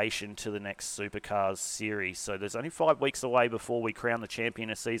in relation to the next Supercars Series. So there's only 5 weeks away before we crown the champion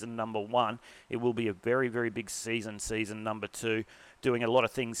of season number 1. It will be a very, very big season number 2. Doing a lot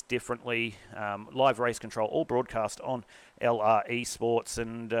of things differently, live race control, all broadcast on LR Esports,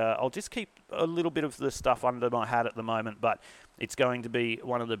 and I'll just keep a little bit of the stuff under my hat at the moment, but it's going to be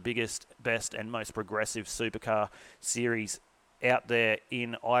one of the biggest, best, and most progressive supercar series out there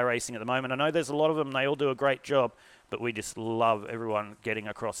in iRacing at the moment. I know there's a lot of them, they all do a great job, but we just love everyone getting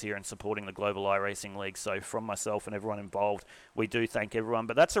across here and supporting the Global iRacing League. So from myself and everyone involved, we do thank everyone.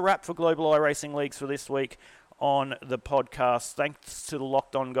 But that's a wrap for Global iRacing Leagues for this week. on the podcast. Thanks to the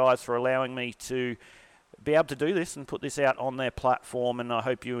Locked On guys for allowing me to be able to do this and put this out on their platform, and I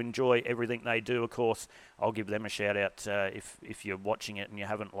hope you enjoy everything they do. Of course, I'll give them a shout out if you're watching it and you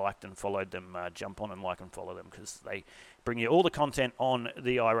haven't liked and followed them, jump on and like and follow them, because they bring you all the content on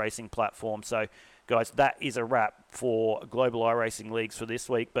the iRacing platform. So guys, that is a wrap for Global iRacing Leagues for this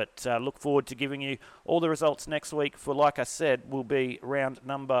week, but look forward to giving you all the results next week for, like I said, will be round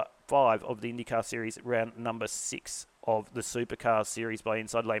number 5 of the IndyCar Series, round number 6 of the Supercars Series by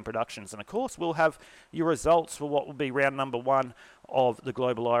Inside Lane Productions. And of course, we'll have your results for what will be round number 1 of the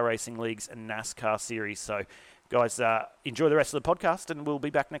Global iRacing Leagues and NASCAR Series. So guys, enjoy the rest of the podcast, and we'll be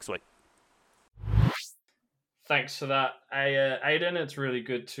back next week. Thanks for that, Aidan. It's really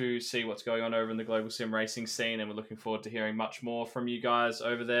good to see what's going on over in the global sim racing scene, and we're looking forward to hearing much more from you guys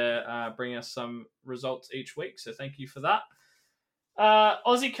over there, bringing us some results each week. So thank you for that.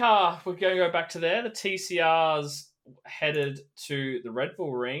 Aussie car, we're going to go back to there. The TCRs headed to the Red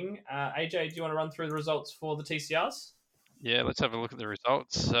Bull Ring. AJ, do you want to run through the results for the TCRs? Yeah, let's have a look at the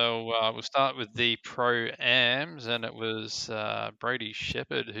results. So we'll start with the Pro-Ams, and it was Brody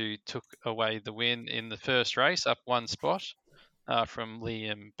Shepherd who took away the win in the first race, up 1 spot from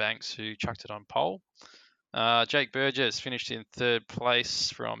Liam Banks, who chucked it on pole. Jake Burgess finished in 3rd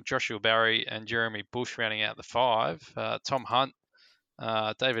place from Joshua Barry and Jeremy Bush rounding out the 5. Tom Hunt,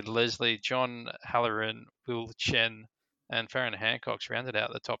 David Leslie, John Halloran, Will Chen, and Farron Hancock rounded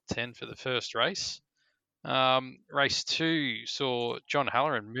out the top 10 for the first race. Race 2 saw John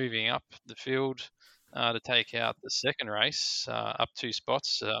Halloran moving up the field to take out the second race, up 2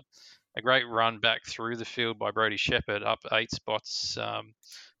 spots. A great run back through the field by Brody Shepherd, up 8 spots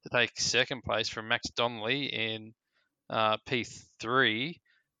to take second place from Max Donnelly in P3.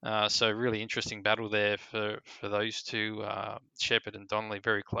 So really interesting battle there for those two, Shepherd and Donnelly,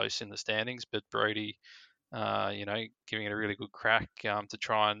 very close in the standings, but Brody, giving it a really good crack to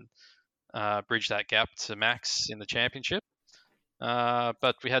try and bridge that gap to Max in the championship.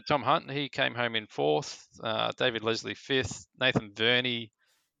 But we had Tom Hunt, he came home in 4th, David Leslie 5th, Nathan Verney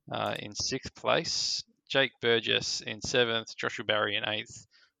in 6th place, Jake Burgess in 7th, Joshua Barry in 8th,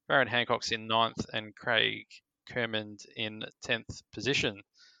 Farron Hancock's in 9th, and Craig Kermond in 10th position.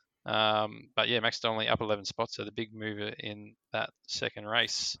 But yeah, Max Donnelly up 11 spots, so the big mover in that second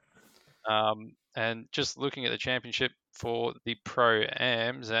race. And just looking at the championship for the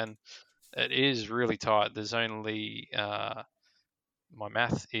Pro-Ams, and it is really tight. There's only, my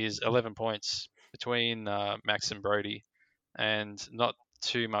math is 11 points between Max and Brody, and not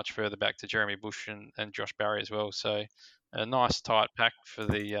too much further back to Jeremy Bush and Josh Barry as well. So a nice tight pack for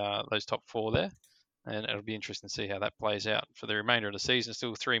the those top 4 there. And it'll be interesting to see how that plays out for the remainder of the season.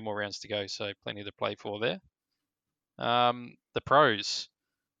 Still 3 more rounds to go, so plenty to play for there. The pros.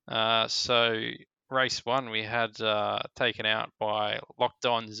 So race 1 we had taken out by Locked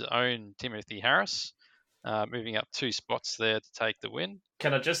On's own Timothy Harris, moving up 2 spots there to take the win.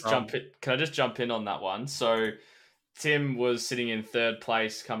 Can I just jump in on that one? So Tim was sitting in 3rd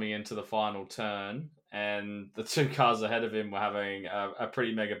place coming into the final turn, and the 2 cars ahead of him were having a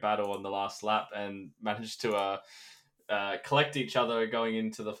pretty mega battle on the last lap, and managed to collect each other going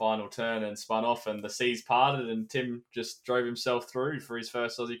into the final turn and spun off, and the seas parted, and Tim just drove himself through for his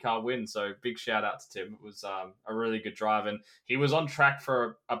first Aussie car win. So big shout out to Tim. It was a really good drive, and he was on track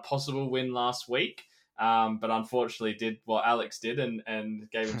for a possible win last week. But unfortunately did what Alex did and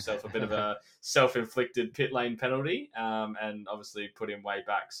gave himself a bit of a self-inflicted pit lane penalty, and obviously put him way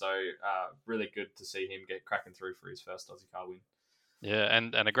back. So really good to see him get cracking through for his first Aussie car win. Yeah,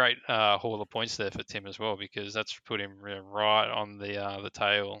 and a great haul of points there for Tim as well, because that's put him right on the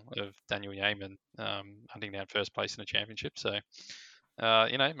tail of Daniel Yeaman, hunting down first place in the championship. So,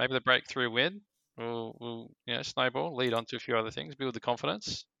 maybe the breakthrough win will snowball, lead on to a few other things, build the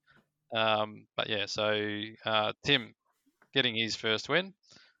confidence. But yeah, so Tim getting his first win.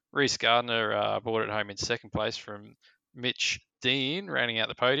 Reece Gardner brought it home in 2nd place from Mitch Dean, rounding out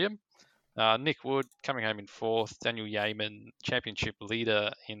the podium. Nick Wood coming home in 4th. Daniel Yeaman, championship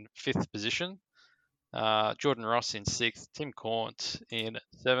leader, in 5th position. Jordan Ross in 6th. Tim Cornt in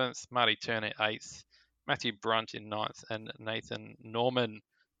 7th. Marty Turner 8th. Matthew Brunt in 9th. And Nathan Norman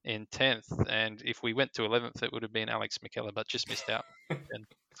in 10th. And if we went to 11th, it would have been Alex McKellar, but just missed out.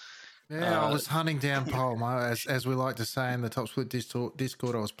 Yeah, I was hunting down pole, as we like to say in the Top Split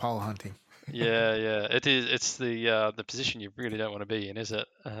Discord. I was pole hunting. Yeah, it is. It's the position you really don't want to be in, is it?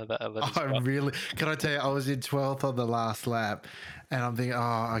 That 11th spot. Can I tell you, I was in 12th on the last lap, and I'm thinking,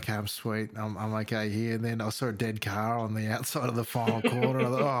 oh, okay, I'm sweet, I'm okay here. And then I saw a dead car on the outside of the final quarter. I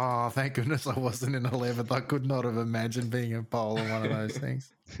thought, oh, thank goodness I wasn't in 11th. I could not have imagined being in pole on one of those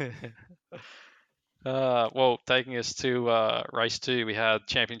things. Well, taking us to race 2, we had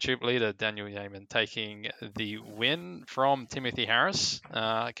championship leader Daniel Yeaman taking the win from Timothy Harris,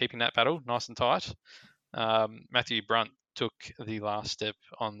 keeping that battle nice and tight. Matthew Brunt took the last step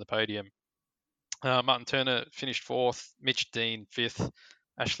on the podium. Martin Turner finished 4th, Mitch Dean 5th,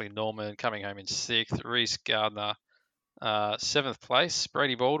 Ashley Norman coming home in 6th, Reese Gardner 7th place,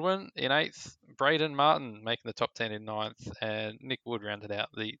 Brady Baldwin in 8th, Braden Martin making the top 10 in 9th, and Nick Wood rounded out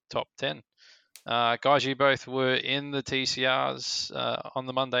the top 10. Guys, you both were in the TCRs on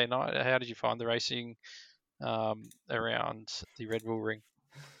the Monday night. How did you find the racing around the Red Bull Ring?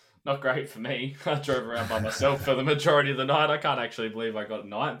 Not great for me. I drove around by myself for the majority of the night. I can't actually believe I got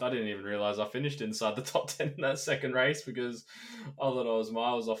 9th. I didn't even realise I finished inside the top 10 in that second race because I thought I was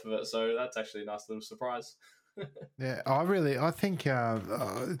miles off of it. So that's actually a nice little surprise. Yeah, I think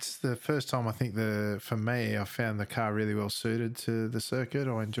it's the first time for me, I found the car really well suited to the circuit.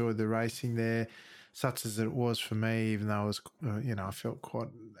 I enjoyed the racing there, such as it was for me, even though I was, I felt quite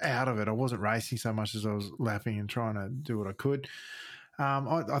out of it. I wasn't racing so much as I was lapping and trying to do what I could.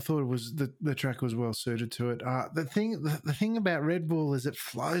 I thought it was the track was well suited to it. The thing about Red Bull is it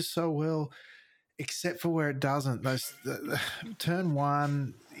flows so well, except for where it doesn't. Turn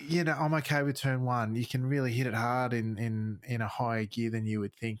 1, I'm okay with turn 1. You can really hit it hard in a higher gear than you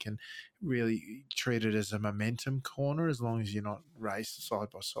would think, and really treat it as a momentum corner as long as you're not raced side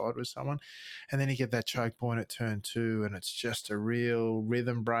by side with someone. And then you get that choke point at turn 2, and it's just a real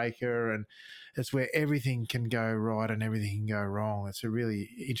rhythm breaker, and it's where everything can go right and everything can go wrong. It's a really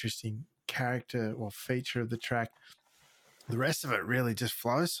interesting character or feature of the track. The rest of it really just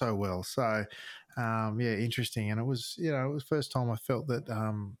flows so well. So, interesting. And it was the first time I felt that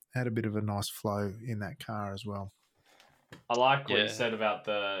had a bit of a nice flow in that car as well. I like what you said about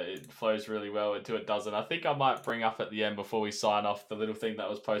it flows really well until it doesn't. I think I might bring up at the end before we sign off the little thing that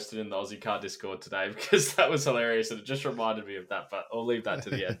was posted in the Aussie Car Discord today because that was hilarious and it just reminded me of that, but I'll leave that to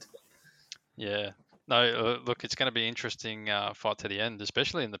the end. Yeah. No, look, it's going to be interesting fight to the end,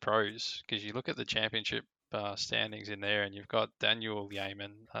 especially in the pros, because you look at the championship standings in there and you've got Daniel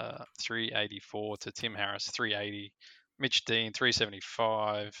Yeaman 384 to Tim Harris 380, Mitch Dean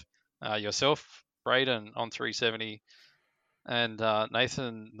 375, yourself Braden on 370, and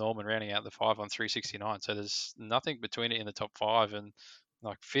Nathan Norman rounding out the 5 on 369. So there's nothing between it in the top 5, and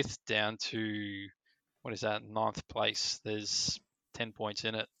like 5th down to what is that, 9th place. There's 10 points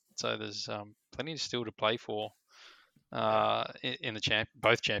in it, so there's plenty still to play for in the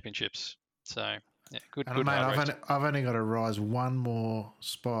both championships. So yeah, good. And mate, I've only got to rise one more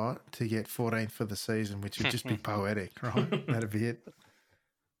spot to get 14th for the season, which would just be poetic, right? That'd be it.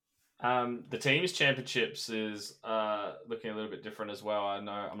 The teams championships is looking a little bit different as well. I'm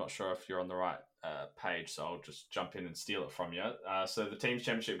not sure if you're on the right page, so I'll just jump in and steal it from you. So the teams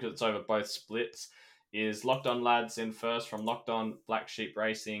championship, because it's over both splits, is Locked On Lads in first from Locked On Black Sheep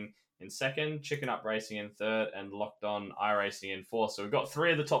Racing in second, Chicken Up Racing in third, and Locked On iRacing in fourth. So we've got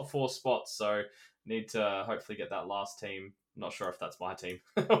 3 of the top 4 spots, so need to hopefully get that last team. Not sure if that's my team.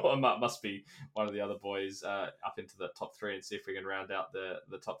 Or it must be one of the other boys up into the top 3 and see if we can round out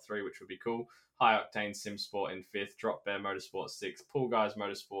the top 3, which would be cool. High Octane Sim Sport in 5th, Drop Bear Motorsport 6th, Pool Guys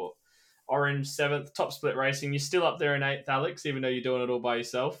Motorsport Orange 7th, Top Split Racing. You're still up there in 8th, Alex, even though you're doing it all by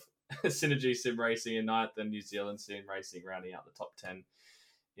yourself. Synergy Sim Racing in 9th, and New Zealand Sim Racing rounding out the top 10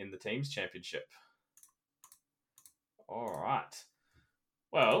 in the teams championship. All right.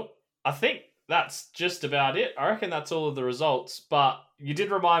 Well, I think that's just about it. I reckon that's all of the results, but you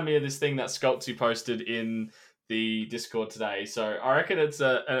did remind me of this thing that Sculpty posted in the Discord today. So I reckon it's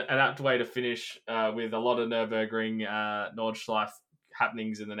an apt way to finish with a lot of Nürburgring Nordschleife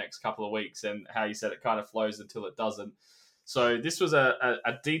happenings in the next couple of weeks, and how you said it kind of flows until it doesn't. So this was a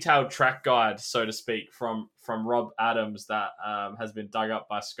detailed track guide, so to speak, from Rob Adams that has been dug up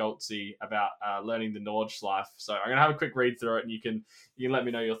by Sculpty about learning the Nordschleife. So I'm going to have a quick read through it, and you can let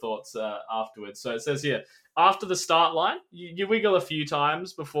me know your thoughts afterwards. So it says here, after the start line, you wiggle a few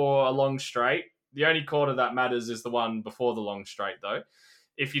times before a long straight. The only corner that matters is the one before the long straight, though.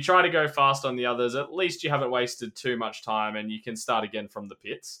 If you try to go fast on the others, at least you haven't wasted too much time, and you can start again from the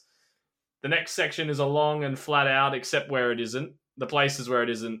pits. The next section is a long and flat out, except where it isn't. The places where it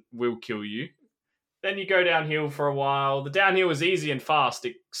isn't will kill you. Then you go downhill for a while. The downhill is easy and fast,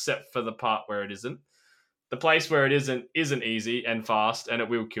 except for the part where it isn't. The place where it isn't easy and fast, and it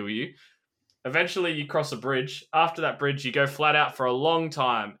will kill you. Eventually, you cross a bridge. After that bridge, you go flat out for a long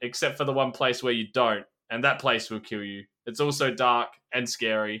time, except for the one place where you don't, and that place will kill you. It's also dark and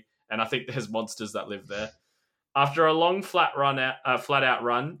scary, and I think there's monsters that live there. After a long flat out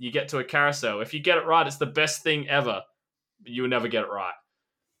run, you get to a carousel. If you get it right, it's the best thing ever. You will never get it right.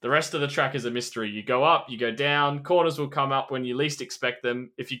 The rest of the track is a mystery. You go up, you go down, corners will come up when you least expect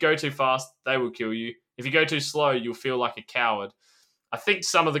them. If you go too fast, they will kill you. If you go too slow, you'll feel like a coward. I think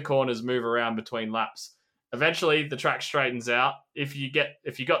some of the corners move around between laps. Eventually, the track straightens out. If you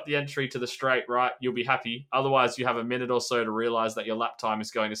got the entry to the straight right, you'll be happy. Otherwise, you have a minute or so to realize that your lap time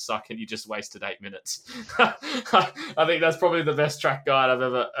is going to suck and you just wasted 8 minutes. I think that's probably the best track guide I've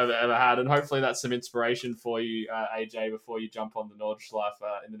ever had, and hopefully that's some inspiration for you, AJ, before you jump on the Nordschleife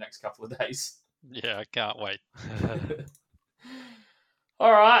in the next couple of days. Yeah, I can't wait.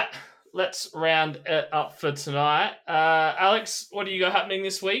 All right, let's round it up for tonight. Alex, what do you got happening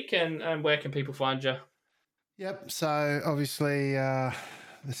this week, and where can people find you? Yep. So obviously, there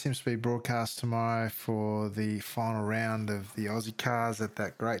seems to be broadcast tomorrow for the final round of the Aussie cars at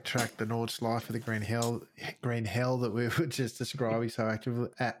that great track, the Nordschleife, the Green Hell that we were just describing so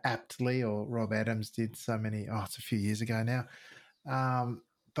aptly, or Rob Adams did so many. Oh, it's a few years ago now.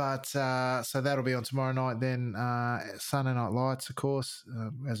 So that'll be on tomorrow night. Then Sunday Night Lights, of course,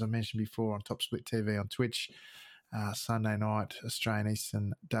 as I mentioned before, on Top Split TV on Twitch. Sunday night, Australian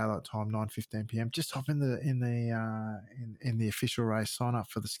Eastern Daylight Time, 9:15 p.m. Just hop in the official race, sign up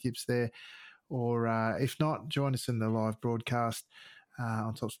for the skips there, or if not, join us in the live broadcast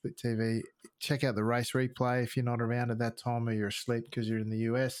on Top Split TV. Check out the race replay if you're not around at that time or you're asleep because you're in the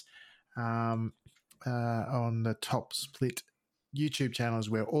US. On the Top Split YouTube channel is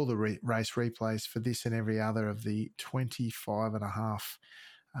where all the race replays for this and every other of the 25 and a half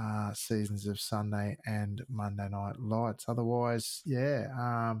seasons of Sunday and Monday Night Lights. Otherwise,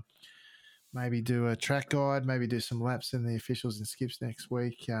 maybe do a track guide, maybe do some laps in the officials and skips next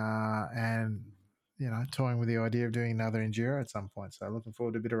week, and toying with the idea of doing another enduro at some point. So looking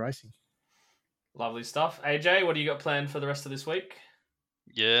forward to a bit of racing. Lovely stuff. AJ, what do you got planned for the rest of this week?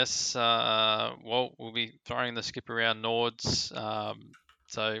 Yes, well, we'll be throwing the skip around Nords,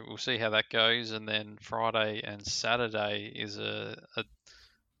 so we'll see how that goes. And then Friday and Saturday is a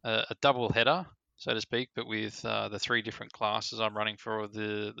double header, so to speak, but with the 3 different classes I'm running for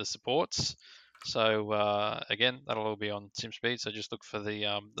the supports. So again, that'll all be on SimSpeed. So just look for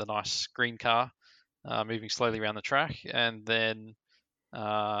the nice green car moving slowly around the track. And then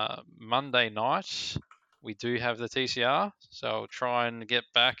Monday night we do have the TCR, so I'll try and get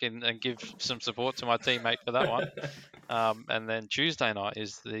back and give some support to my teammate for that one. And then Tuesday night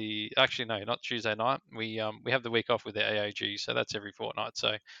is not Tuesday night. We have the week off with the AAG, so that's every fortnight.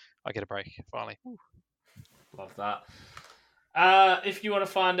 So I get a break finally. Woo. Love that. If you want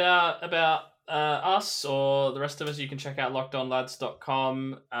to find out about us or the rest of us, you can check out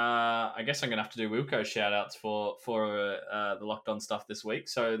lockedonlads.com. I guess I'm going to have to do Wilco shout-outs for the Locked On stuff this week.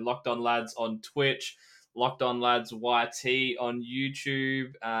 So Locked On Lads on Twitch, Locked On Lads YT on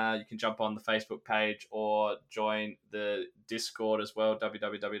YouTube. You can jump on the Facebook page or join the Discord as well,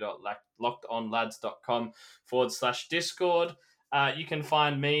 www.lockedonlads.com/Discord. You can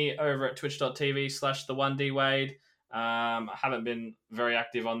find me over at twitch.tv/the1dwade. I haven't been very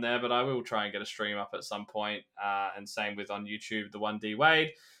active on there, but I will try and get a stream up at some point. And same with on YouTube, the 1D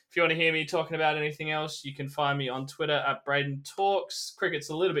Wade. If you want to hear me talking about anything else, you can find me on Twitter at Braden Talks. Cricket's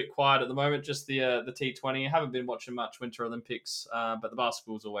a little bit quiet at the moment, just the T20. I haven't been watching much Winter Olympics, but the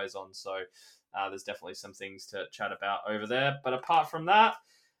basketball's always on, so there's definitely some things to chat about over there. But apart from that,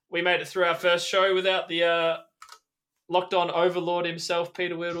 we made it through our first show without the Locked On overlord himself,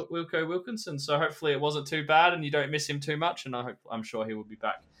 Peter Wilco Wilkinson. So hopefully it wasn't too bad and you don't miss him too much. And I'm sure he will be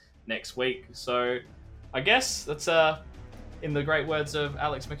back next week. So I guess that's, in the great words of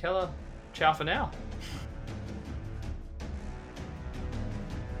Alex McKellar, ciao for now.